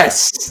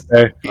 Yes.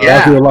 Okay.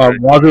 Yeah.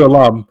 Wazoo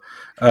alum.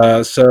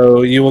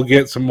 So you will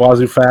get some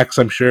Wazoo facts,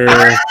 I'm sure.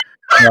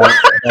 He's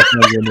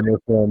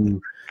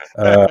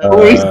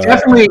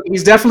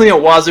definitely a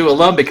Wazoo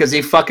alum because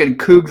he fucking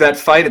cooged that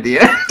fight at the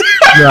end.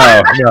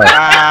 No.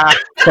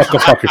 Go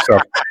fuck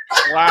yourself.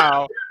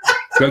 Wow.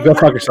 Go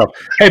fuck yourself.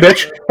 Hey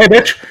bitch.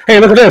 Hey,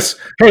 look at this.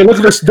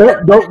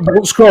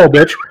 Don't scroll,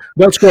 bitch.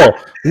 Don't scroll.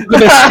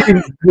 Look at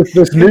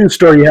this news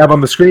story you have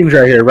on the screens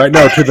right here, right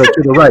now to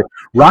the right.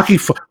 Rocky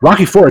IV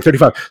at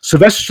 35.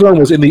 Sylvester Stallone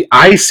was in the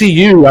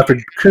ICU after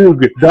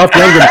Coog Dolph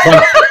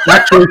Lundgren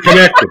actually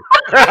connected.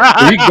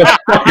 So you can go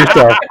fuck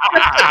yourself.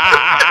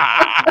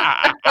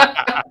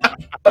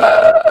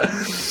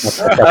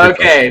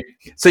 Okay,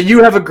 so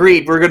you have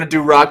agreed we're going to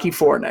do Rocky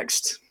IV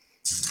next.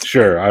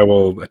 Sure, I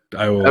will.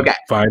 Okay.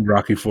 Find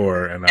Rocky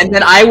 4, and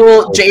then I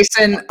will,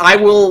 Jason.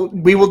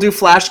 We will do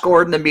Flash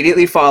Gordon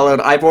immediately followed.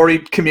 I've already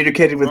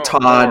communicated with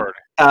Todd.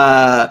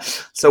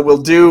 So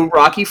we'll do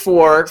Rocky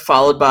 4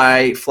 followed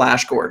by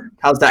Flash Gordon.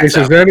 How's that Jason,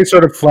 sound? is there any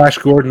sort of Flash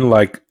Gordon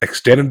like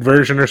extended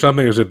version or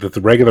something? Or is it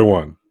the regular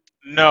one?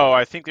 No,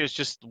 I think there's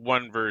just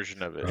one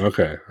version of it.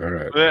 Okay, all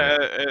right.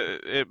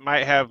 It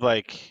might have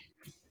like.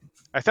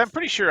 I'm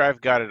pretty sure I've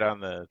got it on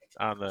the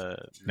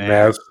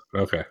NAS.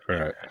 Okay,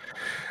 all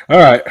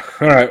right.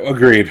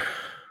 Agreed.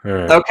 All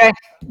right. Okay,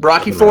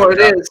 Rocky 4 it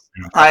is.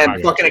 I am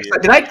fucking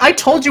excited. I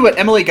told you what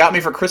Emily got me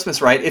for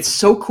Christmas, right? It's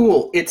so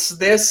cool. It's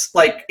this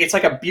it's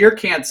like a beer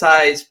can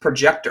size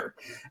projector,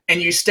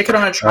 and you stick it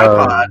on a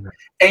tripod,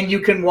 and you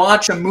can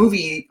watch a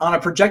movie on a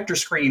projector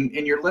screen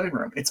in your living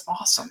room. It's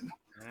awesome,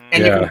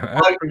 and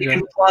you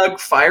can plug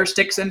Fire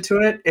Sticks into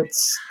it.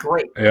 It's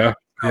great. Yeah.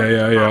 I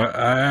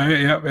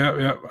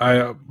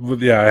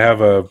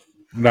have a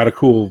not a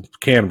cool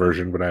can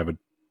version, but I have a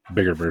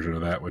bigger version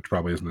of that, which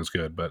probably isn't as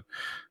good. But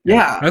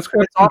that's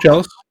good. I'm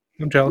jealous.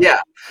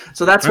 Yeah,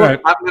 so that's what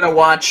I'm going to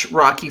watch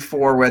Rocky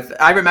 4 with.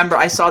 I remember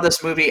I saw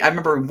this movie. I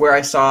remember where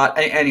I saw it.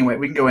 Anyway,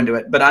 we can go into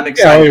it, but I'm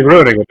excited. Yeah, you're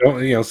ruining it.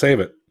 Don't save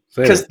it.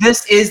 Because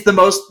this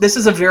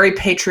is a very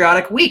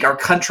patriotic week. Our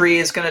country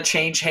is going to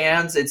change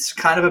hands. It's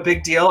kind of a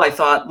big deal. I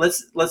thought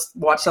let's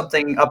watch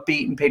something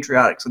upbeat and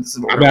patriotic. So this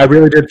is what I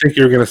really did think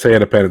you were going to say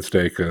Independence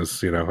Day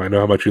because I know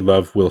how much you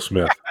love Will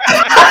Smith.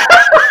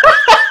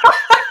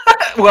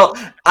 Well,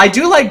 I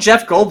do like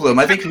Jeff Goldblum.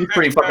 I think he's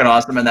pretty fucking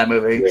awesome in that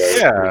movie.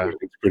 Yeah,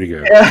 it's pretty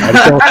good.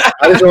 I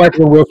just don't like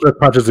when Will Smith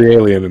punches the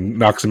alien and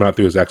knocks him out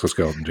through his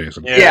exoskeleton,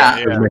 Jason.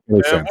 Yeah.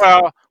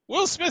 Well,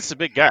 Will Smith's a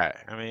big guy.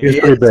 I mean, he's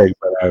pretty big,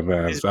 but I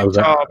was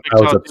upset.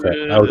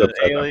 And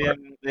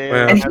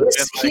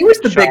he was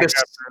the biggest.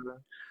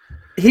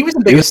 He was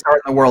the biggest star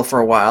in the world for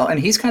a while, and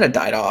he's kind of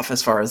died off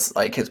as far as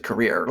his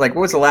career. What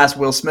was the last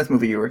Will Smith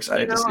movie you were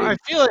excited to see? I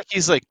feel like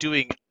he's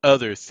doing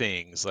other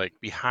things,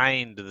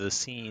 behind the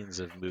scenes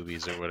of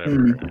movies or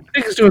whatever. I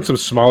think he's doing some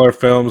smaller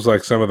films,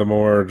 like some of the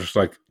more just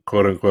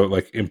quote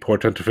unquote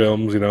important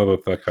films,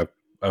 with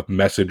a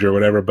message or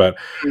whatever. But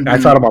I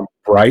saw him on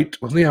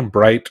Bright. Wasn't he on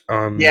Bright?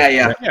 A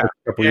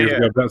couple years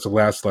ago. That was the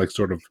last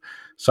sort of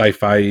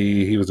sci-fi.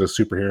 He was a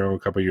superhero a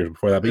couple years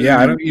before that. But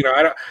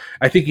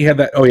I think he had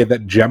that. Oh, he had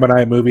that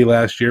Gemini movie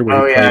last year.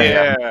 Where he played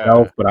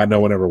himself, but no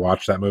one ever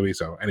watched that movie.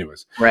 So,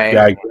 anyways, right?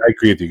 Yeah, I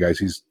agree with you guys.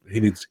 He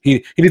needs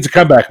a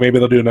comeback. Maybe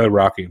they'll do another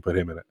Rocky and put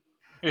him in it.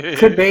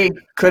 Could be.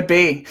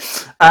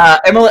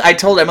 Emily, I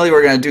told Emily we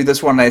were going to do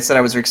this one, and I said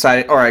I was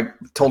excited, or I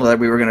told her that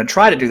we were going to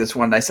try to do this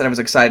one, and I said I was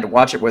excited to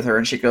watch it with her,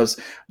 and she goes,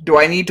 "Do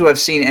I need to have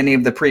seen any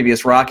of the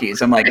previous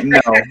Rockies?" I'm like, "No."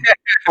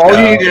 All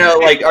you need to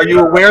know, are you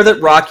aware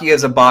that Rocky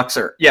is a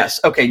boxer? Yes.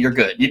 Okay, you're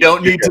good. You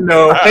don't need to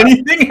know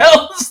anything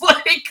else.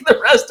 The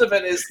rest of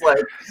it is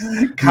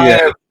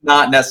kind of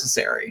not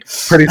necessary.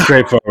 Pretty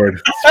straightforward.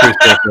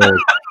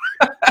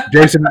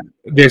 Jason,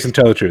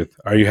 tell the truth.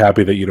 Are you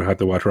happy that you don't have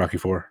to watch Rocky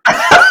 4?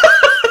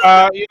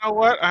 You know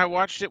what? I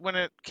watched it when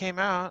it came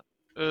out.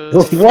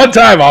 One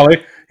time,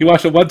 Ollie. You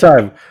watched it one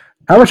time.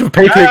 How much of a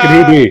patriot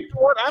can he be?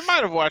 I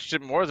might have watched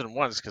it more than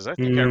once because I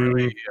think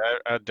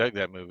I dug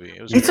that movie.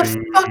 It's a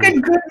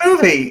fucking good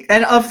movie,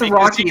 and of the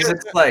Rockies,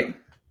 it's go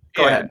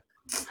ahead.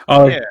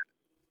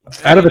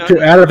 Out of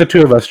the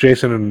two of us,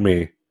 Jason and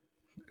me,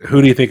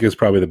 who do you think is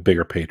probably the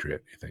bigger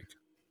patriot? You think?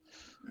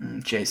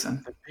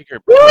 Jason.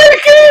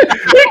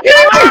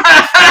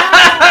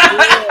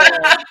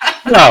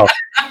 No.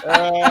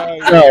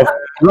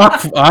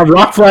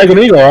 Rock, flag, and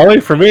eagle, Ollie.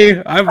 For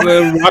me, I'm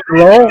the rock and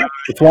roll,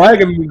 the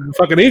flag, and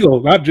fucking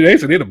eagle. Not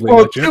Jason. He didn't believe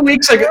that shit.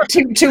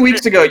 2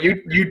 weeks ago,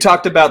 you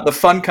talked about the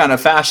fun kind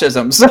of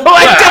fascism. So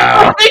I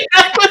definitely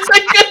that was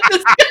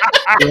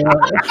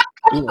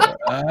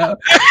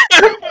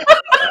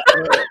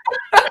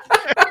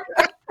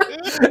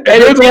and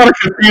there's a lot of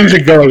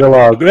confusion going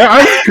along.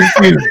 I'm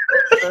confused.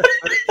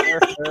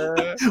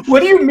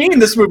 What do you mean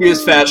this movie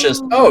is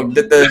fascist? Oh,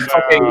 did the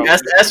fucking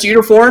SS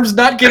uniforms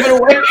not give it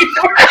away?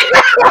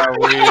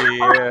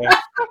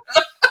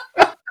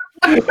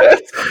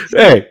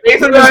 Hey,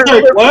 Nathan was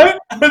like, what?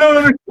 I don't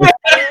understand.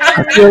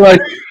 I feel like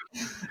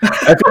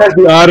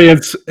the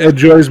audience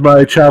enjoys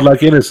my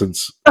childlike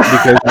innocence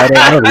because I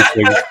don't know these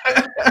things.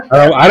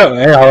 I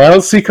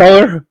don't see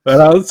color,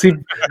 and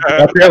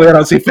apparently I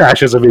don't see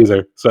fascism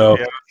either. So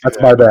that's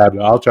my bad.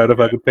 I'll try to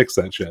fucking fix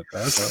that shit.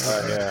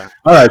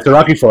 All right, so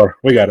Rocky 4,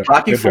 we got it.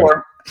 Rocky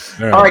 4.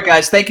 All right,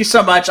 guys, thank you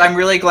so much. I'm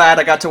really glad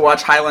I got to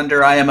watch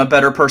Highlander. I am a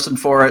better person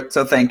for it,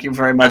 so thank you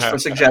very much for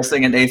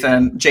suggesting it,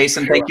 Nathan.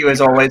 Jason, thank you as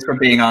always for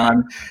being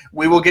on.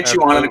 We will get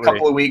you on in a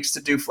couple of weeks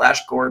to do Flash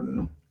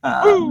Gordon.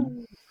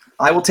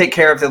 I will take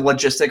care of the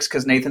logistics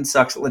because Nathan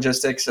sucks at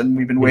logistics, and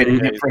we've been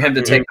waiting for him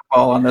to take the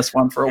ball on this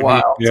one for a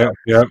while. Yeah.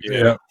 I'll leave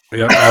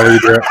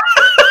it.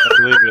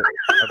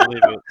 I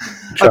believe it.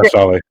 Trust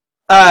Ollie.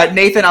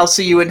 Nathan, I'll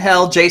see you in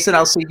hell. Jason,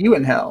 I'll see you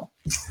in hell.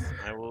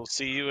 I will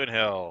see you in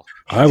hell.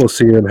 I will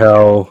see you in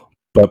hell,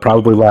 but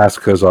probably last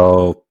because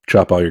I'll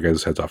chop all your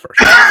guys' heads off first.